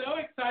 which is so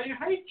exciting.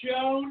 Hi,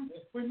 Joan.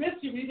 We miss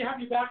you. We need to have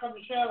you back on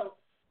the show.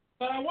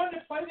 But I wanted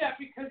to play that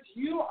because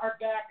you are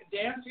back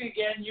dancing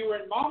again. You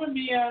were in Mamma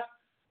Mia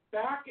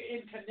back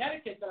in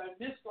Connecticut that I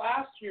missed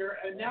last year,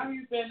 and now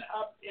you've been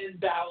up in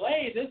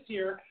ballet this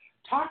year.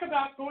 Talk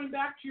about going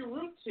back to your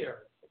roots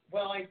here.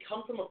 Well, I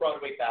come from a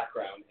Broadway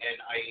background, and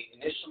I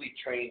initially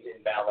trained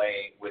in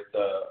ballet with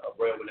the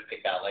Royal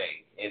Winnipeg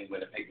Ballet in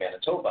Winnipeg,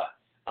 Manitoba.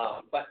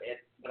 But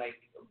when I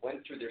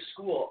went through their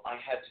school, I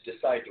had to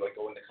decide, do I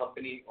go in the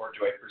company or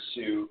do I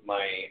pursue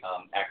my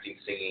acting,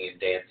 singing, and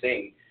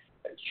dancing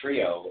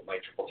trio,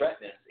 my triple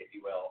threatness, if you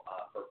will,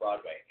 for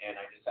Broadway. And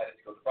I decided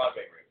to go the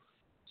Broadway route.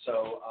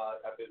 So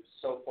I've been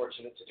so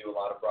fortunate to do a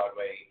lot of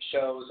Broadway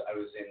shows. I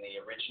was in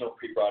the original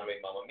pre-Broadway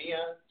Mamma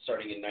Mia,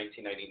 starting in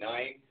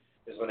 1999.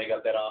 Is when I got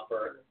that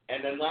offer.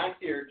 And then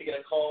last year, to get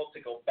a call to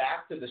go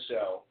back to the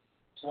show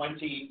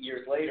 20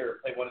 years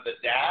later, play one of the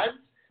dads.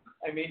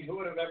 I mean,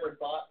 who would have ever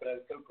thought, but I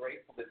was so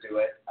grateful to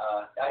do it.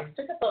 I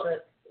took about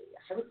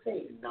I would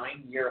say,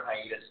 9-year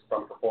hiatus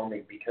from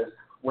performing because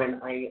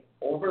when I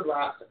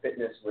overlapped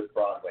fitness with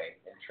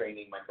Broadway and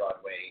training my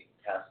Broadway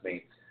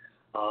castmates,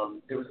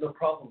 there was no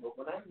problem. But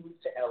when I moved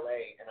to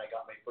LA and I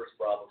got my first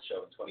Bravo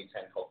show in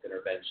 2010 called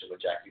Intervention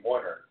with Jackie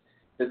Warner,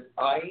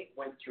 I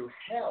went through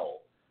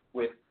hell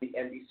with the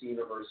NBC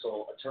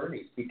Universal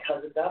attorneys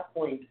because at that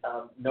point,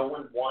 no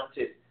one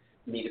wanted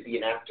me to be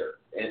an actor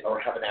or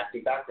have an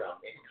acting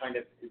background. It kind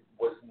of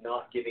was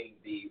not giving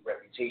the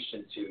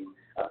reputation to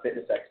a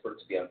fitness expert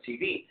to be on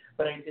TV.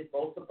 But I did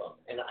both of them,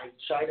 and I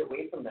shied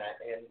away from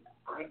that. And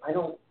I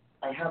don't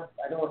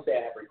want to say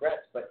I have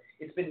regrets, but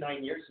it's been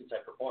 9 years since I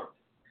performed.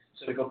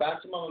 So to go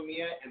back to Mamma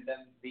Mia, and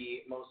then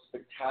the most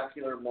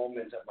spectacular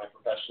moment of my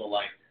professional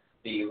life,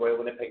 the Royal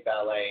Winnipeg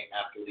Ballet,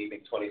 after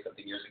leaving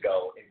 20-something years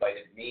ago,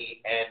 invited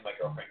me and my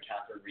girlfriend,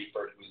 Catherine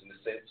Reeford, who's in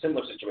a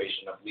similar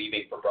situation of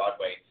leaving for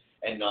Broadway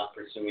and not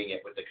pursuing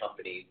it with the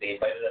company. They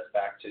invited us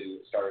back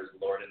to star as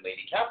Lord and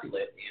Lady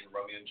Capulet in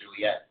Romeo and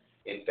Juliet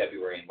in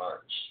February and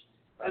March.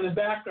 And the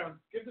background,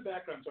 give the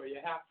background story.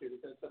 You have to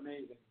because it's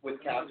amazing.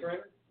 With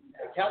Catherine?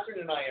 Catherine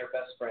and I are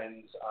best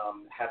friends,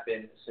 have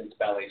been since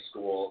ballet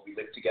school. We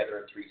lived together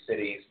in 3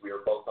 cities. We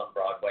were both on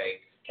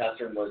Broadway.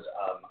 Catherine was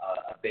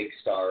a big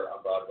star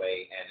on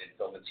Broadway and in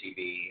film and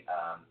TV.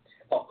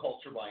 Pop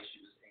culture-wise, she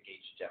was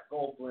engaged to Jeff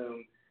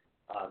Goldblum.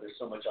 There's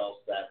so much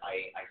else that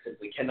I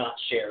simply cannot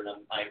share.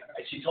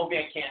 She told me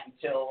I can't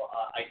until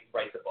I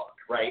write the book,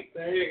 right?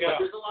 There you go.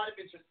 But there's a lot of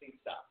interesting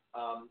stuff.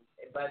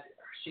 But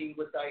she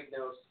was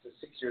diagnosed 6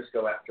 years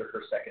ago after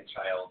her second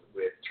child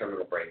with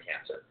terminal brain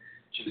cancer.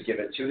 She was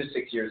given 2 to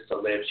 6 years to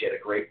live. She had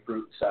a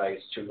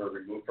grapefruit-sized tumor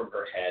removed from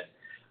her head.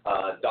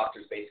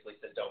 Doctors basically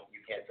said,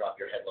 you can't drop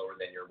your head lower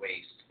than your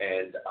waist.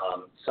 And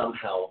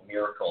somehow,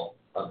 miracle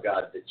of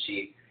God, that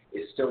she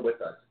is still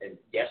with us. And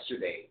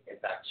yesterday, in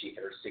fact, she hit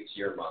her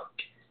 6-year mark.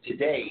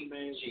 Today,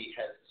 she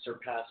has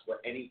surpassed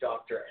what any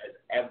doctor has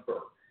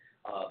ever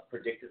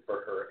predicted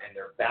for her, and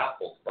they're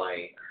baffled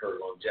by her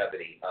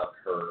longevity of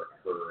her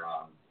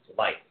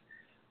life.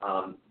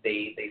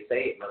 They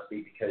say it must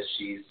be because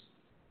she's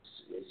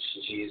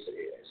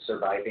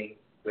surviving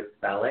with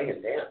ballet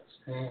and dance.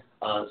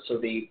 So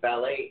the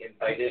ballet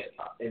invited,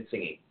 and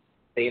singing,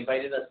 they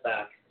invited us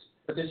back.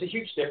 But there's a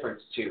huge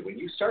difference, too. When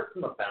you start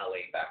from a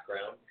ballet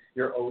background,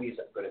 you're always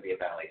going to be a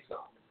ballet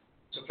snob.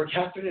 So for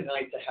Catherine and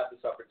I to have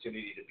this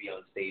opportunity to be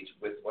on stage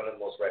with one of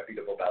the most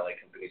reputable ballet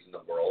companies in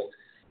the world,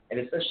 and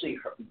especially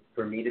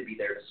for me to be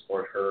there to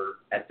support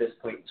her, at this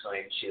point in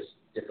time, she has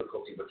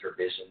difficulty with her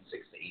vision,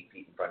 6 to 8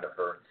 feet in front of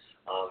her.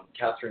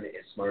 Catherine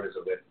is smart as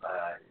a whip.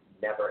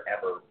 Never,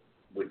 ever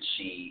would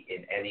she,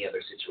 in any other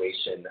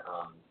situation,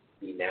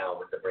 be now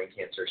with the brain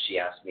cancer. She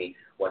asked me,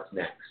 what's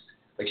next?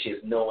 Like, she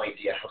has no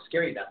idea how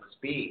scary that must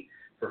be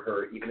for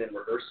her. Even in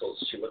rehearsals,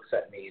 she looks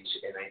at me and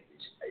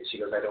she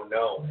goes, I don't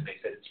know. And I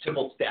said, it's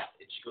Tybalt's death.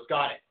 And she goes,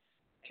 got it.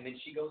 And then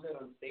she goes out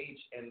on stage,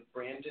 and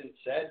Brandon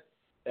said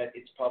that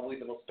it's probably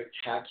the most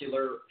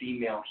spectacular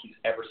female he's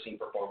ever seen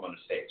perform on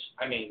a stage.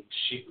 I mean,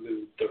 she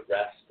blew the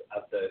rest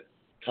of the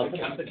company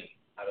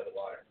out of the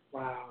water.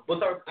 Wow.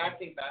 With our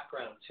acting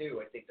background, too,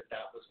 I think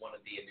that was one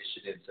of the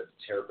initiatives of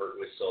Tara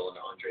Burtwhistle and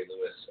Andre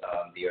Lewis,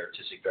 the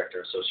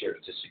associate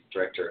artistic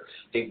director.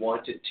 They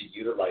wanted to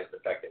utilize the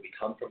fact that we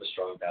come from a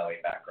strong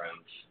ballet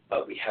background,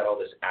 but we had all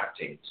this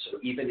acting. So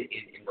even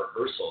in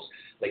rehearsals,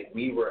 like,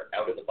 we were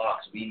out of the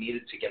box. We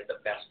needed to get the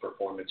best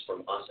performance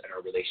from us and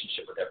our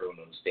relationship with everyone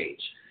on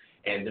stage.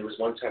 And there was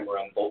one time where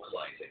I'm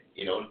vocalizing,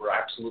 and we're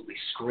absolutely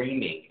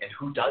screaming. And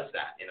who does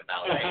that in a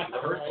ballet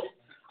rehearsal?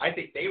 I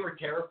think they were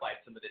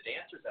terrified, some of the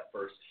dancers at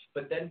first.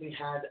 But then we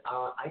had,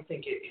 I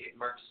think it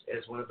marks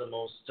as one of the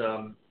most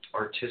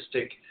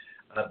artistic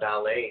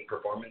ballet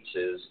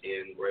performances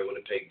in Royal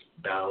Winnipeg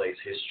Ballet's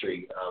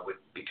history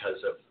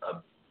because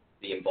of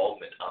the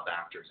involvement of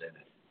actors in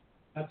it.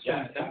 That's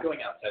I'm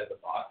going outside of the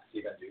box to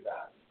even do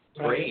that.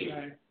 Great.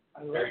 Right.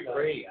 I love Very that.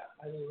 great.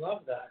 I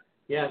love that.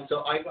 Yeah,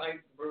 so I'm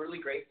really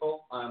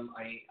grateful.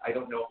 I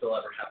don't know if it'll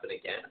ever happen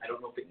again. I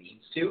don't know if it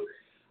needs to.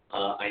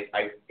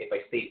 If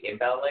I stayed in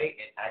ballet,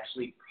 it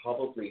actually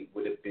probably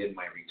would have been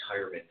my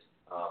retirement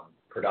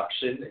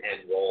production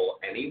and role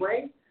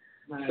anyway.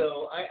 Nice.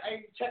 So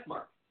I check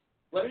mark.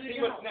 Let's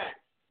see what's next.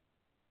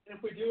 And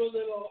if we do a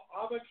little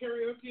ABBA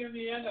karaoke in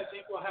the end, I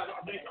think we'll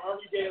make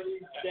Arby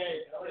Daly's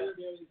day. Arby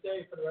Daly's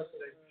day for the rest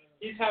of the day.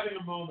 He's having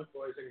a moment,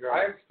 boys and girls.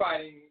 I'm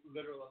fighting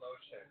literal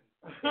emotion.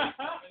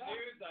 The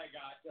news I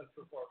got just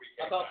before we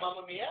came About back,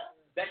 Mamma Mia?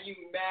 that you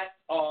met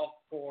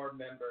all 4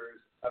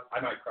 members of, I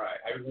might cry.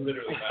 I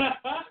literally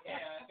met them.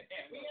 And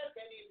We had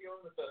Benny and Bjorn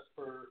with us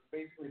for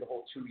basically the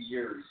whole 2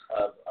 years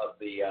of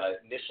the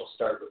initial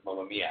start with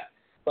Mamma Mia.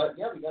 But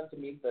yeah, we got to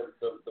meet the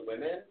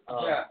women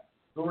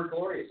who were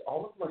glorious.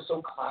 All of them are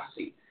so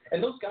classy.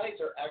 And those guys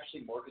are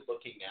actually more good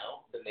looking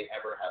now than they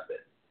ever have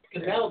been.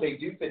 Because now they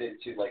do fit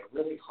into like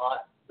really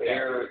hot,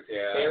 bare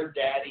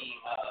daddy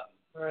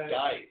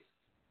guys.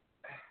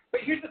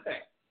 But here's the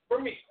thing.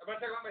 For me, I'm going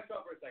to talk about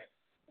myself for a second.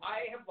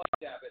 I have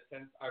loved Abbott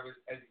since I was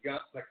as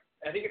young. Like,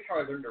 I think it's how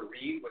I learned to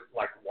read was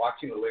like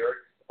watching the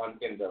lyrics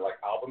in the like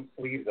album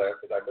sleeves as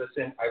I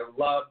listened. I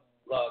love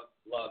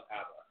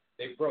ABBA.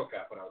 They broke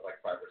up when I was like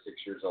 5 or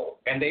 6 years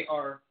old, and they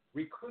are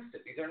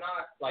reclusive. These are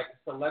not like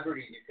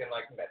celebrities you can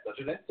like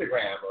message on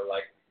Instagram or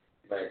like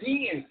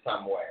see in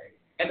some way.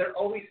 And they're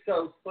always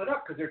so split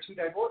up because they're 2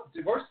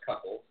 divorced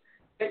couples.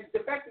 And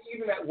the fact that you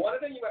even met one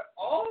of them, you met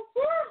all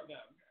 4 of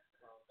them.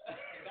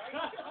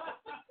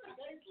 The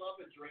guys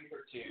love a drink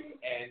or two,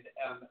 and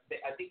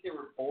I think they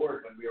were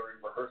bored when we were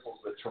in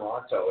rehearsals with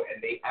Toronto,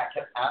 and they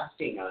kept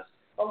asking us,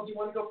 "Oh, do you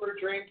want to go for a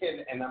drink?"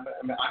 And I'm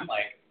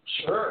like,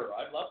 "Sure,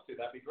 I'd love to.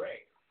 That'd be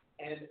great."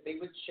 And they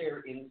would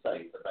share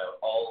insights about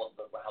all of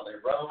how they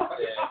wrote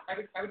it. I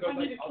would go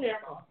like, like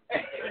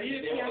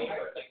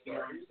you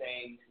were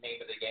saying,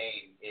 name of the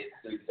game is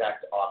the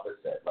exact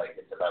opposite. Like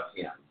it's about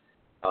him.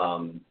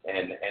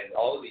 And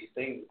all of these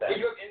things that. Did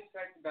you have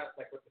insights about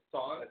like what the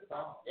song is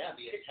about? Yeah,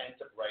 the intent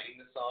of writing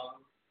the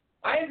song.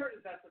 I had heard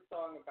that that's a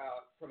song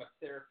about from a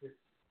therapist,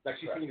 like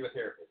she's singing to a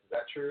therapist. Is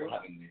that true?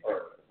 Oh,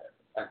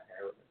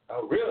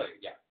 really?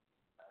 Yeah.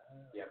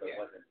 But it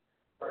wasn't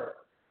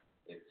her.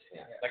 It's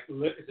him. Like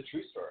it's a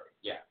true story.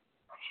 Yeah.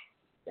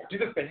 Do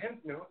the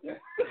fans know? That's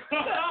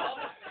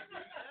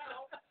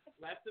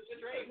the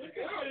Str8. This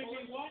is going to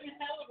be one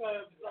hell of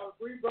a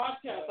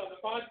rebroadcast on the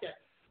podcast.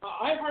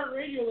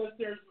 iHeartRadio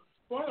listeners,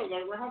 spoiler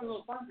alert, we're having a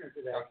little fun here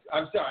today.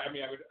 I'm sorry. I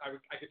mean, I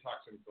could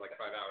talk to him for like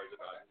 5 hours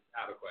about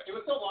ABBA questions. It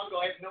was so long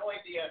ago, I have no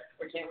idea.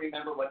 I can't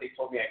remember what they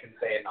told me I can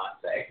say and not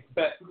say.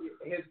 But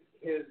his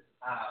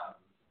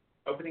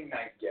opening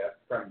night gift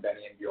from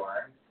Benny and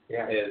Bjorn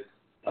is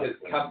his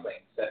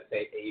cufflinks that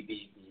say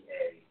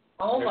ABBA.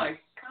 Oh my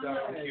So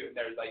cute.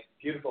 They're like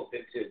beautiful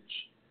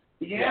vintage.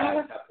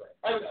 Yeah. Cufflinks.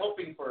 I was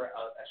hoping for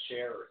a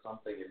share or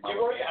something. In You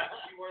wore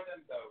them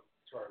though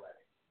to our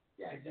wedding.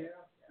 Yeah, I did.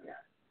 Yeah.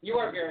 You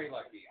are very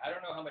lucky. I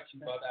don't know how much you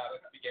love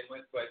ABBA to begin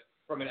with, but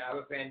from an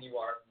ABBA fan, you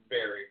are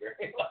very,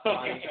 very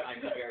lucky.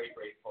 I'm very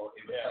grateful.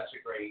 It was such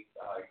a great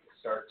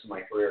start to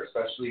my career,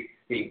 especially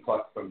being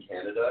plucked from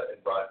Canada and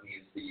brought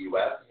me to the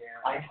U.S. Yeah.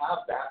 I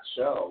have that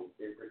show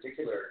in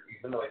particular,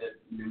 even though I did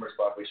numerous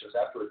Broadway shows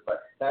afterwards,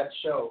 but that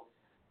show,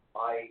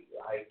 I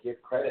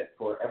give credit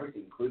for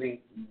everything,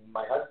 including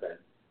my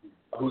husband,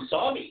 who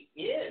saw me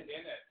in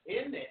it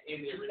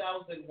in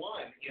 2001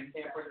 in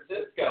San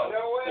Francisco.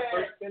 No way. The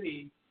first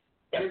city.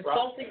 And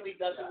insultingly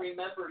doesn't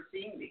remember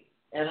seeing me.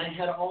 And I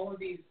had all of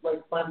these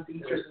like fun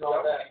features and all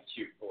that.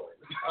 Cute boy.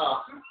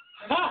 I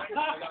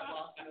got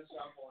lost in the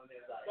shuffle in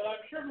his eyes. But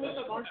I'm sure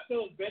Melissa Mark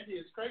still as bendy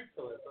as Craig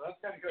still is, so that's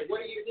kind of good.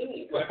 What do you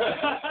mean?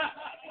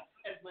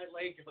 As my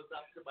leg goes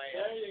up to my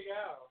There you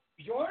go.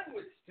 Bjorn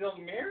was still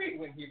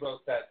married when he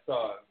wrote that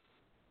song.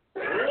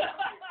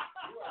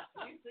 You are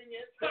teasing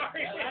it.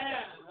 Sorry.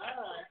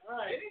 All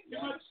right. Too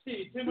much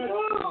tea. Here we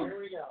go.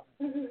 All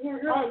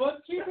right,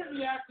 let's keep it in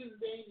the action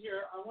vein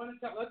here.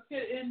 Let's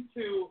get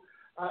into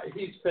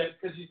He's Fit,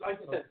 because like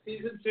I said,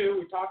 season 2,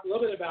 we talked a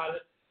little bit about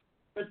it.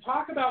 But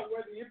talk about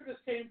where the impetus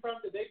came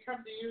from. Did they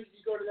come to you? Did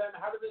you go to them?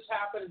 How did this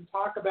happen? And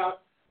talk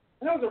about,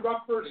 I know it was a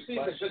rough first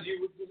season because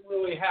you didn't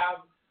really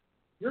have,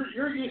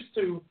 you're used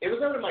to. It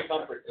was out of my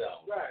comfort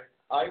zone. Right.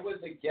 I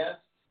was a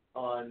guest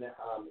on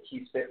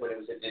He's Fit when it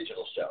was a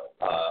digital show,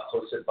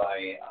 hosted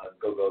by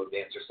go-go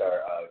dancer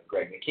star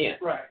Greg McKeon,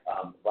 Right.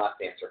 lap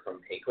dancer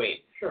from Hey Queen.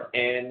 Sure.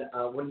 And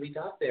when we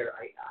got there,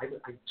 I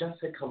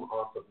just had come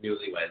off of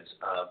Newlyweds,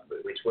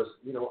 which was,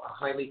 a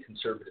highly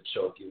conservative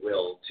show, if you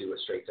will, to a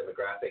straight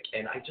demographic.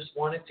 And I just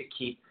wanted to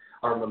keep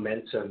our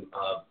momentum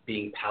of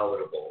being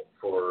palatable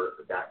for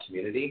that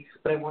community,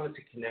 but I wanted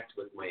to connect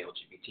with my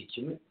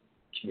LGBT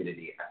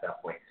community at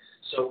that point.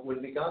 So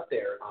when we got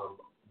there,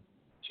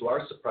 to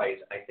our surprise,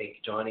 I think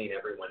Johnny and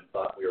everyone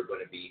thought we were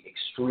going to be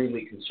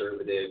extremely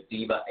conservative,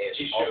 diva-ish.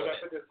 He showed up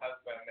with his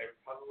husband, and they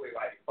were probably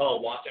like,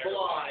 watchful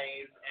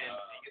eyes, and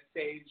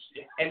stage.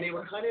 and they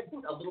were kind of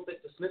a little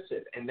bit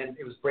dismissive. And then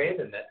it was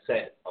Brandon that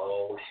said,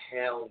 "Oh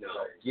hell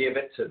no, give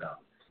it to them."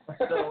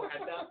 So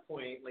at that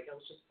point, like, I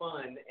was just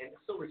fun and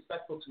still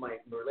respectful to my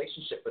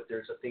relationship, but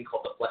there's a thing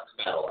called the flex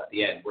battle at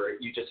the end where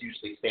you just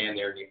usually stand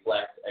there and you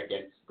flex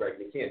against Greg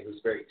McKeon, who's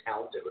very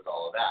talented with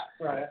all of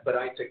that. Right. But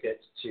I took it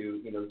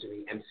to,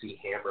 doing MC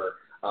Hammer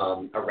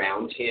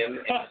around him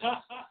and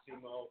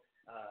sumo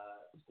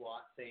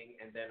squat thing,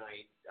 and then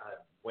I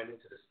went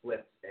into the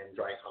splits and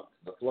dry humped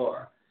the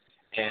floor.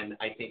 And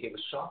I think it was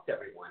shocked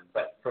everyone.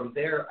 But from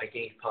there, I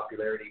gained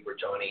popularity where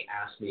Johnny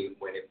asked me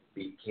when it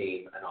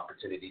became an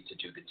opportunity to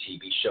do the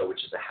TV show,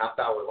 which is a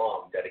half-hour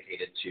long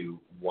dedicated to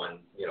one,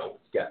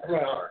 guest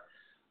star.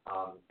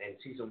 And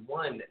season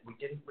 1, we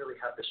didn't really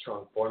have the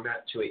strong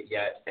format to it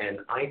yet. And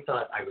I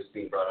thought I was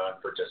being brought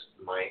on for just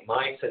my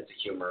sense of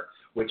humor,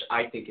 which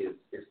I think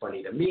is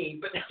funny to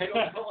me. But I don't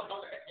know how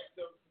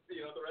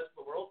the rest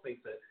of the world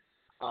thinks it.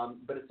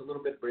 But it's a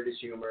little bit British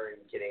humor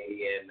and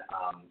Canadian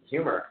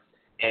humor.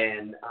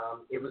 And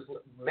it was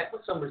met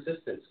with some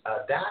resistance.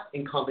 That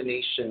in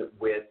combination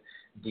with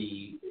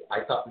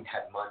I thought we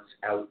had months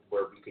out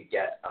where we could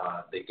get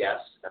the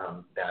guests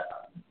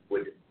that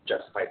would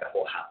justify that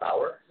whole half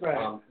hour.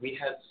 Right. We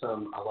had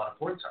a lot of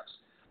porn stars,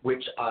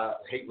 which,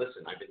 hey,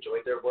 listen, I've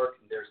enjoyed their work.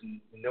 There's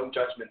no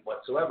judgment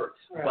whatsoever.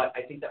 Right.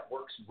 But I think that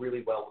works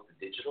really well with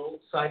the digital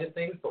side of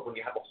things. But when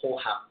you have a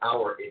whole half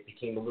hour, it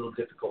became a little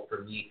difficult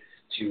for me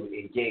to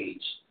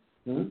engage.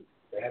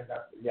 They had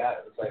nothing. Yeah,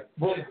 it was like.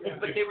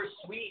 But they were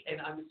sweet, and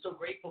I'm so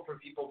grateful for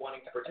people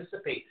wanting to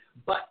participate.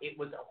 But it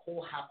was a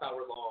whole half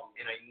hour long,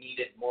 and I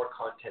needed more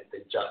content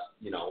than just,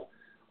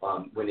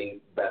 winning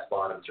Best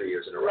Bottom 3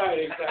 years in a row.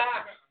 Right,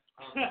 exactly.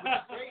 Which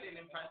is great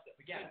and impressive.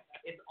 Again,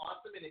 it's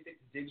awesome, and if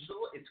it's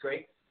digital, it's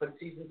great. But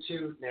season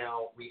 2,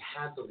 now we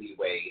had the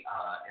leeway,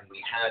 and we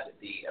had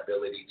the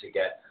ability to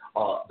get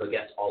the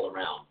guests all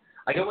around.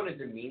 I don't want to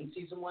demean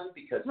season 1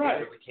 because it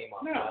really came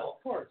off well.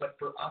 Of course. But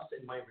for us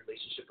and my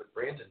relationship with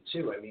Brandon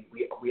too, I mean,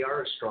 we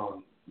are a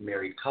strong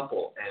married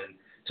couple, and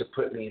to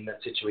put me in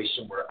that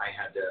situation where I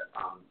had to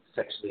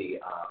sexually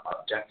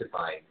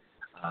objectify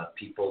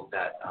people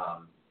that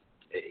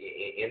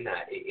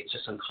it's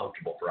just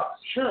uncomfortable for us.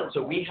 Sure.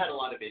 So we had a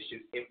lot of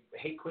issues.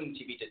 Hate Queen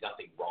TV did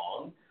nothing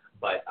wrong,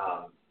 but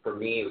for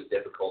me it was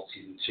difficult.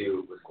 Season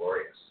 2 was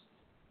glorious.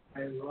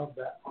 I love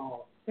that.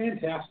 Oh,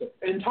 fantastic.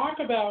 And talk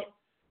about.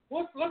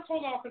 Let's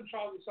hold off on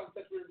Child of the Sun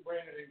since we were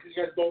Brandon because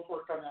you guys both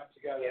worked on that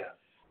together. Yeah.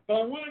 But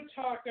I want to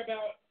talk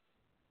about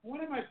one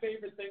of my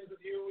favorite things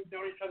with you. We've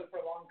known each other for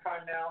a long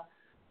time now.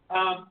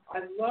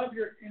 I love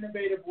your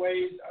innovative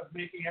ways of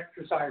making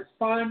exercise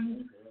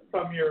fun,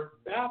 from your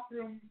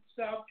bathroom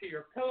stuff to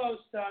your pillow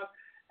stuff.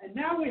 And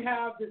now we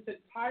have this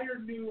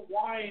entire new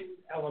wine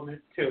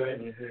element to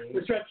it.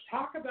 Str8,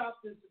 talk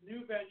about this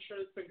new venture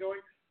that's been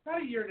going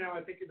about a year now,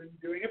 I think you've been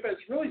doing it, but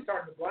it's really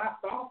starting to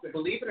blast off.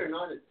 Believe it or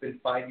not, it's been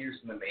 5 years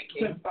in the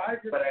making. It's been 5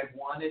 years. But I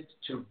wanted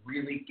to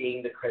really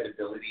gain the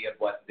credibility of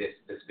what this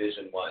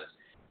vision was.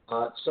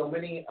 So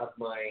many of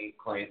my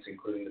clients,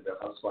 including the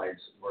Housewives,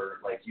 were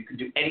like, you can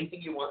do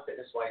anything you want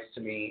fitness-wise to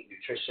me,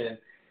 nutrition,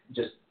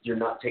 just you're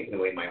not taking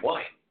away my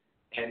wine.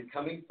 And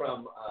coming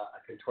from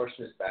a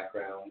contortionist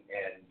background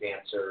and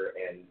dancer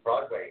and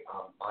Broadway,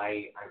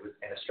 I was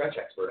a stretch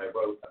expert. I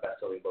wrote a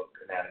best-selling book,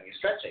 Anatomy of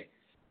Stretching.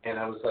 And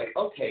I was like,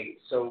 okay,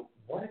 so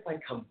what if I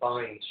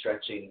combine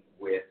stretching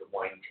with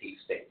wine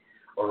tasting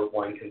or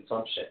wine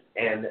consumption?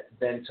 And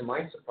then to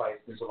my surprise,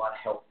 there's a lot of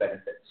health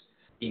benefits,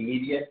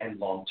 immediate and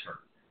long-term.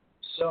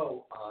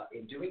 So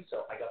in doing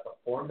so, I got the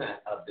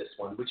format of this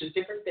one, which is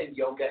different than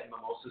yoga and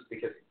mimosas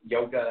because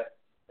yoga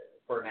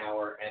for an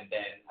hour and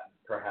then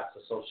perhaps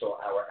a social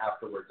hour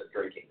afterwards of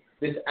drinking.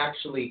 This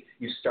actually,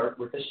 you start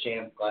with a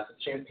glass of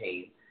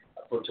champagne,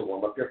 to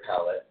warm up your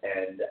palate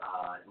and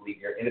leave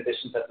your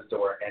inhibitions at the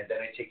door, and then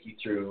I take you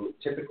through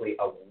typically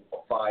a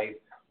 5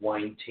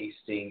 wine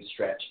tasting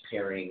stretch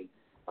pairing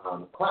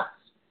class.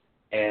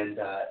 And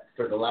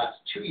for the last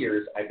 2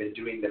 years, I've been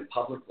doing them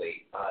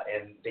publicly,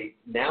 and they've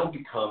now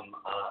become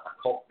a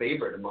cult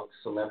favorite amongst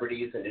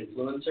celebrities and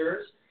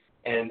influencers,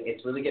 and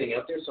it's really getting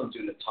out there. So I'm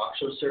doing the talk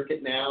show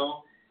circuit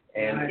now,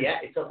 and yeah,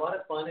 it's a lot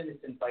of fun and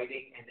it's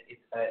inviting, and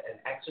it's an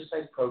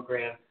exercise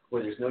program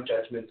where there's no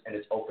judgments, and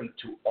it's open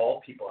to all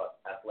people,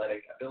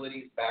 athletic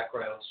abilities,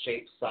 backgrounds,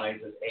 shapes,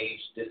 sizes,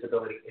 age,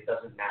 disability. It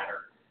doesn't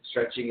matter.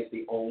 Stretching is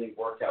the only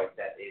workout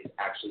that is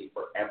actually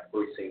for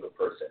every single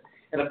person.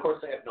 And, of course,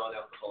 I have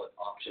non-alcoholic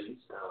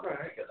options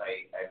because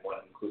I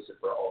want it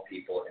inclusive for all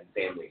people and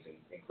families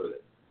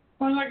included.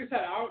 Well, like I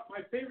said,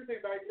 my favorite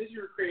thing about it is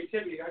your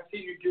creativity. I've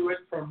seen you do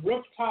it from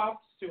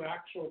rooftops to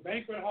actual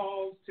banquet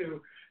halls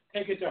to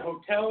take it to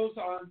hotels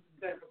on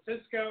San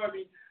Francisco. I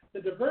mean, the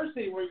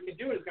diversity where you can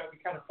do it is going to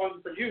be kind of fun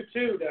for you,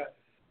 too,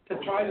 to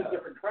try the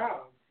different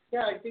crowds.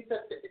 Yeah, I think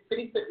that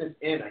fitting fitness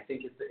I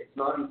think it's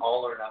not an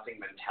all-or-nothing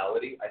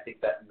mentality. I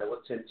think that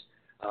militant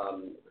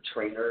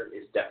trainer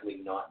is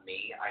definitely not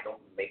me. I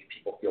don't make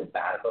people feel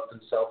bad about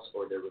themselves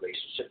or their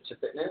relationship to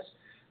fitness.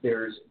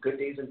 There's good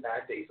days and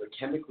bad days. Like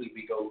chemically,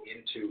 we go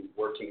into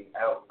working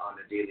out on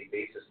a daily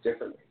basis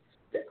differently.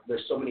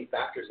 There's so many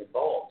factors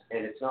involved,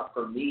 and it's not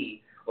for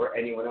me or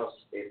anyone else.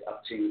 It's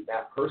up to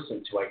that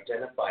person to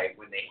identify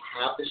when they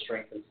have the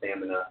strength and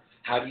stamina,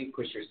 how do you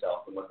push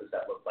yourself and what does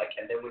that look like?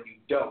 And then when you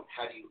don't,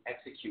 how do you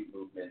execute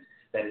movement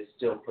that is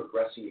still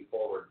progressing you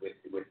forward with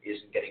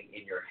isn't getting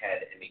in your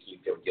head and making you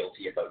feel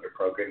guilty about your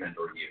program and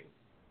or you?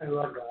 I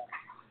love that.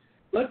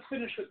 Let's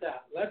finish with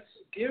that. Let's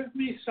give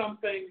me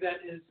something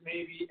that is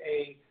maybe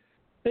a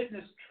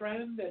fitness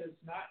trend that is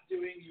not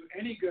doing you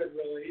any good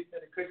really,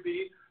 that it could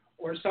be,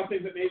 or something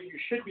that maybe you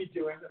should be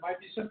doing that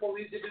might be simple and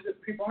easy to do that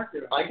people aren't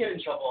doing. I get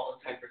in trouble all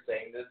the time for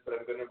saying this, but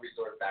I'm going to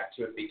resort back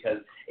to it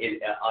because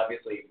it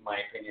obviously my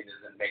opinion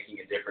isn't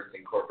making a difference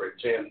in corporate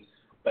gyms,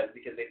 but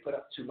because they put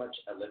up too much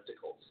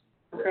ellipticals.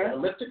 Okay.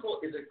 Elliptical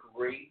is a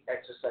great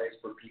exercise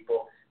for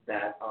people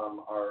that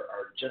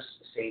are just,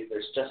 say,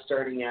 they're just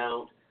starting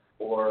out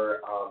or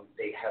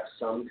they have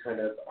some kind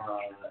of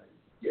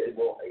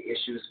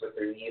issues with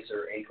their knees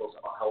or ankles.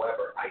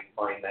 However, I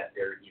find that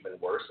they're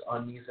even worse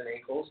on knees and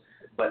ankles,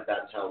 but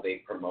that's how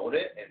they promote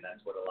it, and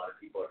that's what a lot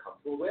of people are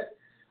comfortable with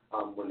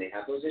when they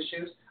have those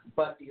issues.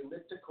 But the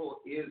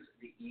elliptical is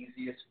the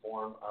easiest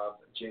form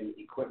of gym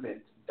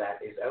equipment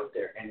that is out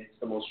there, and it's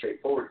the most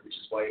straightforward, which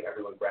is why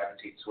everyone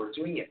gravitates toward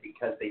doing it,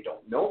 because they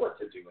don't know what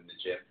to do in the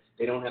gym.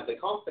 They don't have the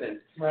confidence.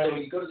 Right. So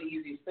you go to the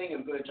easiest thing.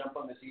 I'm going to jump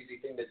on this easy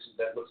thing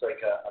that looks like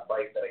a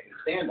bike that I can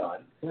stand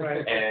on,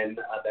 right. and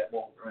that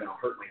won't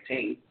hurt my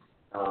taint.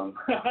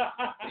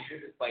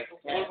 Like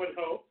One would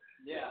hope.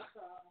 Yeah.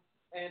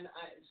 And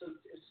so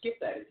skip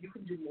that. If you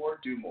can do more,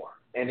 do more.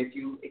 And if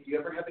you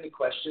ever have any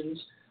questions,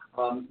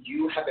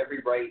 you have every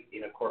right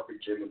in a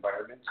corporate gym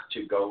environment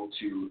to go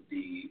to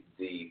the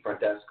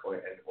front desk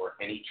or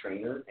any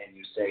trainer and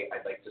you say,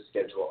 I'd like to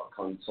schedule a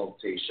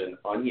consultation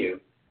on you.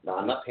 Now,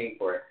 I'm not paying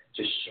for it.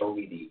 Just show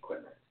me the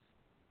equipment.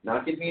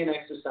 Not give me an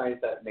exercise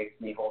that makes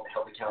me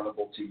held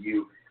accountable to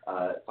you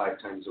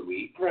 5 times a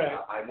week. Right.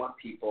 I want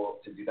people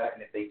to do that.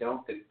 And if they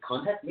don't, then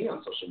contact me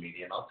on social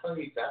media, and I'll tell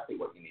you exactly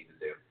what you need to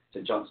do to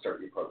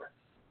jumpstart your program.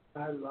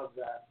 I love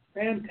that.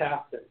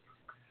 Fantastic.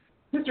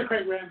 Mr.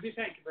 Craig Ramsey,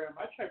 thank you very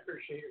much. I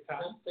appreciate your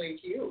time.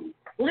 Thank you.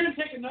 We're going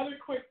to take another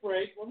quick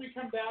break. When we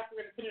come back,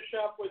 we're going to finish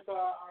up with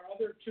our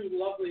other 2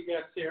 lovely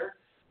guests here.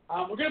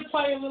 We're going to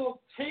play a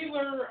little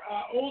Taylor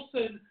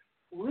Olson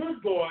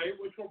Rude Boy,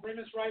 which will bring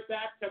us right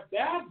back to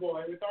Bad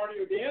Boy with Artie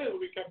O'Daly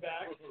when we come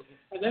back.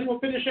 And then we'll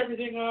finish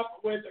everything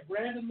up with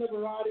Brandon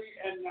Liberati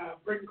and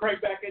bring Craig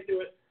back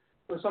into it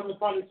for some of the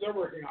projects they're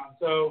working on.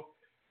 So,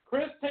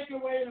 Chris, take it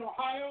away in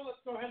Ohio.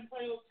 Let's go ahead and play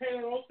a little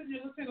Taylor Olson.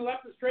 You're listening to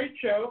Left of Str8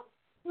 Show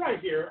right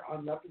here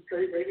on Left of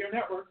Str8 Radio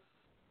Network.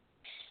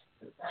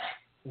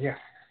 Yeah.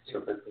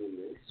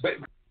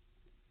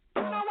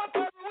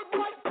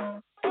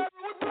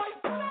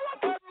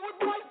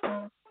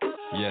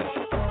 Yeah.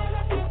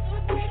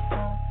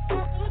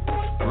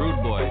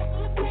 Rude boy.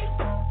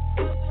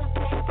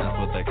 That's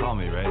what they call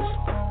me, right?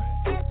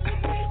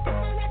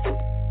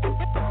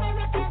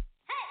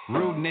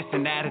 Rudeness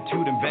and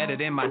attitude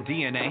embedded in my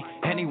DNA.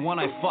 Anyone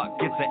I fuck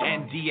gets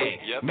an NDA.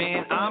 Yep.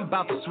 Man, I'm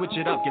about to switch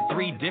it up. Get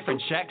 3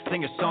 different checks.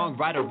 Singer,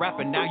 songwriter,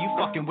 rapper. Now you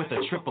fucking with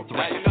a triple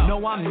threat.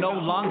 No, I'm no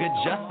longer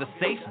just a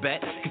safe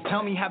bet. Cause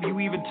tell me, have you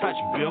even touched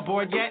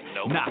Billboard yet?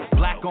 Nope. Nah,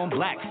 black on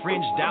black,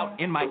 fringed out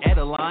in my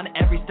Edelon.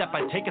 Every step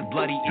I take is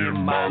bloody in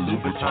my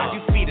Louboutin.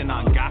 You feeding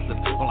on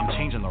gossip while I'm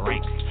changing the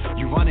ranks.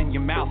 You running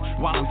your mouth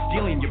while I'm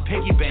stealing your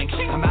piggy bank.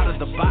 I'm out of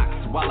the box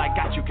while I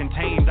got you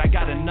contained. I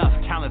got enough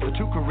talent for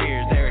 2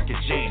 careers, Eric and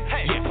James.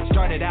 Yeah,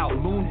 started out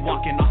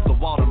moonwalking off the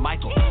wall to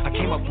Michael. I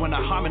came up when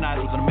I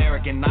harmonized with an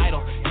American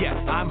Idol. Yeah,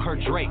 I'm her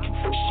Drake,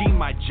 she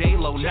my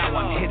J-Lo. Now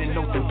I'm hitting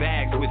notes and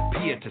bags with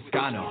Pia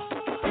Toscano.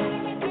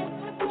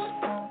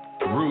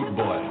 Rude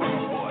boy.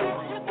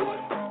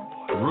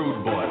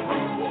 Rude boy.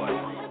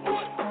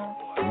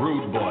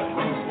 Rude boy.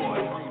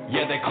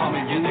 Yeah, they call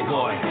me Music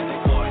Boy.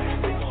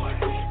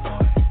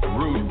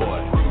 Rude boy.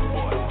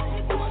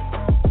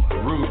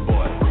 Rude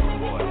boy.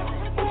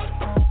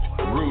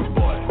 Rude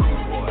boy.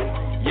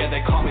 Yeah,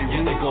 they call me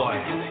Music Boy.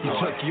 You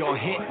took your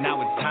hit,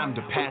 now it's time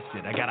to pass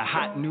it. I got a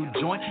hot new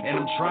joint and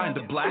I'm trying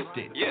to blast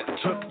it. Yeah.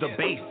 Took the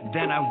bass,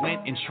 then I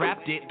went and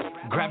trapped it.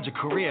 Grabbed your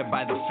career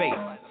by the face,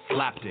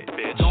 slapped it.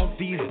 Bitch. Don't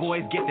these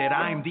boys get that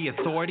I'm the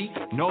authority?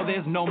 No,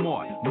 there's no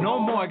more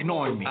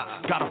ignoring me.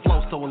 Got a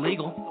flow so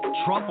illegal,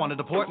 Trump wanna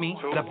deport me.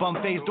 That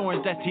bum-faced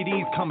orange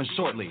STD's coming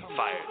shortly.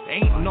 Fired.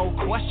 Ain't no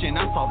question,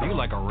 I solve you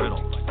like a riddle.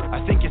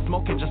 I think you're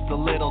smoking just a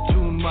little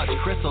too much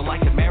crystal. I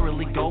could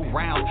merrily go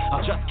round,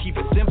 I'll just keep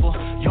it simple.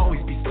 You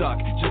always be stuck,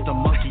 just a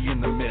monkey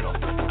in the middle.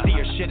 See,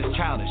 your shit is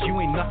childish, you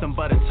ain't nothing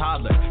but a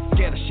toddler.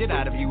 Scare the shit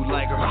out of you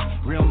like a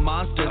real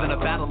monster in a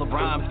battle of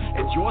rhymes.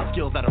 It's your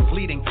skills that are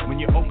fleeting when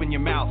you open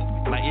your mouth.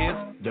 My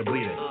ears, they're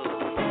bleeding.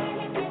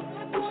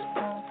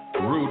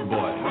 Rude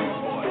boy.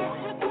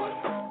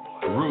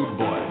 Rude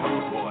boy.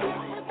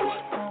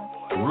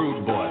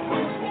 Rude boy.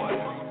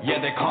 Yeah,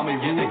 they call me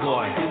Music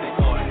Boy.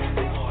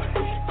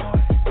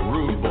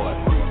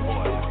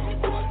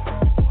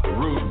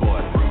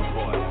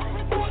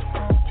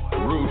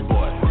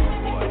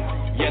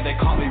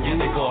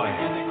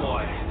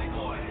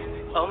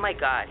 my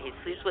god, he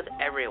sleeps with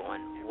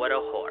everyone. What a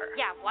whore.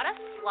 Yeah, what a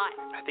slut.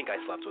 I think I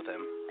slept with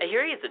him. I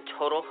hear he's a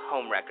total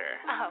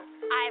homewrecker. Oh,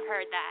 I've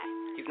heard that.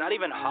 He's not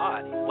even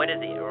hot. What is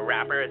he, a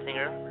rapper, a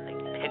singer?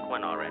 Like, pick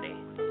one already.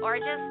 Or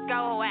just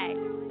go away.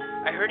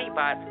 I heard he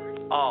bought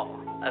all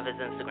of his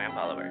Instagram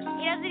followers.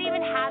 He doesn't even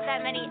have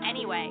that many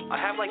anyway.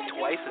 I have like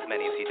twice as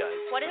many as he does.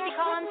 What does he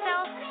call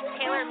himself?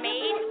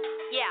 Tailor-made?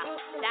 Yeah,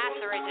 that's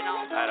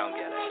original. I don't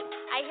get it.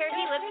 I hear he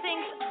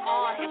lip-syncs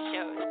all his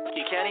shows.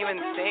 He can't even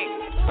sing.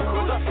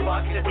 Who the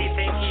fuck does he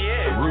think he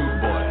is?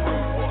 Rude boy.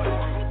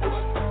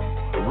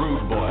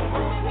 Rude boy.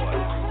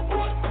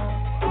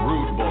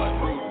 Rude boy.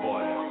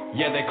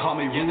 Yeah, they call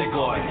me Rude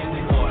Boy.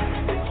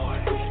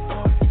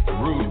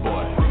 Rude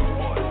boy.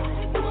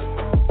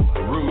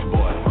 Rude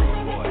boy.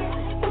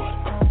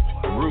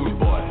 Rude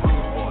boy.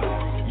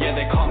 Yeah,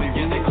 they call me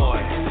Rude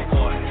Boy.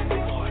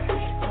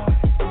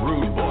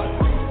 Rude boy.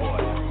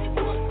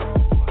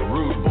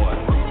 Rude boy.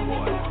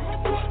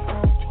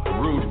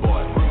 Rude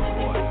boy.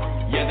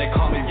 Yeah, they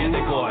call me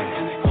Rude Boy.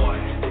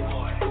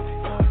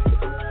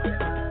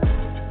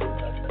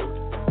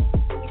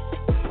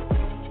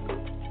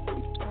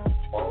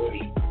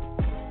 Quality.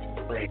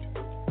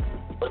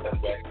 But that's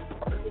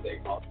what they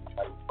call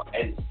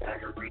and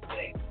stagger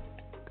breathing.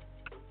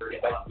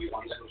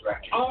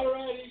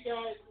 Alrighty,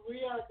 guys,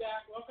 we are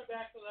back. Welcome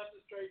back to the Left of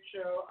Straight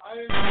Show.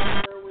 I am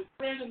here with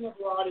Brandon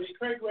Liberati,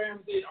 Craig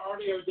Ramsey, and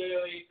Ardio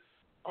Daly.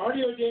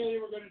 Ardio Daly,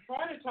 we're going to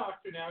try to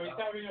talk to now. He's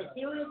having a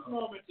serious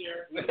moment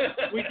here.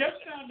 We just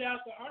found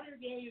out that Ardio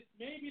Daly is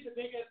maybe the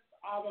biggest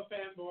ABBA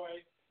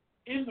fanboy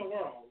in the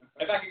world.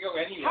 If I could go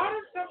anywhere. How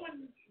did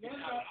someone learn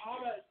about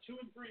ABBA at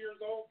 2 and 3 years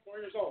old, 4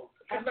 years old?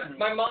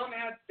 My mom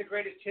had the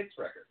greatest hits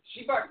record.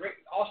 She bought the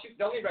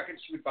only record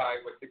she would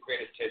buy was the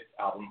greatest hits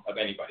album of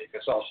anybody.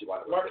 That's all she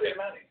wanted. Mark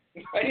Money.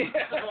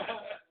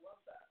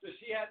 So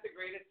she had the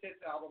greatest hits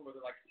album where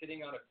they're like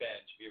sitting on a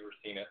bench. If you ever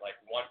seen it, like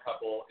one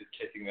couple is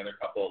kissing the other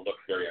couple, looks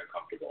very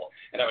uncomfortable.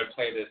 And I would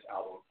play this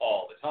album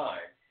all the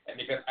time. And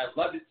because I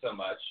loved it so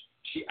much,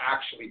 she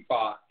actually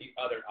bought the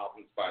other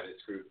albums by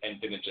this group and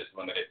didn't just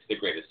limit it to the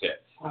greatest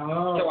hits.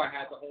 Oh. So I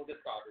had the whole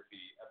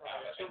discography of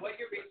ABBA. So what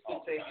you're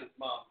basically saying is,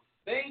 Mom,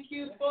 thank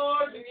you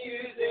for the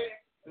music.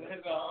 The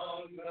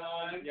song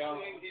I'm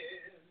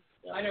singing.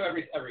 I know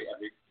every song.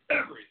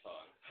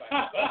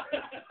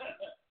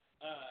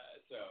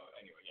 So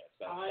anyway, yes,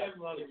 I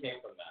am loving it came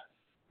from that.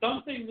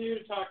 Something new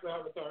to talk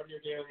about with Ardio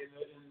Daly in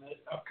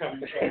the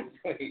upcoming show.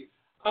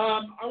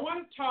 I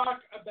want to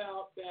talk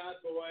about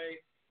Bad Boy.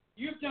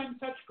 You've done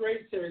such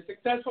great series.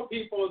 Successful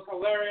People is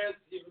hilarious.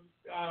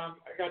 I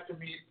got to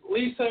meet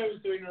Lisa,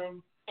 who's doing her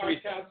own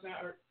podcast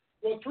now.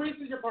 Well,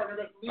 Teresa's your partner,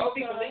 but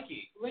Lisa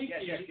Linky.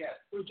 Yes.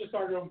 who just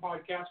started her own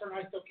podcast. Her and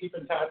I still keep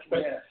in touch.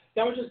 But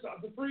that was just,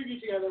 the three of you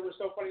together were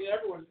so funny.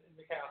 Everyone in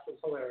the cast was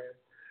hilarious.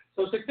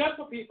 So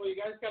Successful People, you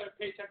guys got to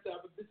pay attention to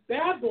that. But this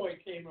Bad Boy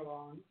came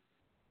along,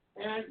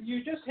 and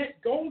you just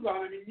hit gold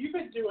on. I mean, you've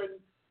been doing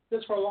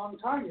this for a long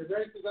time. You're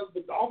very successful,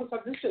 but all of a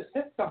sudden this just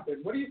hit something.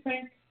 What do you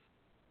think?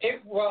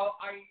 Because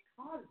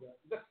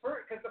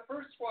the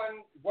first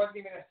one wasn't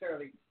even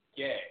necessarily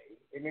gay.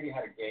 It maybe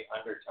had a gay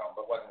undertone,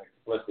 but wasn't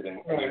explicit in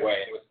any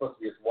way. And it was supposed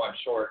to be just one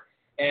short.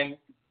 And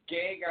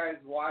gay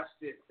guys watched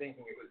it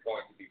thinking it was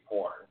going to be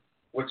porn.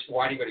 Which,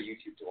 why do you go to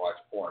YouTube to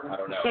watch porn? I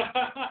don't know.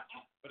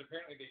 But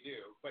apparently they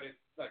do. But it's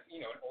like,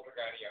 an older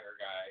guy and a younger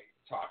guy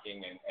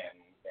talking, and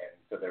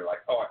so they're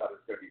like, oh, I thought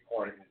it was going to be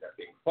porn, and it ended up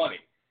being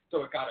funny.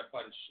 So it got a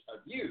bunch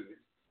of views.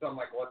 So I'm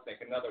like, well, let's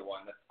make another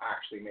one that's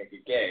actually make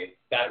it gay.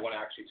 That one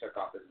actually took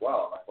off as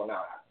well. I'm like, well,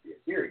 now it has to be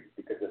a series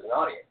because there's an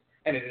audience.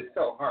 And it is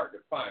so hard to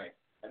find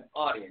an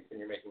audience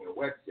when you're making a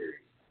web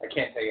series. I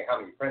can't tell you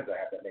how many friends I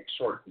have that make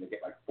shorts and they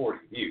get like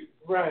 40 views.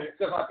 Right.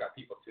 So if I've got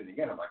people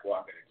tuning in, I'm like, well,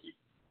 I'm going to keep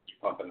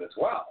pumping this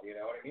well. You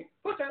know what I mean?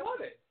 Plus, I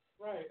love it.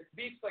 Right. It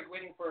beats like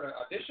waiting for an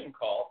audition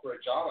call for a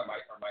job I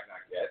might or might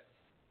not get.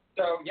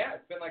 So, yeah,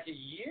 it's been like a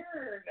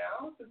year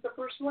now since the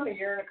first one, a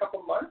year and a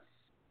couple months.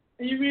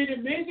 And you made an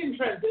amazing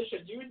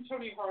transition. You and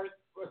Tony Hart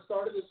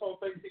started this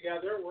whole thing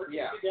together, working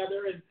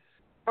together, and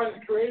kind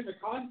of creating the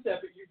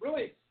concept. But you've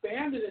really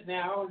expanded it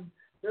now, and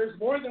there's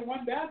more than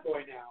one Bad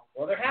Boy now.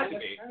 Well, there has to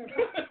be. I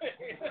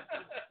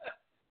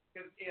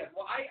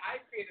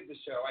created the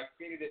show. I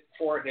created it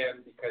for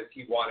him because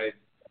he wanted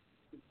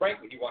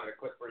a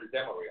clip for his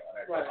demo reel. And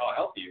I said, I'll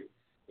help you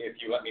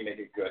if you let me make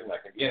it good and I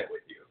can be in it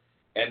with you.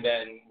 And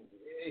then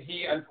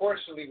he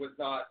unfortunately was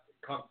not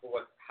comfortable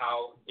with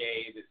how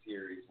gay the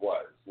series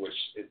was, which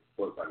it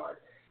blows my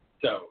mind.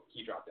 So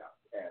he dropped out,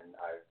 and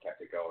I kept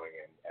it going,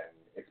 and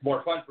it's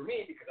more fun for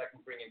me because I can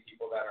bring in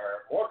people that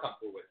are more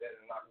comfortable with it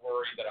and not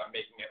worried that I'm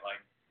making it like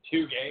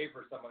too gay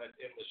for someone that's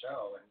in the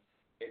show. And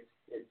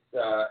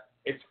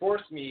it's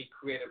forced me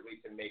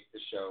creatively to make the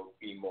show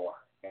be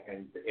more,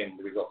 and the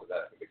result of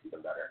that, I think it's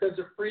even better.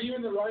 Does it free you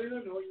in the writer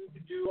knowing you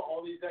can do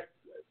all these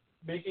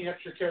making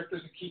extra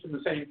characters and keeping the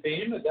same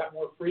theme? Is that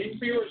more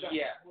freeing for you, or is that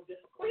more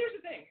difficult? Well, here's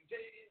the thing.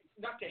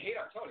 Not to hate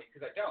on Tony,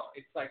 because I don't.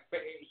 It's like, but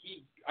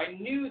I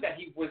knew that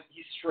he's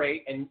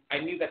straight, and I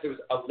knew that there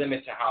was a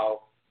limit to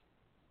how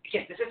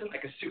yeah, this isn't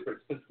like a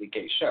super explicitly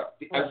gay show.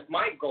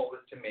 My goal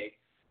is to make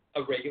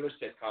a regular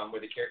sitcom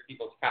where the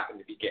people happen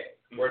to be gay,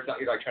 where it's not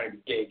you're like trying to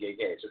be gay.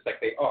 It's just like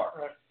they are.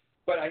 Right.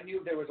 But I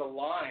knew there was a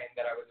line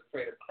that I was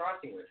afraid of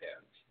crossing with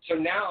him. So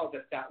now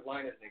that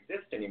line doesn't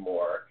exist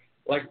anymore,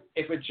 like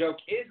if a joke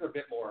is a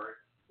bit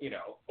more,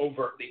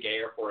 overtly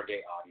gay or for a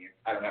gay audience,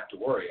 I don't have to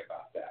worry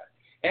about that.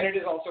 And it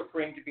is also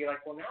freeing to be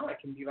like, well, now I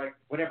can be like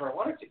whatever I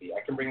want it to be.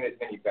 I can bring in as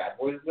many bad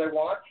boys as I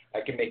want.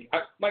 I can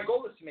my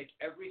goal is to make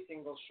every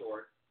single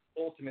short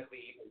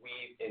ultimately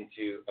weave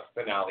into a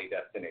finale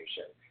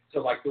destination.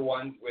 So like the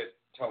ones with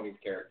Tony's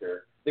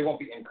character, they won't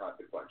be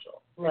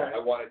inconsequential. Right. I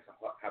wanted to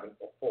have a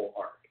full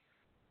arc.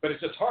 But it's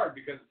just hard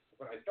because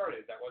when I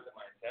started, that wasn't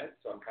my intent.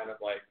 So I'm kind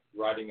of like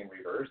writing in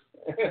reverse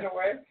in a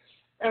way.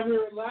 And we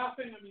were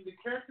laughing. I mean, the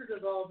character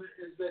development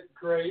is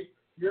great.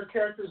 Your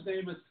character's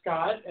name is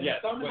Scott, and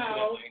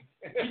somehow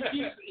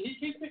he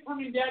keeps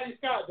becoming Daddy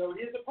Scott, though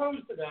he is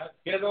opposed to that.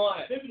 He doesn't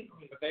want it.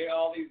 But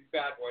all these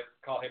bad boys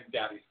call him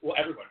Daddy. Well,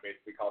 everyone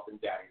basically calls him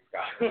Daddy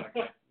Scott.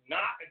 Like,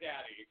 not a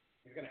daddy.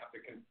 He's going to have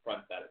to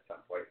confront that at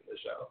some point in the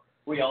show.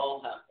 We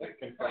all have to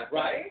confront that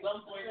right? at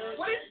some point.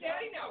 What is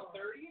Daddy now?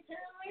 30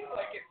 apparently?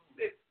 Like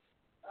it's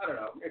I don't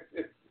know.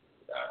 It's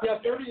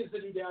 30 is the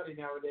new daddy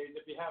nowadays.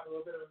 If you have a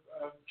little bit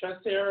of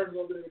chest hair and a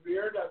little bit of a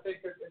beard, I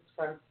think it's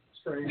kind of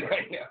strange.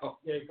 I know.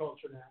 Gay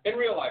culture now. In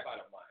real life,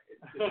 I don't mind.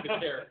 It's the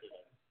character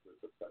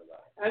that's upset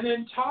about it. And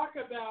then talk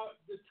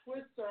about the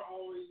twists are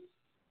always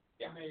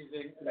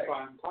amazing and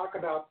fun. Talk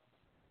about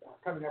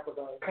coming up with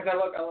those. Because I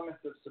love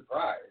elements of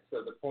surprise.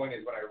 So the point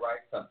is when I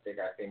write something,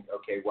 I think,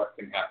 okay, what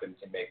can happen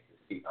to make this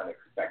be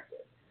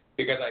unexpected?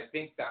 Because I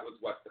think that was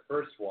what the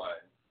first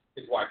one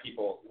is why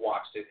people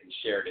watched it and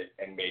shared it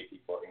and made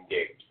people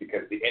engaged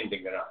because the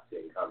ending they're not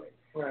seeing coming.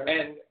 Right.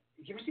 And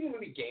you ever seen the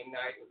movie Game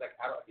Night? It was like,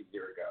 I don't know, a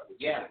year ago.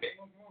 Yeah.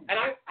 And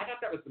I thought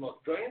that was the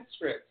most brilliant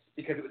script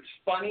because it was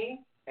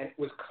funny and it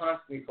was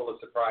constantly full of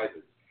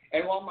surprises.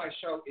 And while my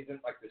show isn't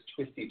like this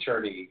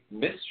twisty-turny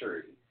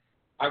mystery,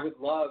 I would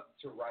love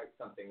to write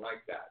something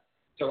like that.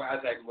 So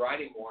as I'm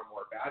writing more and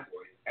more Bad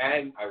Boys,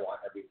 and I want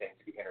everything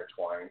to be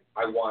intertwined,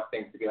 I want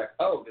things to be like,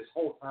 oh, this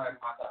whole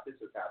time I thought this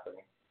was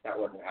happening. That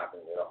wasn't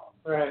happening at all.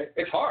 Right.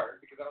 It's hard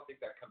because I don't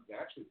think that comes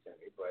naturally to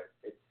me, but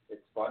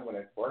it's fun when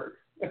it works.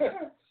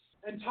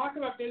 And talk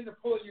about getting the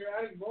pull. You're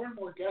adding more and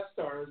more guest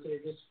stars.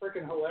 They're just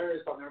freaking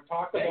hilarious on there.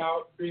 Talk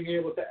about being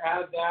able to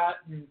add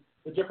that and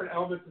the different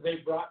elements that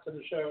they brought to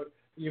the show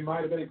you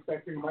might have been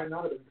expecting, you might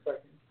not have been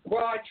expecting.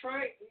 Well, I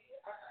try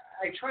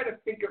to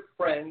think of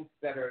friends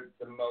that are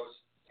the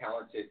most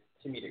talented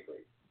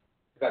comedically.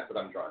 That's what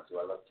I'm drawn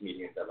to. I love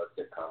comedians. I love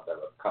sitcoms. I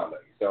love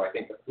comedy. So I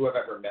think who I've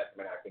ever met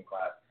in an acting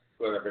class,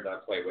 who I've ever done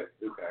a play with,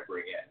 who can I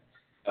bring in?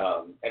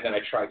 And then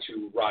I try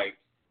to write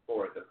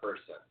for the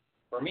person.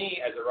 For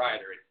me, as a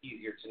writer, it's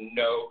easier to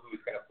know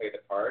who's going to play the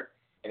part,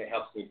 and it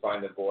helps me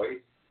find the voice,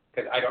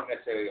 because I don't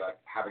necessarily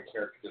have a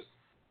character just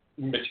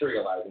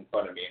materialize in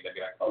front of me and then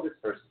be like, oh, this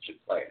person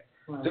should play it.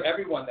 Right. So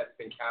everyone that's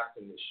been cast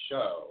in this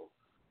show,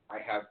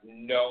 I have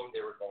known they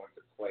were going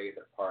to play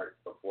the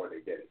part before they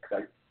did it,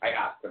 because I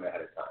asked them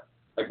ahead of time.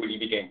 Like, would you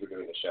be game for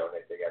doing the show? And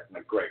they say yes. I'm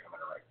like, great, I'm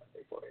going to write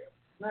something for you.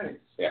 Nice.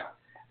 Yeah.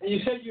 And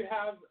you said you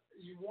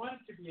want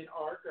it to be an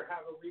arc or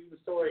have a leading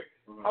story.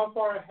 Mm-hmm. How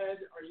far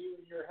ahead are you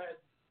in your head?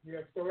 You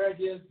have story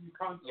ideas, you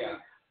constantly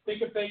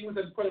think of things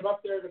and put them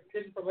up there to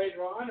pin for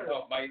later on? Or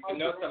the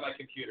notes on my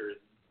computer is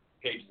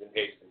pages and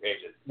pages and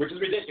pages, which is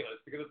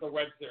ridiculous because it's a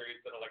web series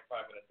that are like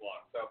 5 minutes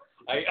long. So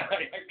I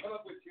come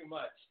up with too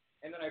much,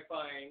 and then I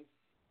find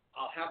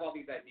I'll have all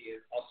these ideas,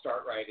 I'll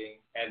start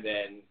writing, and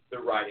then the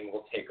writing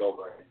will take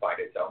over and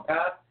find its own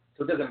path.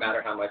 So it doesn't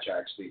matter how much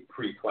I actually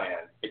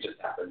pre-plan, it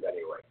just happens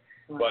anyway.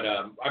 Right. But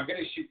I'm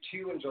going to shoot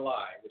 2 in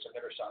July, which I've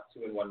never shot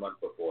 2 in 1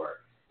 month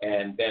before.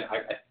 And then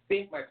I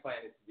think my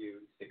plan is to do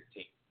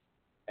 16.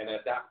 And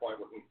at that point,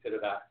 we'll consider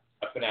that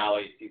a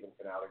finale, season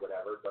finale,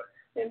 whatever. But,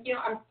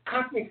 I'm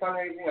constantly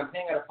fundraising. I'm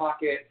paying out of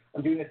pocket.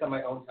 I'm doing this on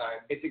my own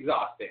time. It's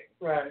exhausting.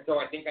 Right. So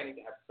I think I need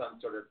to have some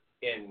sort of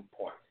end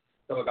point.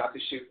 So I'm about to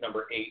shoot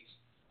number 8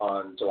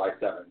 on July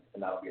 7th,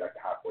 and that'll be like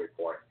the halfway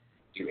point.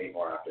 Do 8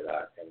 more after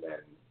that, and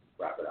then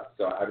wrap it up.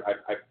 So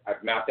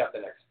I've mapped out the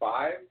next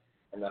 5,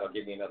 and that'll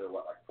give me another,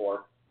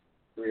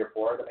 3 or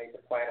 4 that I need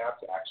to plan out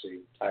to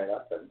actually tie it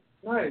up. And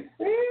nice.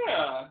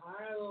 Yeah.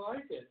 I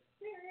like it.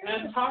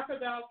 And talk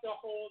about the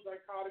whole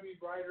dichotomy,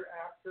 writer,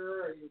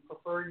 actor. Are you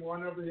preferring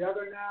one over the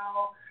other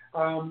now?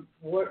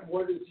 What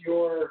do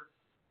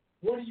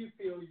you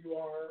feel you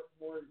are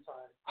more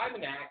inside? I'm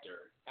an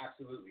actor,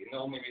 absolutely. And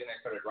the only reason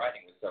I started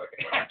writing was so I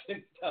could act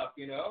and stuff,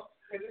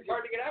 because it's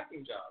hard to get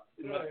acting jobs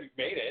unless you've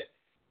made it.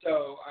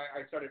 So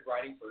I started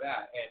writing for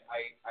that, and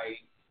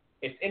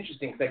it's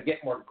interesting because I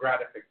get more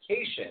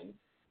gratification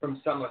from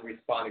someone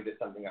responding to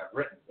something I've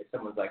written. If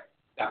someone's like,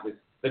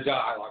 the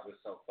dialogue was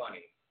so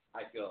funny,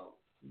 I feel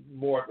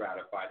more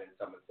gratified than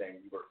someone saying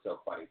you were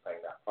so funny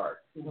playing that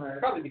part. Right.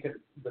 Probably because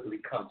it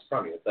literally comes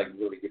from you. It's like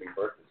really giving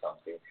birth to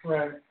something.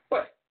 Right.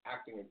 But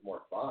acting is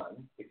more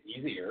fun. It's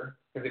easier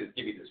because they just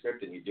give you the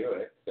script and you do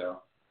it.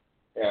 So,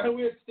 yeah. So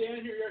we had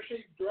Stan here.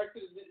 He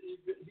directed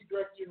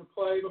you in a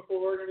play before.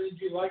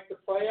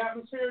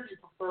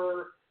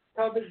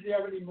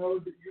 any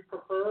mode that you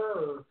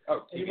prefer,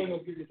 or TV.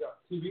 anyone will give you a job?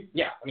 TV?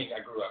 Yeah, I mean,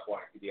 I grew up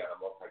wanting to be on a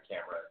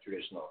multi-camera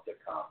traditional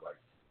sitcom like,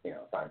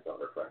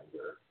 Seinfeld or Friends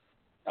or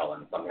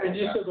Ellen, something like that. And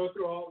you still go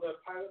through all the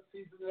pilot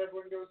seasons that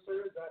everyone goes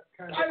through? Is that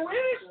kind of? I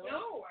wish.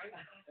 No.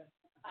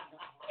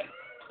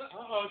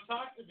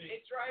 Talk to me.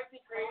 It drives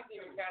me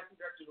crazy when casting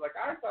directors are like,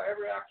 I saw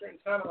every actor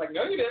in town. I'm like,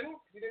 no, you didn't.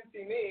 You didn't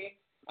see me.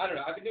 I don't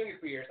know. I've been doing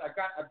it for years. I've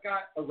got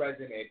a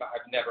resume, but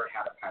I've never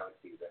had a pilot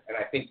season. And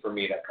I think for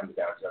me that comes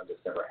down to I've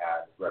just never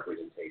had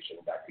representation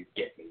that could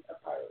get me a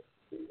pilot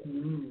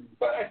season.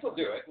 But I still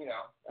do it.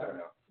 I don't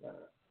know.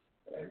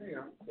 There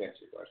you go. To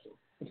answer your question.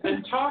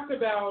 And talk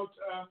about,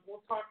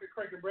 we'll talk to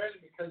Craig and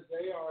Brandon because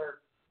they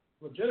are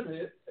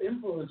legitimate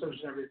influencers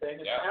and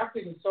everything. And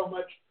acting is so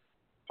much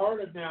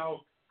part of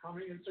now how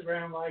many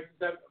Instagram likes.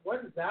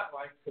 What is that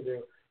like to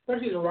do?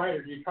 Especially as a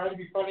writer, do you try to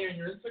be funny on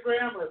your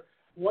Instagram, or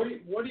what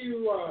do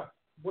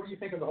you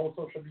think of the whole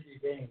social media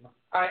game?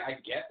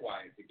 I get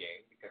why it's a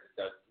game because it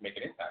does make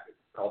an impact. It's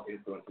called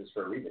influencers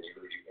for a reason. You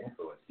really do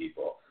influence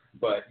people,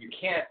 but you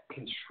can't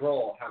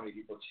control how many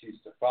people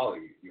choose to follow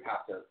you. You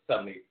have to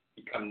suddenly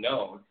become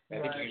known. And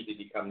I think you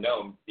usually become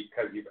known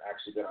because you've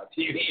actually been on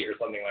TV or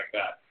something like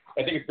that.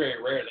 I think it's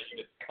very rare that you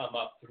just come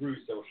up through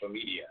social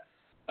media.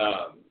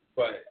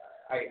 But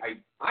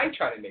I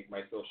try to make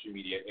my social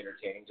media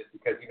entertaining just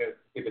because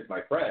if it's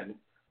my friend,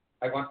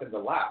 I want them to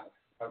laugh.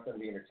 I want them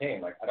to be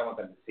entertained. Like, I don't want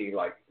them to see,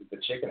 like, the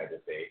chicken I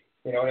just ate.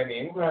 You know what I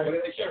mean? Right. What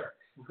do they care?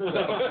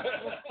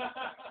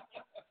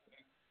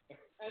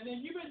 And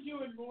then you've been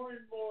doing more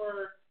and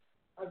more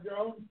of your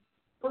own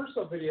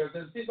personal videos,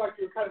 and it seems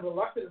like you're kind of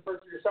reluctant at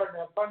first, but you're starting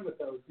to have fun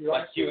with those.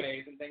 Like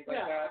Q&As and things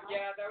like that?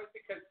 Yeah, that was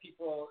because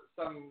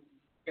some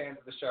fans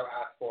of the show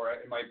asked for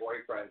it, and my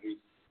boyfriend, who's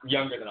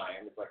younger than I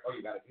am, is like, oh,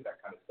 you got to do that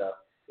kind of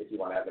stuff if you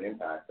want to have an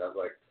impact. I was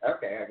like,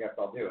 okay, I guess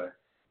I'll do it.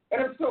 And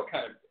I'm still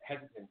kind of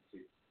hesitant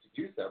to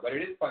do so, but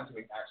it is fun to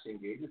actually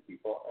engage with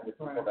people, and the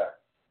people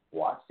that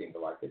watch seem to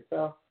like it,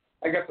 so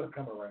I guess I'll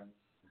come around.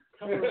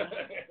 Yeah.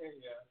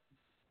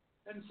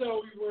 And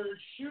so we were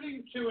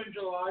shooting 2 in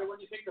July. When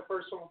do you think the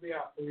first one will be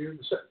out? The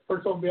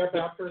first one will be up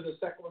after the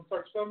second one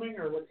starts filming,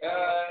 or what?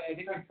 I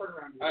think I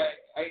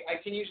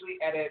can usually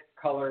edit,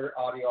 color,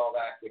 audio, all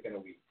that within a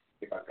week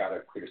if I've got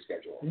a clear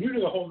schedule. And you do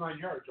the whole 9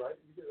 yards, right?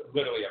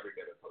 Literally every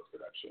bit of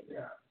post-production,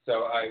 yeah.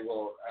 So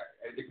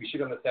if we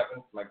shoot on the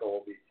 7th, my goal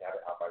will be to have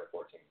it out by the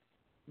 14th.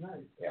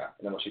 Nice. Yeah,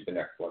 and then we'll shoot the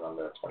next one on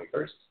the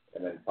 21st,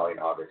 and then probably in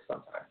August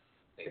sometime.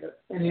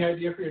 Any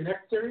idea for your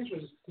next series, or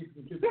just keep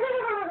it to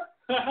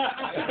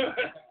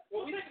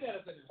Well,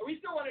 we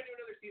still want to do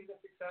another season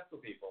of Successful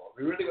People.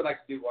 We really would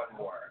like to do one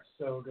more.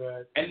 So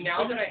good. And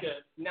now that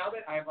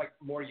I have like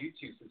more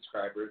YouTube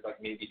subscribers, like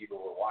maybe people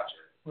will watch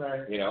it.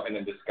 Right. And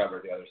then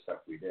discover the other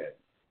stuff we did.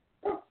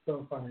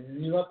 So funny.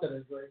 And you left it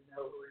a great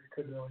note where you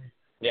could really.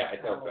 Yeah,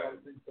 I felt good.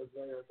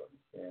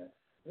 Yeah.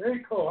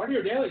 Very cool. On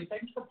your daily,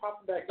 thanks for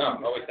popping back in.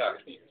 Always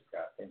talking to you,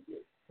 Scott. Thank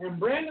you. And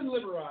Brandon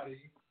Liberati,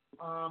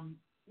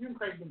 you and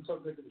Craig have been so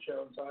good to the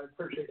show, and so I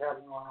appreciate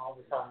having you on all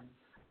the time.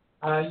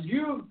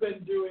 You've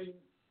been doing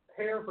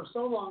hair for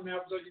so long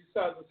now, so you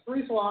said the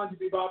 3 salons you've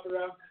been bopping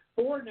around.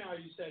 4 now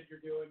you said you're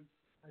doing.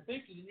 I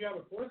think, did you have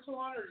a 4th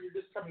salon, or you're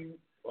just coming?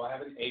 Well, I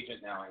have an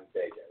agent now in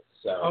Vegas.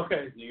 So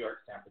New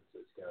York, San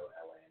Francisco,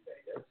 LA, and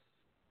Vegas.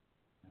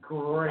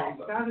 Great.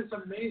 Awesome. That is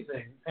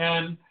amazing.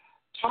 And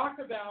talk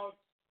about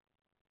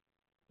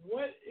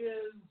what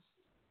is,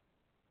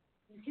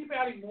 you keep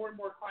adding more and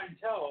more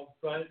clientele,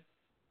 but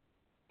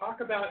talk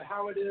about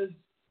how it is.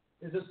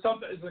 Is it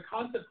something? Is the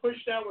concept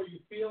pushed out where you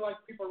feel like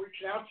people are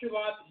reaching out to you a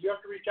lot? That you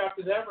have to reach out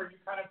to them, or you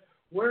kind of,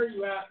 where are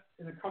you at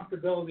in the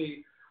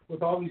comfortability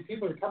with all these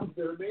people that come?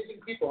 They're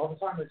amazing people all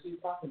the time. I see you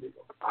talking to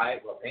people.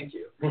 Well, thank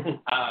you.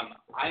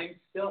 I'm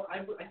still.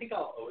 I think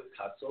I'll always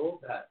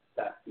hustle.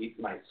 That feeds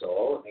my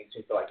soul. It makes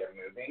me feel like I'm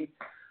moving.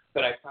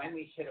 But I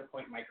finally hit a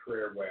point in my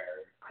career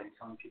where I'm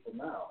telling people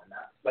no, and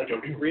that's like a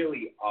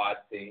really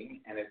odd thing.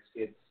 And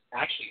it's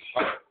actually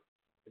hard.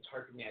 It's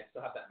hard for me. I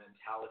still have that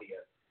mentality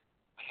of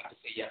I have to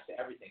say yes to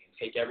everything and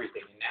take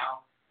everything. And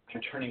now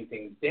I'm turning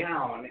things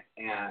down.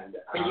 And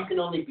you can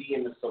only be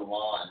in the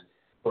salon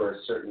for a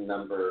certain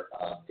number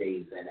of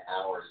days and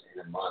hours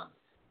in a month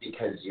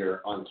because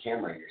you're on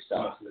camera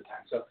yourself most of the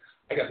time. So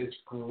I got this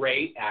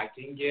great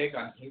acting gig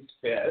on He's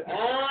Fit. In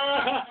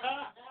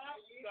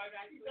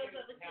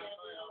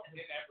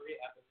every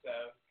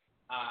episode.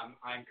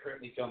 I'm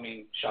currently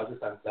filming Shaws of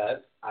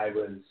Sunset. I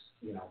was,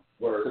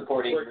 we're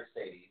supporting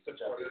Mercedes.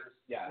 Supporters,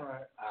 yeah.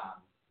 Right.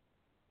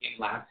 In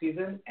last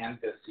season and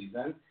this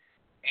season.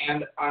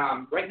 And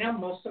right now,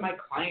 most of my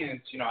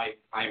clients,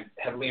 I'm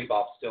heavily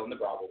involved still in the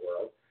Bravo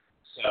world.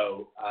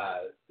 So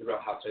The Real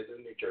Housewives of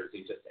New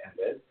Jersey just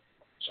ended.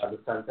 Shaws of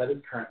Sunset is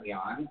currently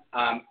on.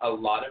 A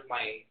lot of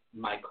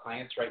my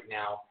clients right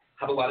now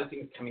have a lot of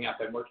things coming up.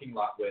 I'm working a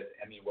lot with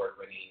Emmy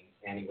Award-winning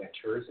Annie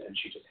Winters, and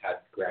she just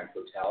had Grand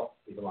Hotel,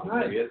 Even Long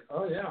Periods.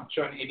 Oh, yeah.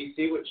 Show on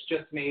ABC, which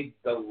just made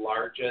the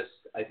largest,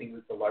 I think it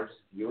was the largest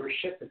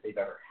viewership that they've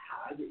ever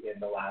had in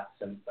the last,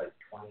 since like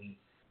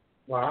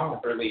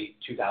early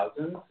 2000s.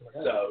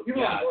 Yeah. So,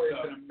 Even Long Periods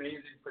is an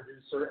amazing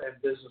producer and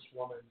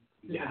businesswoman.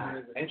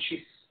 Yeah, and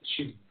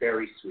she's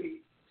very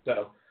sweet.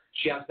 So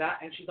she has that,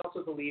 and she's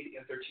also the lead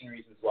in 13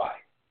 Reasons Why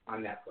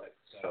on Netflix.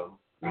 So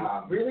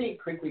really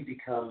quickly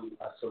become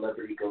a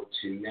celebrity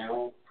go-to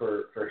now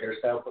for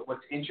hairstyle. But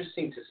what's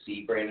interesting to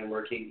see Brandon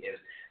working is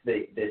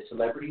the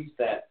celebrities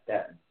that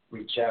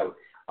reach out,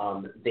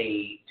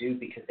 they do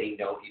because they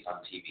know he's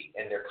on TV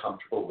and they're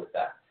comfortable with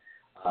that.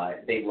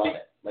 They love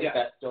it. Like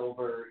Beth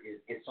Dover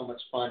is so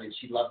much fun, and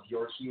she loves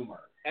your humor,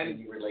 and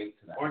you relate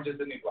to that. Orange is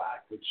the New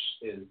Black, which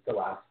is the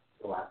last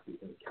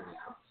season coming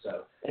out.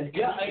 So and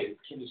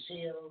can you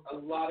see a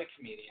lot of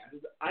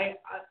comedians.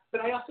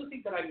 But I also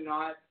think that I'm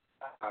not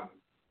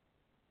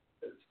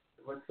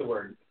what's the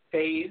word,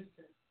 phased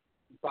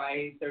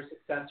by their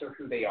success or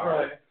who they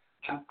are.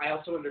 Right. I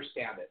also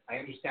understand it. I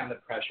understand the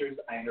pressures.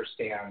 I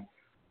understand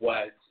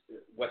what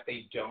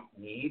they don't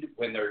need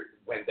when they're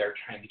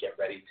trying to get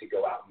ready to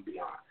go out and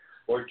beyond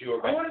or do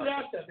a red I wanted to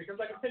carpet. ask that because,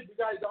 like I said, you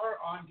guys are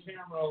on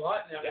camera a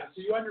lot now,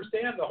 so you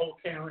understand the whole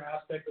camera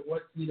aspect of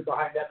what's needed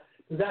behind that.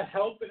 Does that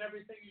help in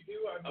everything you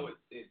do? I mean,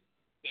 it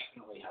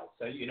definitely helps.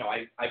 So,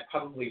 I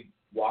probably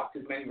walked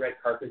as many red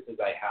carpets as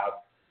I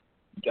have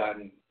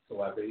done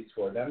celebrities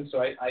for them. So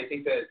I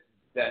think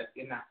that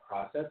in that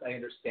process, I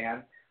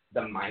understand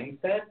the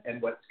mindset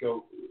and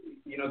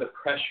the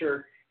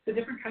pressure. It's a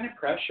different kind of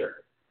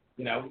pressure.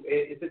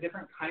 It's a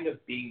different kind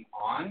of being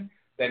on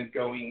than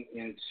going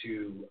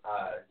into,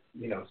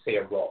 say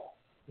a role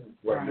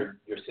where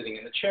you're sitting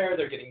in the chair,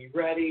 they're getting you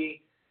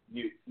ready,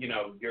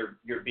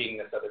 you're being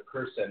this other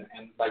person,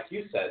 and like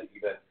you said,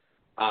 even,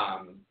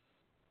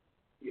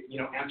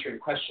 answering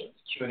questions,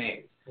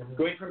 Q&As,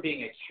 going from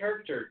being a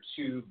character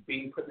to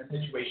being put in a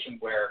situation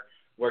where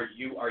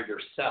you are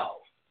yourself.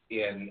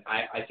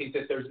 I think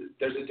that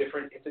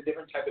it's a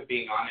different type of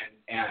being on,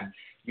 and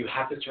you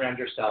have to surround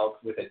yourself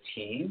with a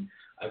team,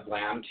 a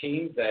glam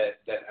team that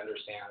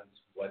understands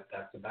what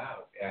that's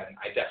about, and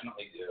I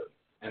definitely do.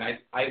 And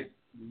I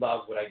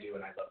love what I do,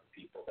 and I love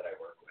the people that I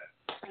work with.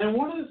 And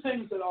one of the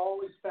things that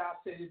always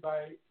fascinated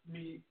by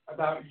me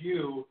about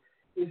you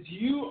is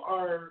you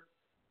are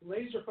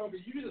laser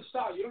focused. You do the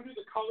style. You don't do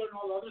the color and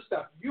all the other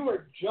stuff. You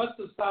are just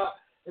the style.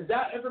 Has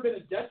that ever been a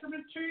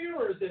detriment to you,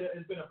 or has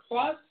it been a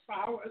plus?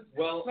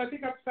 Well, I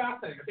think that's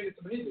fascinating. I think it's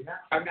amazing.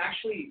 I'm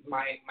actually,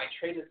 my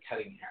trade is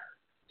cutting hair.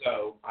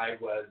 So I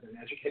was an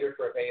educator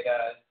for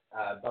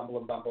Aveda, Bumble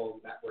and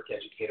Bumble network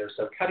educator.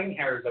 So cutting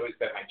hair has always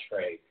been my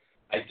trade.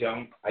 I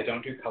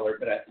don't do color,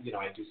 but I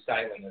do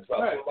styling as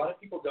well. Right. So a lot of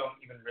people don't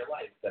even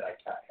realize that I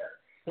cut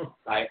hair.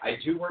 I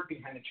do work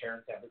behind a chair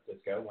in San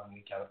Francisco 1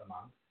 week out of the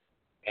month,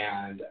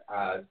 and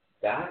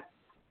that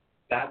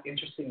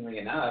interestingly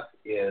enough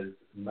is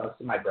most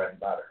of my bread and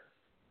butter.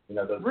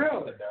 Those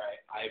really?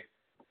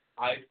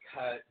 I've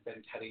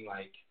been cutting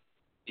like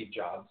Steve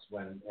Jobs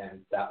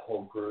and that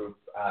whole group,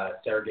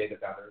 Sarah Gay, the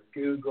founder of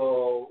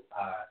Google,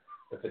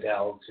 the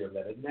Fidels who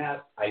live in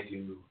Nest. I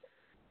do.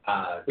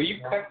 Will you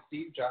cut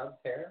Steve Jobs'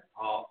 hair?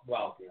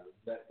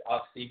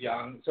 Steve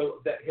Young.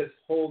 So that his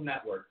whole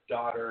network,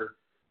 daughter,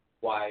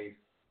 wife,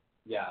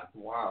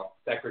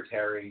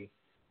 secretary.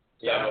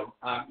 So,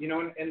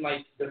 and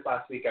like this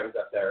last week I was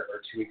up there,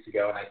 or 2 weeks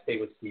ago, and I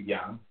stayed with Steve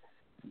Young,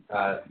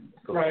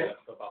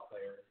 football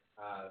player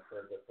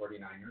for the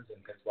 49ers,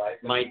 and his wife.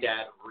 My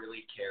dad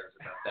really cares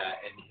about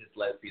that, and his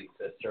lesbian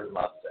sister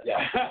loves it.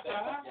 That's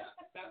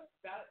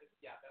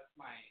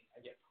I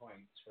get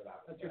points for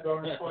that. That's your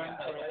bonus point,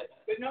 right?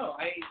 But no,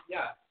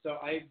 so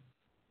I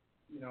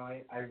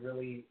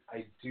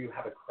do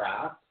have a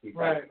craft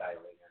besides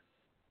styling.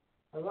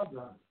 I love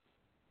that.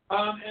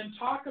 And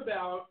talk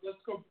about, let's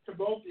go to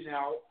both of you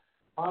now,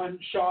 on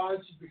Shaw's.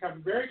 You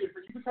become very good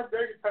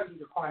friends with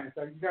your clients.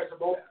 You guys are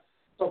both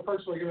so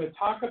personally going to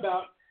talk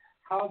about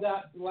how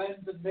that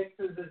blends and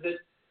mixes.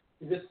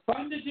 Is it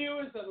fun to do?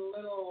 Is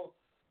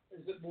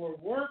it more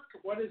work?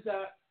 What is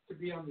that to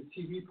be on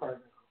the TV part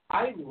now?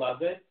 I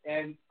love it,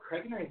 and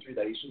Craig and I's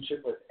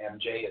relationship with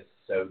MJ is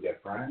so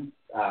different.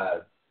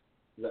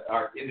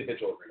 Our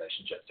individual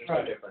relationships are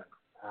so different.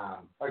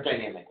 Our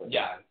dynamic.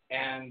 Yeah,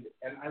 and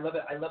I love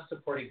it. I love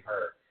supporting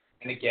her.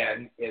 And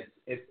again,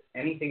 it's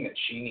anything that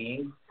she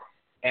needs,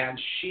 and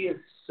she is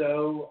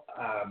so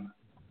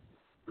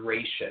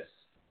gracious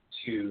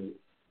to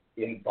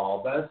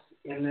involve us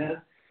in this.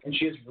 And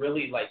she is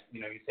really, like,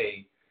 you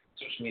say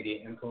social media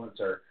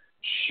influencer.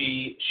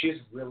 She has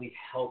really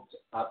helped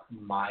up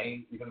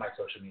my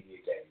social media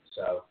game.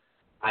 So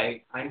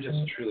I'm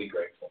just truly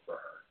grateful for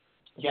her.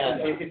 Yeah,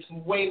 it's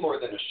way more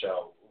than a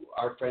show.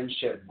 Our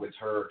friendship with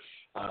her,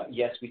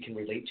 yes, we can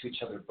relate to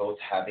each other both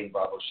having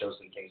Bravo shows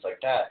and things like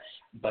that,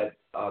 but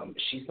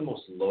she's the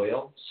most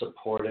loyal,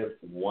 supportive,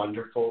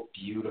 wonderful,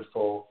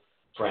 beautiful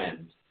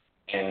friend.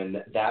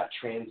 And that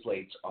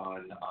translates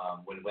on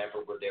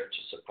whenever we're there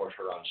to support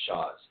her on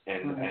Shaw's.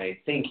 And I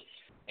think,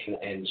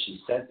 and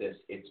she said this,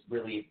 it's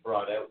really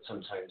brought out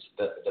sometimes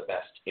the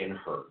best in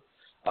her.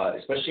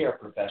 Especially our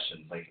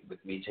profession, like with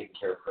me taking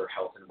care of her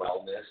health and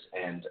wellness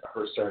and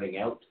her starting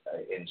out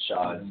in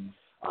Shaw's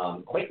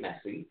quite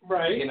messy,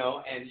 right? You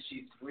know, and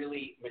she's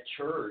really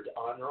matured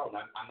on her own.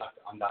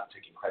 I'm not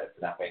taking credit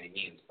for that by any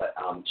means, but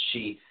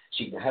she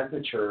has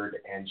matured,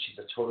 and she's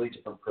a totally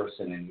different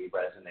person, and we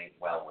resonate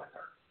well with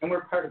her. And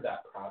we're part of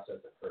that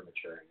process of her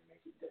maturing and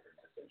making different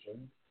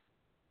decisions.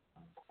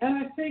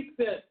 And I think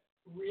that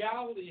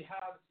reality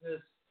has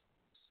this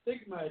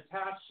stigma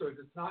attached to it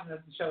that's not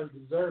necessarily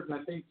deserved. And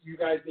I think you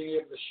guys being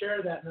able to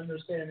share that and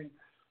understanding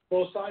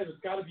both sides has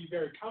got to be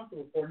very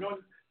comfortable for. No,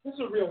 this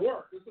is real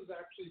work. This is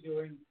actually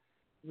doing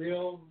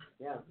real.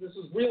 Yeah. This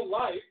is real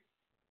life.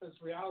 It's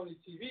reality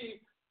TV,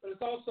 but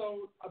it's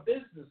also a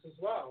business as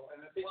well.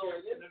 And I think you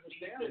guys can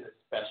understand it.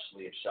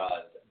 Especially of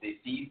Shaw's, the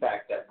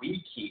feedback that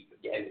we keep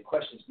and the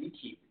questions we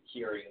keep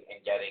hearing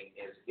and getting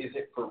is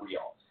it for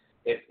real?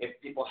 If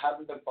people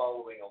haven't been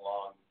following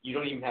along, you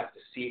don't even have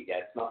to see it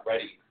yet. It's not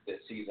ready this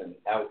season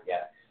out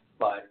yet,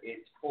 but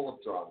it's full of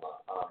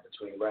drama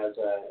between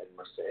Reza and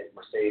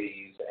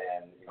Mercedes,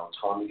 and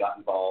Tommy got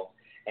involved,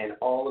 and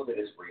all of it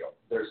is real.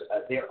 There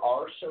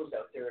are shows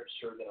out there, I'm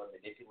sure, that are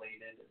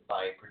manipulated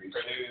by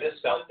producers.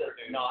 This show does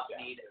not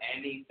need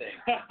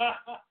anything.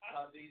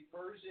 These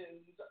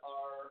versions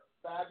are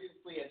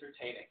fabulously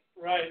entertaining.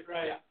 Right.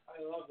 Yeah.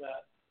 I love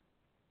that.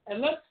 And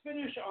let's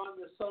finish on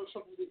the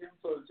social media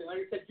influencing.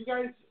 Like I said, you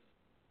guys,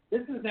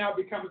 this has now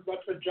become as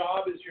much of a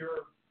job as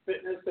your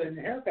fitness and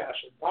hair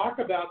fashion. Talk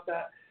about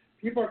that.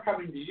 People are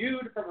coming to you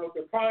to promote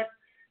their product.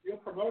 You'll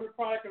promote a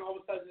product, and all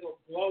of a sudden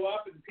it'll blow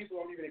up, and people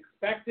don't even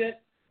expect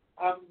it.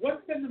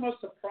 What's been the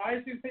most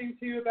surprising thing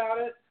to you about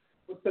it?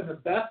 What's been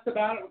the best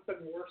about it? What's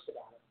been the worst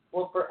about it?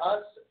 Well, for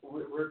us,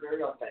 we're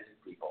very authentic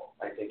people.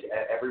 I think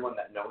everyone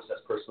that knows us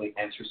personally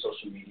and through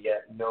social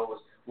media knows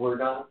we're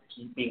not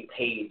being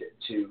paid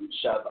to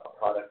shove a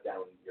product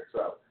down your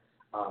throat.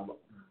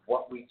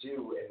 What we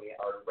do, and we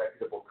are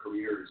reputable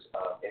careers,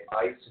 if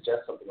I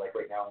suggest something like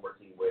right now I'm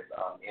working with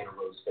Anna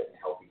Rose Fit and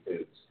Healthy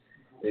Foods.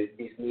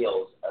 These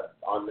meals,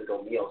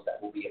 on-the-go meals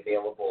that will be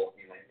available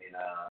in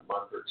a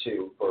month or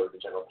two for the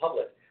general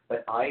public.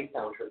 But I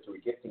found her through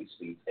a gifting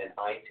suite, and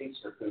I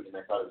tasted her food, and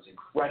I thought it was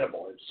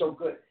incredible. It was so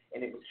good,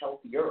 and it was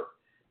healthier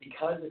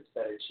because it's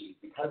better cheese,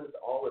 because it's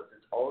all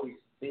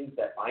these things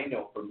that I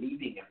know from me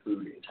being a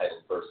food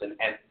entitled person,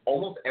 and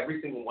almost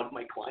every single one of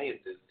my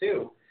clients is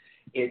too.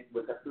 It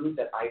was a food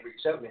that I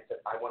reached out and I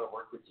said, I want to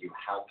work with you.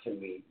 How can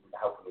we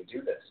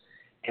do this?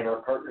 And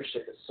our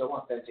partnership is so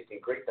authentic and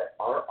great that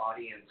our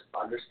audience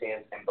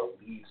understands and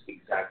believes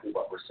exactly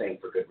what we're saying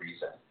for good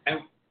reason.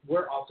 And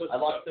we're also I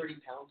lost 30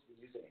 pounds from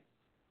using it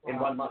in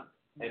 1 month.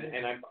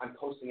 And I'm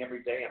posting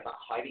every day. I'm not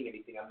hiding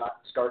anything. I'm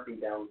not scarfing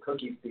down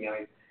cookies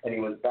behind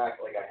anyone's back.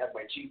 Like, I have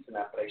my cheats and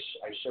that, but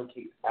I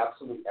showcase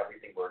absolutely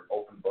everything. We're an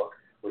open book,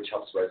 which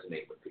helps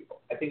resonate with people.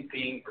 I think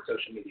being a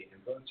social media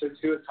influencer,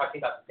 too, is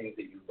talking about the things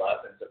that you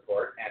love and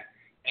support. And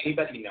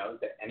anybody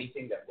knows that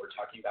anything that we're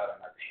talking about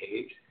on our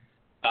page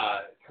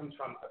comes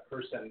from a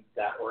person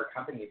or a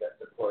company that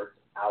supports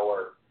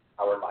our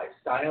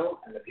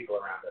lifestyle and the people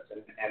around us.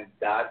 And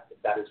that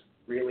is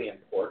really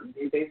important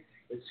these days.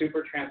 It's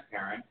super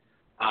transparent,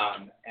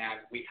 and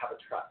we have a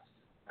trust.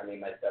 I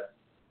mean,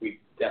 we've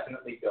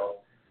definitely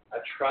built a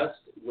trust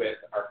with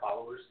our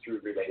followers through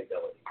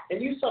relatability.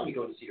 And you saw me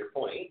go to Cedar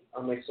Point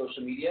on my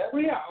social media.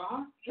 Well, yeah,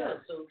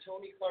 sure. So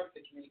Tony Clark,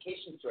 the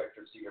communications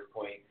director of Cedar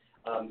Point,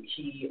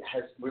 he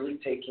has really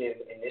taken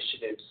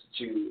initiatives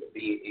to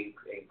be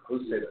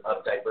inclusive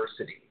of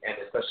diversity, and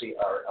especially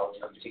our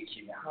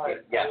LGBTQ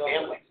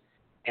families.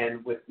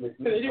 And with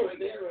they do an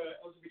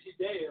LGBT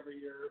day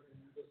every year, and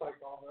just like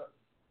all that.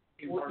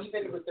 Well,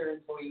 even with their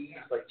employees,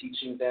 like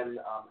teaching them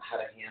how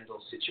to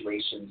handle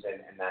situations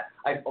and that.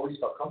 I've always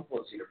felt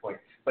comfortable at Cedar Point,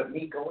 but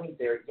me going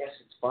there, yes,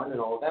 it's fun and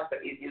all of that,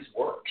 but it is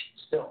work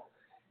still.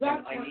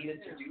 And I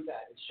needed to do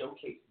that and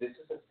showcase this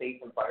is a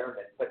safe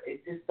environment, but it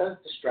does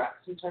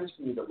distract sometimes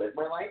for me to live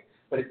my life,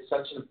 but it's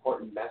such an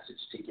important message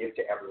to give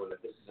to everyone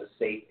that this is a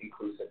safe,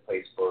 inclusive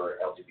place for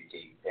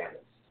LGBT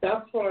families.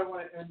 That's what I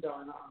want to end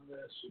on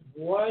this.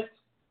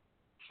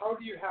 How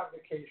do you have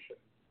vacation?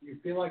 Do you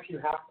feel like you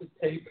have to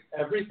tape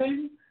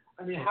everything?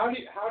 I mean, how do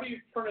you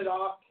turn it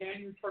off? Can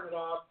you turn it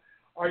off?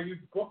 Are you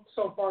booked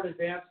so far in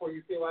advance where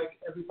you feel like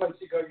every place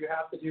you go you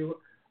have to do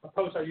a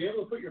post? Are you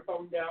able to put your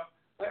phone down?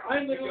 Like,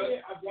 I've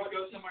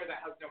go somewhere that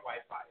has no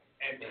Wi-Fi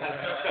and has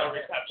no cell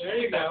reception. There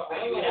you go.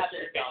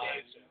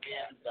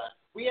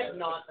 We have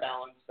not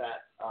balanced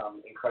that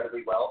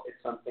incredibly well. It's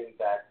something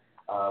that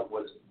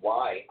was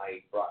why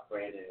I brought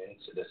Brandon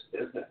into this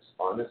business,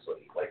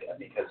 honestly,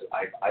 because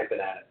I've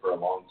been at it for a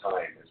long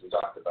time, as we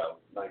talked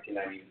about,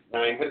 1999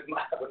 with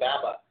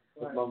ABBA,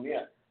 with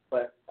Momia.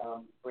 But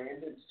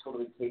Brandon's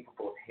totally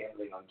capable of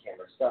handling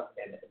on-camera stuff,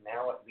 and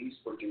now at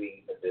least we're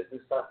doing the business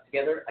stuff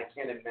together. I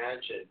can't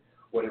imagine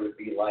what it would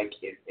be like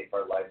if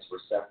our lives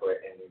were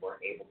separate and we weren't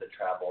able to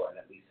travel and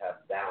at least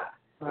have that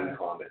in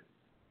common.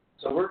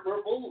 So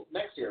we'll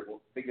next year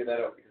we'll figure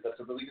that out, because that's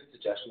a really good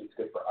suggestion. It's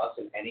good for us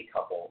and any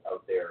couple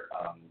out there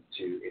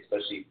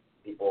especially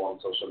people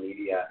on social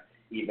media,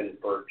 even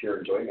for pure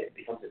enjoyment. It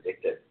becomes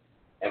addictive,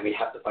 and we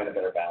have to find a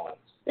better balance.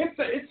 It's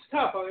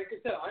tough. Like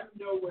I said, I'm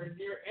nowhere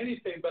near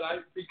anything, but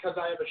because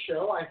I have a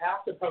show. I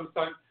have to post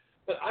on,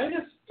 but I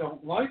just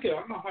don't like it.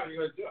 I don't know how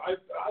you guys do it.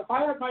 If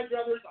I had my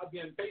druthers, I'd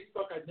be on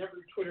Facebook. I'd never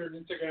do Twitter and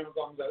Instagram as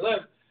long as I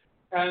live.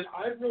 And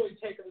I've really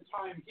taken the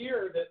time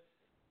here that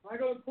when I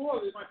go to the pool,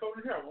 I leave my phone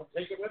in here. I won't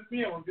take it with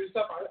me. I won't do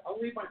stuff.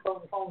 I'll leave my phone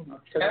at home.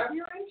 Have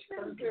your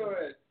interns do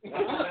it.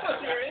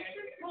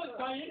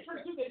 My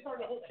interns do. They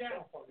started a whole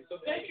channel for me. So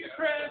thank you,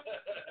 Chris.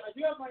 I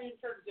do have my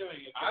interns doing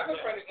it. I have a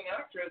friend who's an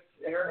actress.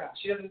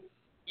 She doesn't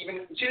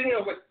even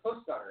know what to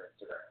post on her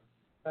Instagram.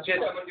 She has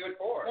someone do it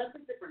for her. That's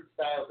a different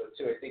style, though,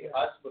 too. I think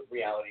us with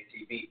reality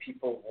TV,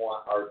 people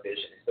want our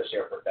vision,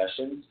 especially our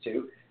professions,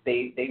 too.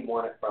 They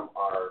want it from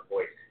our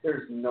voice.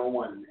 There's no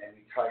one, and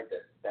we tried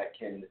this, that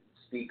can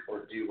speak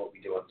or do what we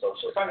do on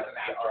social. Sometimes an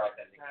actor,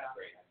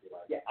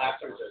 yeah,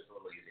 actors are a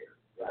little easier.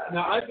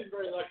 Now, I've been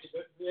very lucky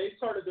that they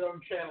started their own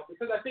channel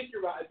because I think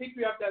you're right. I think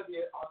you have to have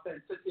the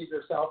authenticity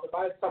of yourself. If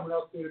I had someone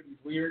else do it, it'd be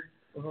weird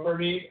for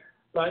me.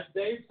 But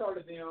they've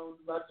started their own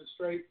Left of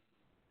Straight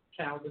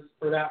channel just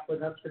for that.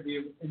 But that's going to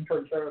be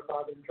interns,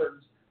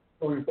 interns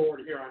going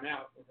forward here on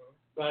out.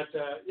 But,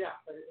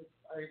 yeah,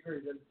 I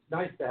agree that it's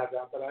nice to have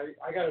that. But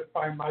I got to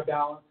find my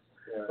balance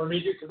for me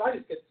because I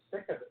just get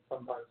sick of it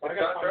sometimes. So I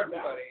got to find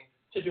balance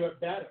to do it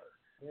better.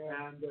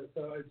 And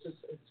so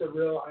it's a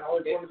real, I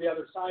always want to the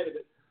other side of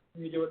it.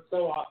 When you do it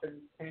so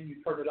often, can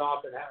you turn it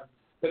off and have?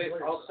 But it's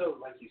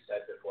also, like you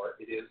said before,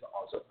 it is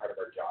also part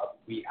of our job.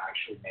 We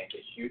actually make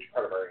a huge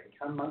part of our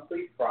income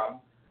monthly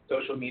from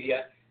social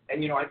media.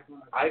 And, you know,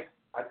 I've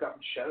gotten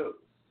shows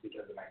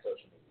because of my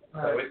social media.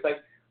 So it's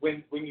like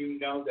when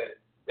you know that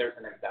there's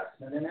an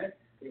investment in it,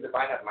 because if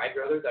I had my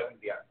druthers, I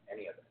wouldn't be on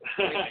any of it.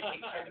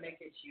 It can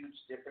make a huge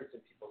difference in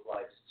people's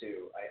lives,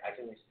 too. I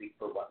can only speak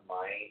for what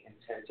my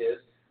intent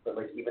is. But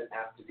like even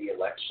after the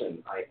election,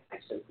 I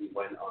simply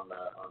went on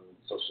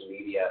social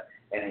media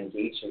and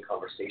engaged in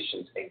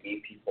conversations and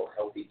gave people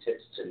healthy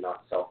tips to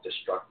not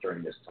self-destruct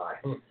during this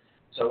time.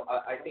 So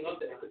I think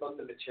it's about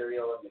the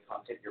material and the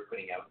content you're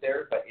putting out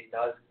there, but it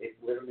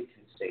literally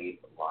can save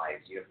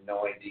lives. You have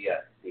no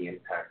idea the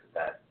impact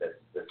that this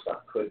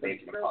stuff could make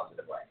in a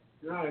positive way.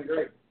 No, I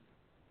agree.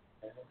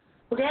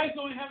 Well, guys,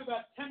 we only have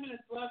about 10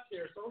 minutes left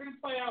here, so we're going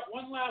to play out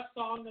one last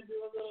song and do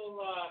a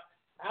little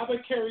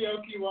ABBA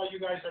karaoke while you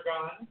guys are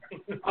gone.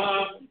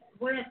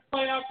 We're going to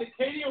play out the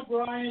Katie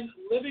O'Brien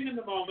Living in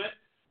the Moment.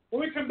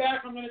 When we come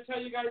back, I'm going to tell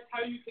you guys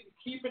how you can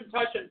keep in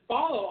touch and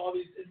follow all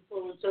these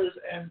influencers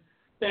and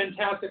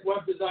fantastic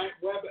web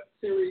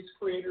series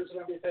creators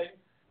and everything.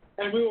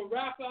 And we will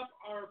wrap up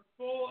our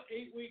full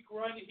 8-week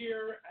run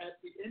here at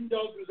the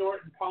Indulge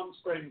Resort in Palm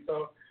Springs.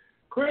 So,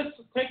 Chris,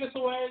 take us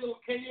away. Little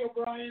Katie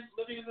O'Brien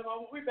Living in the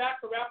Moment. We'll be back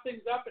to wrap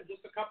things up in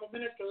just a couple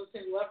minutes. You're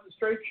listening to Left and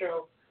Straight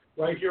Show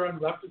right here on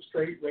Left and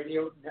Straight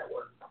Radio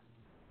Network.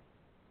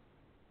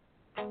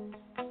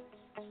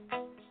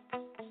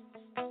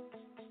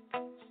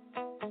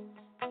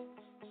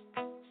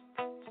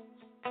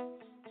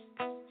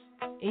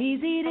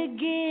 Easy to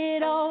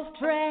get off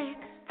track,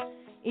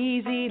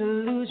 easy to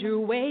lose your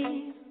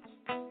way.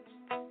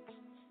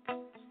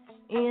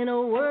 In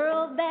a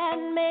world that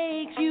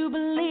makes you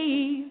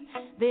believe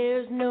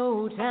there's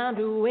no time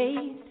to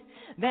waste,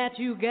 that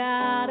you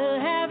gotta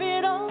have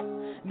it all,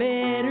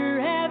 better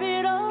have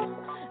it all,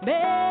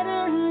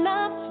 better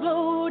not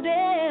slow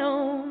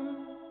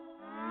down.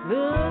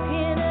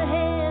 Looking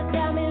ahead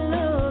got me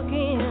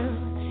looking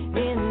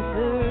in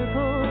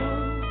circles.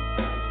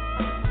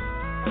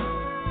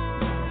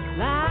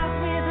 Life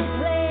with a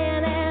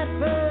plan at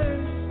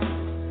first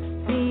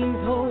seems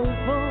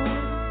hopeful.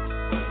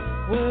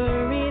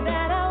 Worry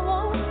that I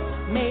won't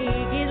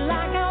make it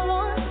like I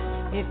want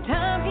if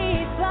time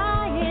keeps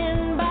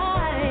flying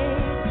by.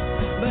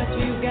 But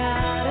you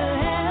gotta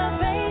have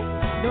faith,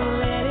 don't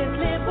let it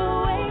slip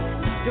away.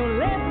 Don't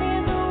let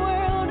the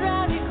world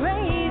drive you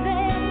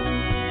crazy.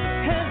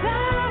 'Cause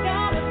I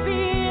got a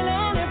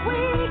feeling if we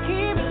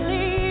keep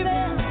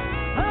believing,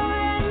 all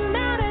that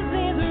matters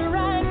is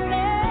right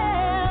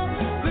now.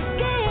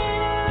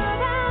 Forget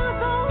about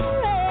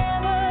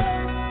forever.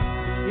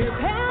 Your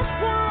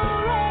path's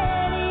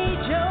already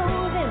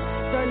chosen.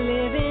 Start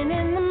living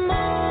in the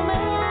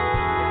moment.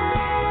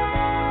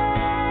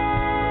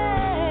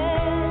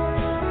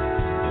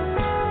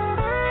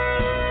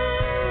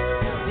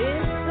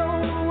 This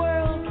old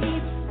world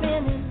keeps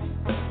spinning,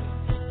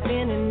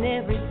 spinning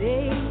every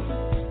day.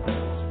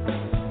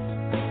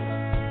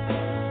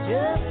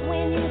 Just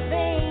when you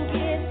think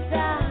it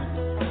stops,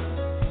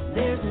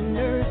 there's an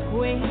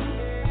earthquake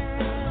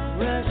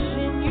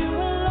rushing you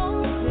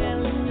along,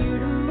 telling you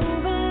to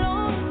move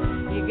along.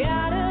 You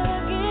gotta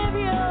give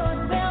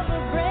yourself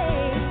a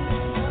break.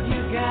 You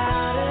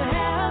gotta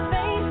have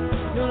faith,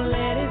 don't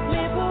let it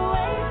slip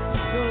away.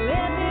 Don't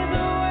let this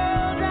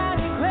world drive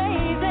you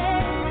crazy.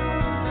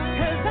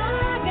 'Cause I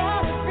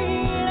got a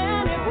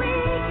feeling if we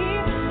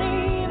keep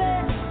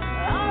believing,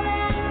 all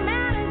that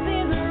matters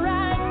is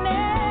right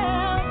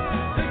now.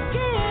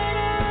 Forget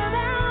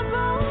about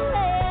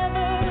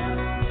forever.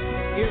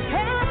 Your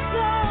path's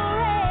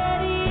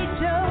already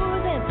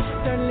chosen.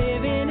 Start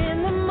living in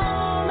the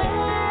moment.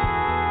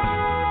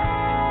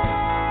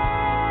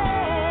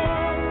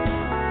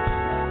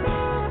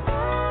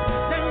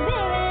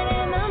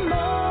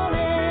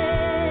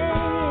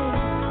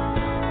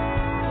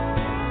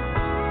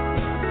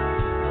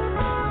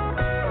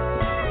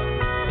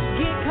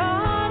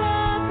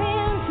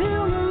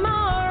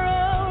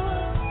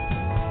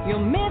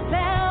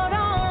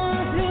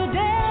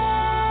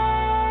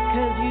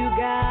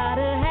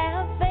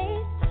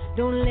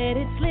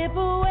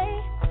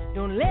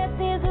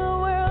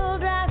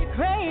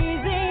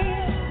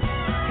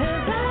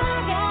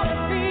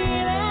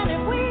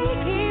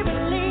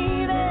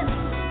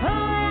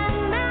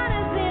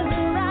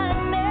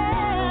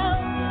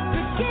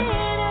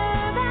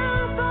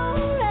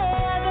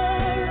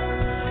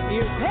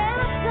 Your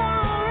path's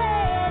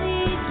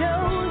already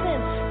chosen.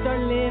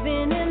 Start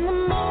living in the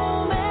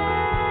moment.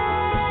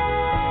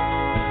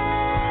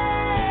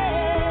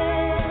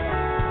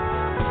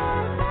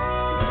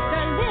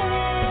 Start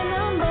living in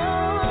the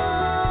moment.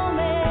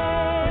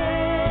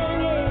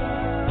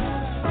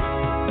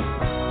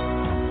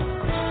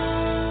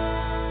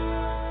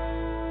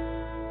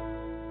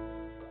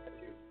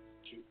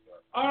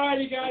 All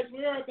righty, guys,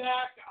 we are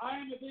back. I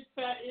am a big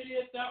fat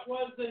idiot. That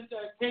wasn't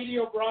Katie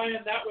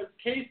O'Brien. That was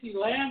Casey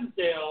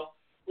Lansdale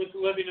with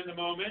Living in the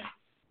Moment.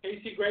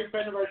 Casey, great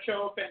friend of our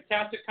show,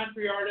 fantastic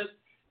country artist,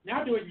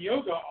 now doing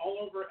yoga all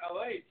over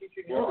L.A.,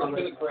 teaching yoga. Well, I'm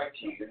going to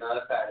correct you. You're not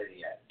a fat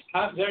idiot.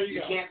 There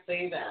you go. You can't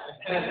say that.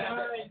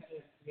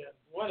 Yeah,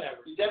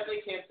 whatever. You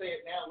definitely can't say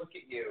it now. Look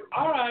at you.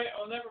 All right.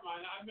 Oh, never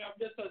mind. I'm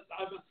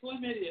a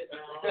slim idiot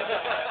now.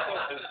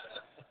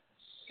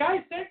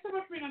 Guys, thanks so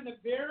much for being on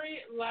the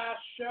very last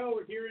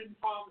show here in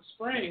Palm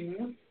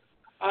Springs.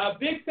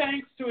 Big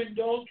thanks to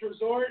Indulge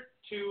Resort,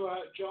 to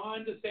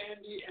John, to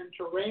Sandy, and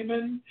to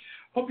Raymond.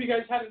 Hope you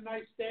guys had a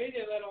nice day.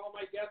 They let all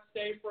my guests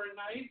stay for a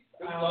night.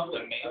 It was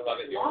lovely, man. I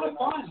love it. A lot of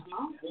fun,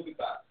 huh? We'll be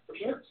back. For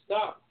Good sure.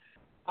 stuff.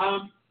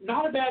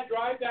 Not a bad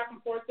drive back and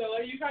forth to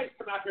LA. You guys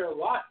come out here a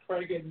lot,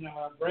 Craig and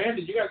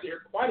Brandon. You guys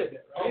are here quite a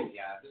bit, right? Oh,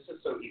 yeah. This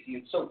is so easy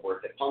and so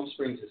worth it. Palm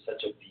Springs is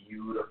such a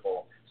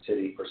beautiful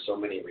city for so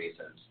many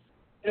reasons.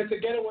 And it's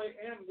a getaway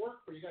and work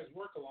for you guys.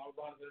 Work a lot of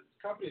the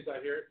companies out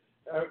here.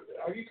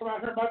 Have you come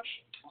out here much?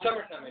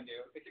 Summertime I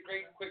do. It's a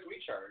great quick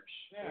recharge.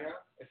 Yeah. You know?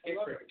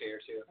 Escape for a day or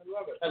two. I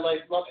love it. I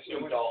love to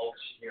indulge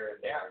here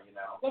and there, you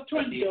know. Love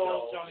to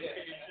indulge on Yeah.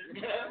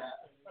 occasion.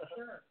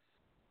 Sure.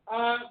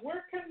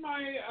 Where can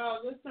my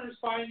listeners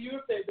find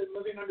you if they've been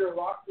living under a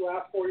rock the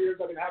last 4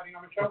 years I've been having you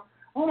on the show?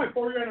 Oh, my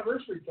 4-year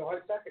anniversary, July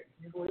 2nd.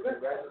 Can you believe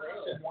it?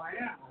 Congratulations. Wow.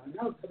 I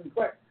know, it's coming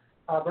quick.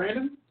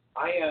 Brandon?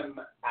 I am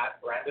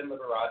at Brandon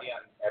Liberati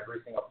on every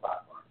single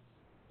platform.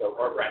 So,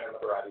 or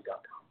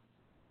BrandonLiberati.com.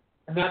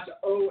 And that's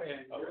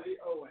O-N. You're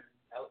the O-N.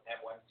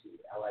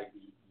 LMNT,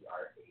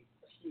 LIBERATI.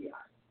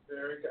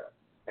 Very good.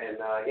 And,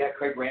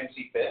 Craig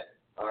Ramsey Fit,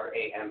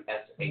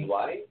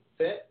 RAMSAY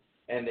Fit.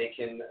 And they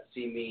can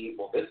see me,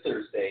 this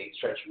Thursday,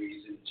 Stretch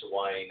Reason to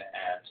Wine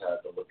at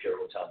the Le Pure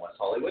Hotel in West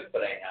Hollywood.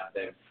 But I have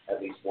them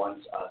at least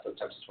once,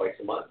 sometimes twice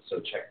a month. So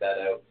check that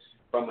out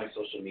from my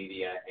social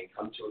media and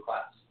come to a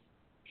class.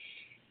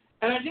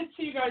 And I did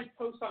see you guys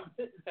post on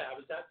Fit and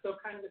Fab. Is that still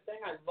kind of the thing?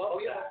 I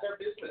love that's that.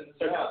 their business.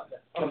 Yeah.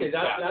 Okay,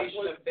 that's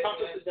what Fitness.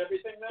 encompasses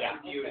everything then?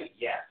 Yeah, beauty,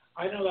 yes.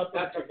 I know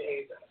that's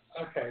amazing.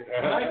 Okay.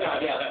 I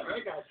got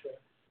you.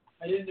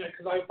 I didn't know,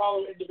 because I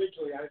follow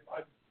individually. I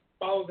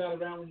followed that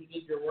around when you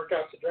did your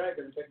workouts to drag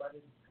everything, but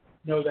I didn't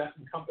know that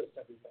encompassed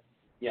everything.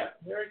 Yeah.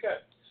 Very good.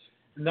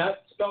 And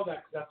spell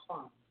that, because that's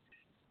fun.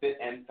 Fit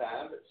and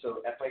Fab, so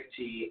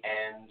FIT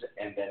and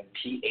then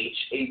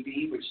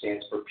PHAB, which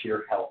stands for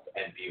Pure Health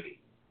and Beauty.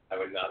 I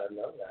would not have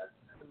known that.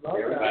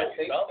 Love that.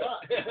 Figure that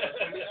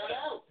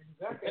out.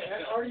 Exactly.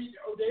 And Artie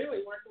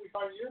O'Daly, where can we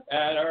find you?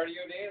 At Artie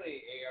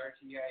O'Daly,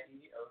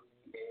 ARTIEODALY,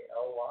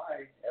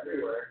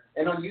 everywhere.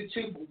 And on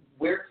YouTube,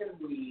 where can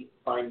we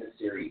find the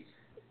series?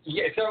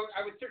 Yeah, so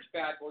I would search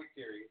Bad Boy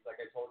series, like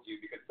I told you,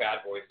 because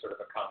Bad Boy is sort of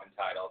a common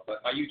title.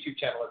 But my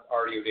YouTube channel is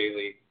Artie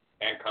O'Daly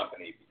and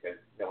Company, because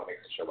no one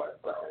makes a show by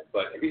themselves.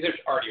 But if you search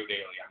Artie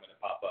O'Daly, I'm going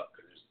to pop up.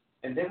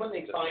 And then when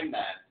they find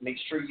that, make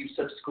sure you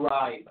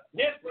subscribe.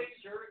 Yes, make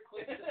sure to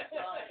click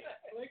subscribe.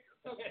 Click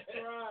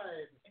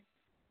subscribe.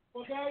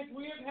 Well, guys,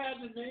 we have had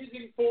an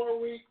amazing 4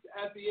 weeks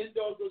at the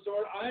Indulge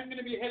Resort. I'm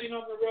going to be heading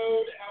on the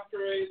road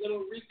after a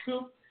little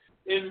recoup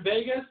in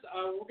Vegas.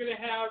 We're going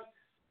to have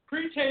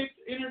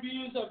pre-taped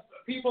interviews of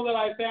people that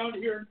I found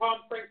here in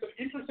Palm Springs, some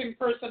interesting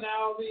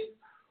personalities.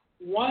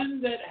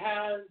 One that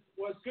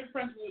was good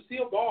friends with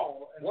Lucille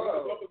Ball, and wrote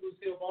a book with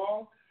Lucille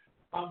Ball.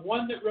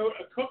 One that wrote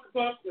a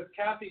cookbook with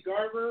Kathy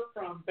Garver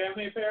from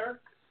Family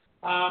Affair.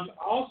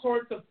 All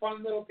sorts of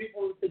fun little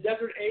people with the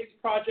Desert AIDS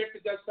Project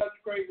that does such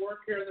great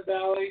work here in the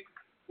Valley,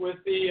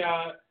 with the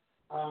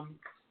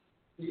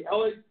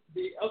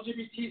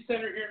LGBT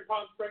Center here in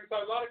Palm Springs. So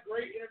a lot of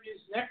great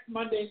interviews. Next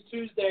Monday and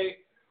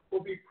Tuesday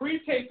will be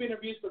pre-tape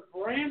interviews, but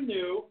brand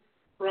new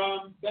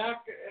from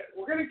back.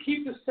 We're going to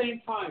keep the same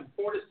time,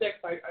 4 to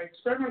 6. I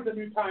experimented with a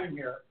new time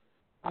here.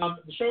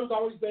 The show's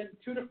always been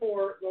 2 to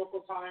 4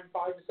 local time,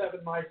 5 to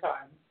 7 my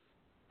time.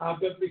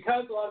 But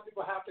because a lot of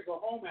people have to go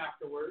home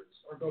afterwards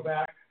or go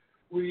back,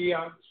 we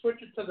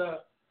switch it to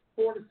the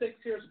 4 to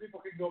 6 here so people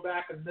can go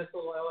back and miss a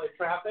little LA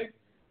traffic.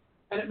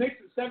 And it makes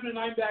it 7 to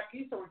 9 back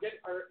east, so we're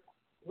getting our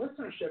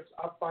listenerships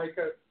up by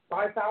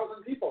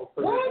 5,000 people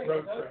for this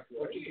road trip,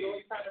 which is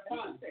really kind of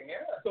fun.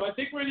 Yeah. So I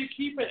think we're going to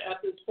keep it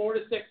at this 4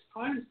 to 6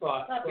 time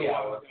slot. Happy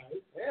hour. Guys.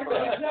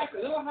 Yeah. Exactly,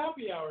 a little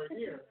happy hour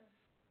here.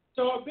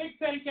 So a big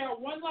thank you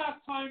one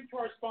last time to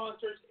our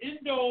sponsors,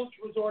 Indulge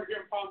Resort here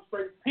in Palm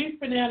Springs,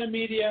 Pink Banana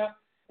Media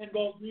in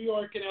both New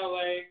York and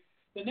LA,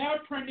 the now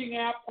trending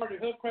app, part of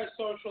Hillcrest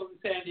Social in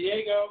San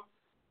Diego,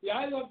 the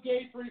I Love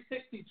Gay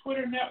 360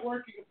 Twitter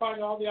network. You can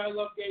find all the I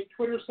Love Gay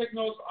Twitter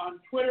signals on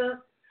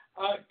Twitter.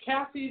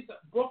 Kathy's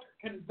Book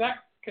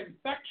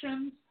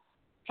Confections,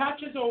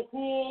 Patches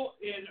O'Hoole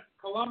in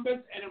Columbus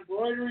and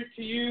embroidery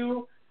to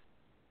you.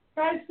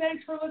 Guys,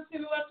 thanks for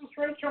listening to the Left of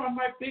Str8 Show on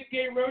my big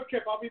gay road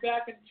trip. I'll be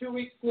back in 2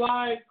 weeks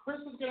live.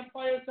 Chris is going to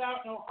play us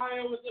out in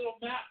Ohio with little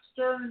Matt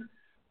Stern,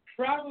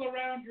 Travel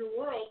Around Your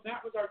World.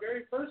 Matt was our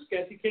very first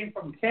guest. He came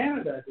from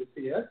Canada to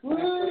see us,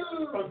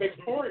 from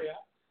Victoria.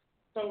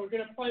 So we're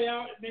going to play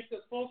out and make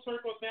this full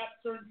circle with Matt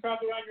Stern,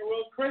 Travel Around Your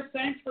World. Chris,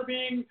 thanks for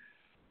being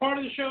part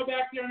of the show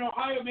back there in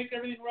Ohio, making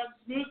everything run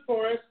smooth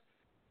for us.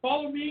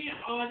 Follow me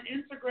on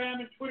Instagram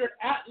and Twitter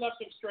at Left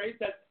of Str8.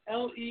 That's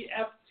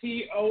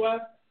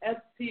LEFTOFSTR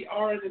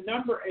and the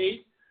number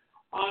 8.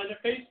 On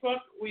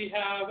Facebook, we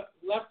have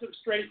Left of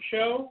Str8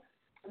 Show.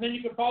 And then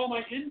you can follow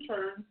my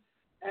intern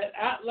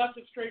at Left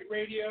of Str8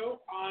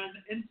 Radio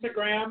on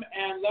Instagram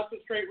and Left of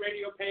Str8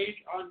 Radio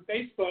page on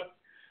Facebook.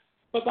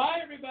 Bye-bye,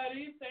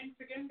 everybody. Thanks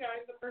again,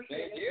 guys. Appreciate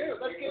it. Thank you.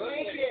 Let's get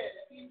naked.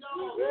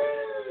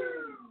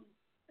 Woo!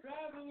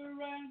 Travel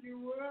around your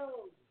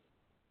world.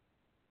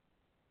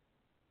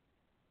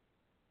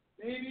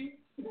 Maybe.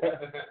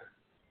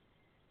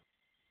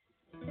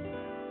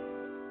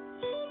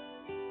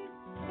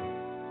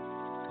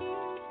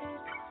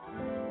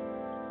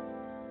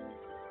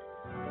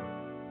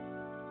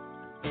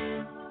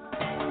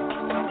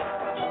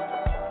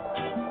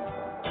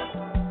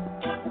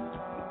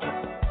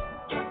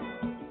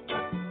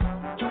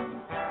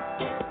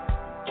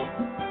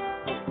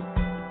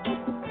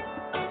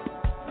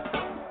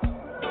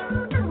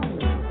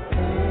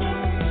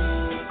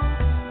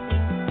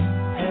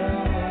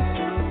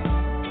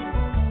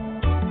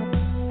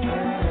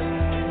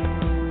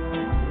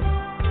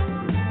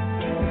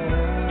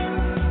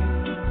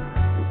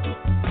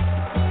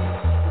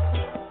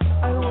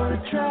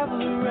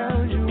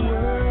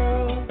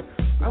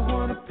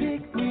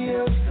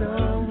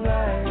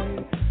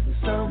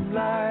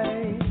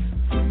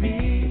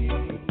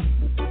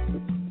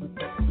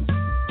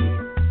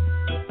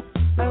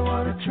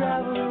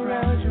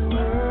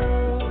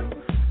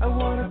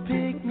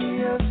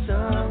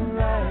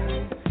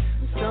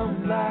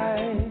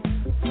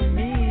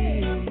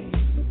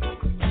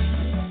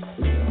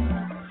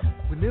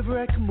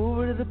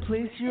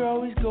 Place you're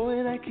always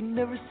going, I can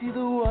never see the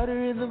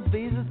water in the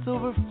vase that's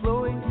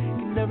overflowing.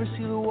 Can never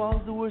see the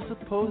walls that were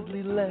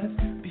supposedly left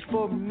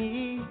before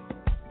me.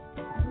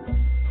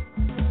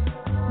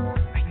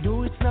 I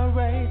know it's not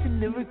right to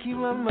never keep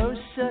my mouth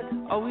shut.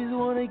 Always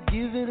wanna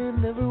give it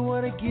and never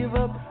wanna give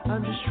up.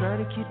 I'm just trying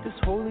to keep this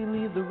holy,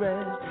 leave the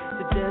rest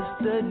to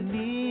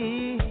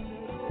destiny.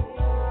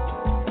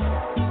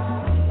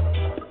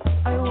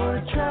 I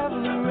wanna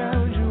travel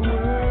around your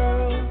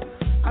world.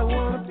 I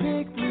wanna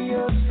pick me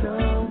up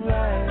some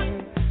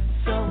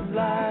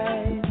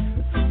light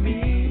for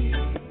me.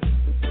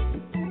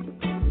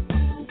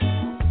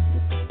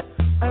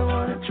 I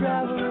wanna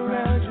travel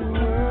around your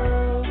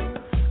world.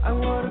 I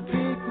wanna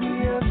pick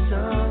me up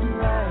some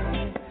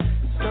light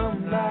for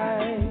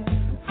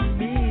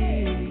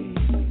me.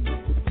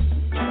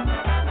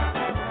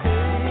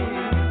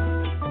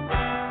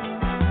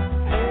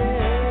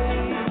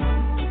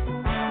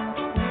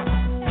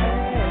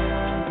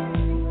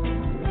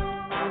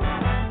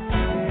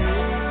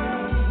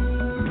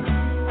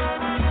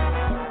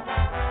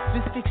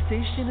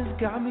 Fixation has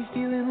got me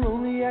feeling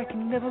lonely. I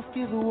can never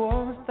feel the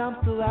warmth. I'm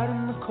still out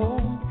in the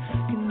cold.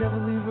 Can never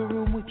leave a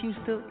room with you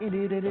still in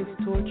it, and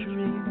it's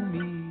torturing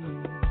me.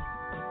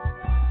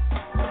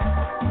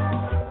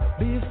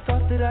 May have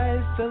thought that I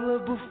had fell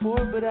love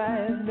before, but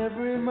I have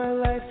never in my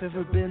life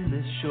ever been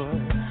this sure.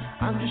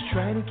 I'm just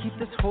trying to keep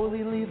this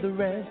holy, leave the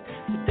rest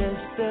to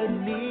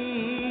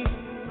destiny.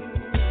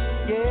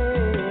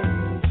 Yeah.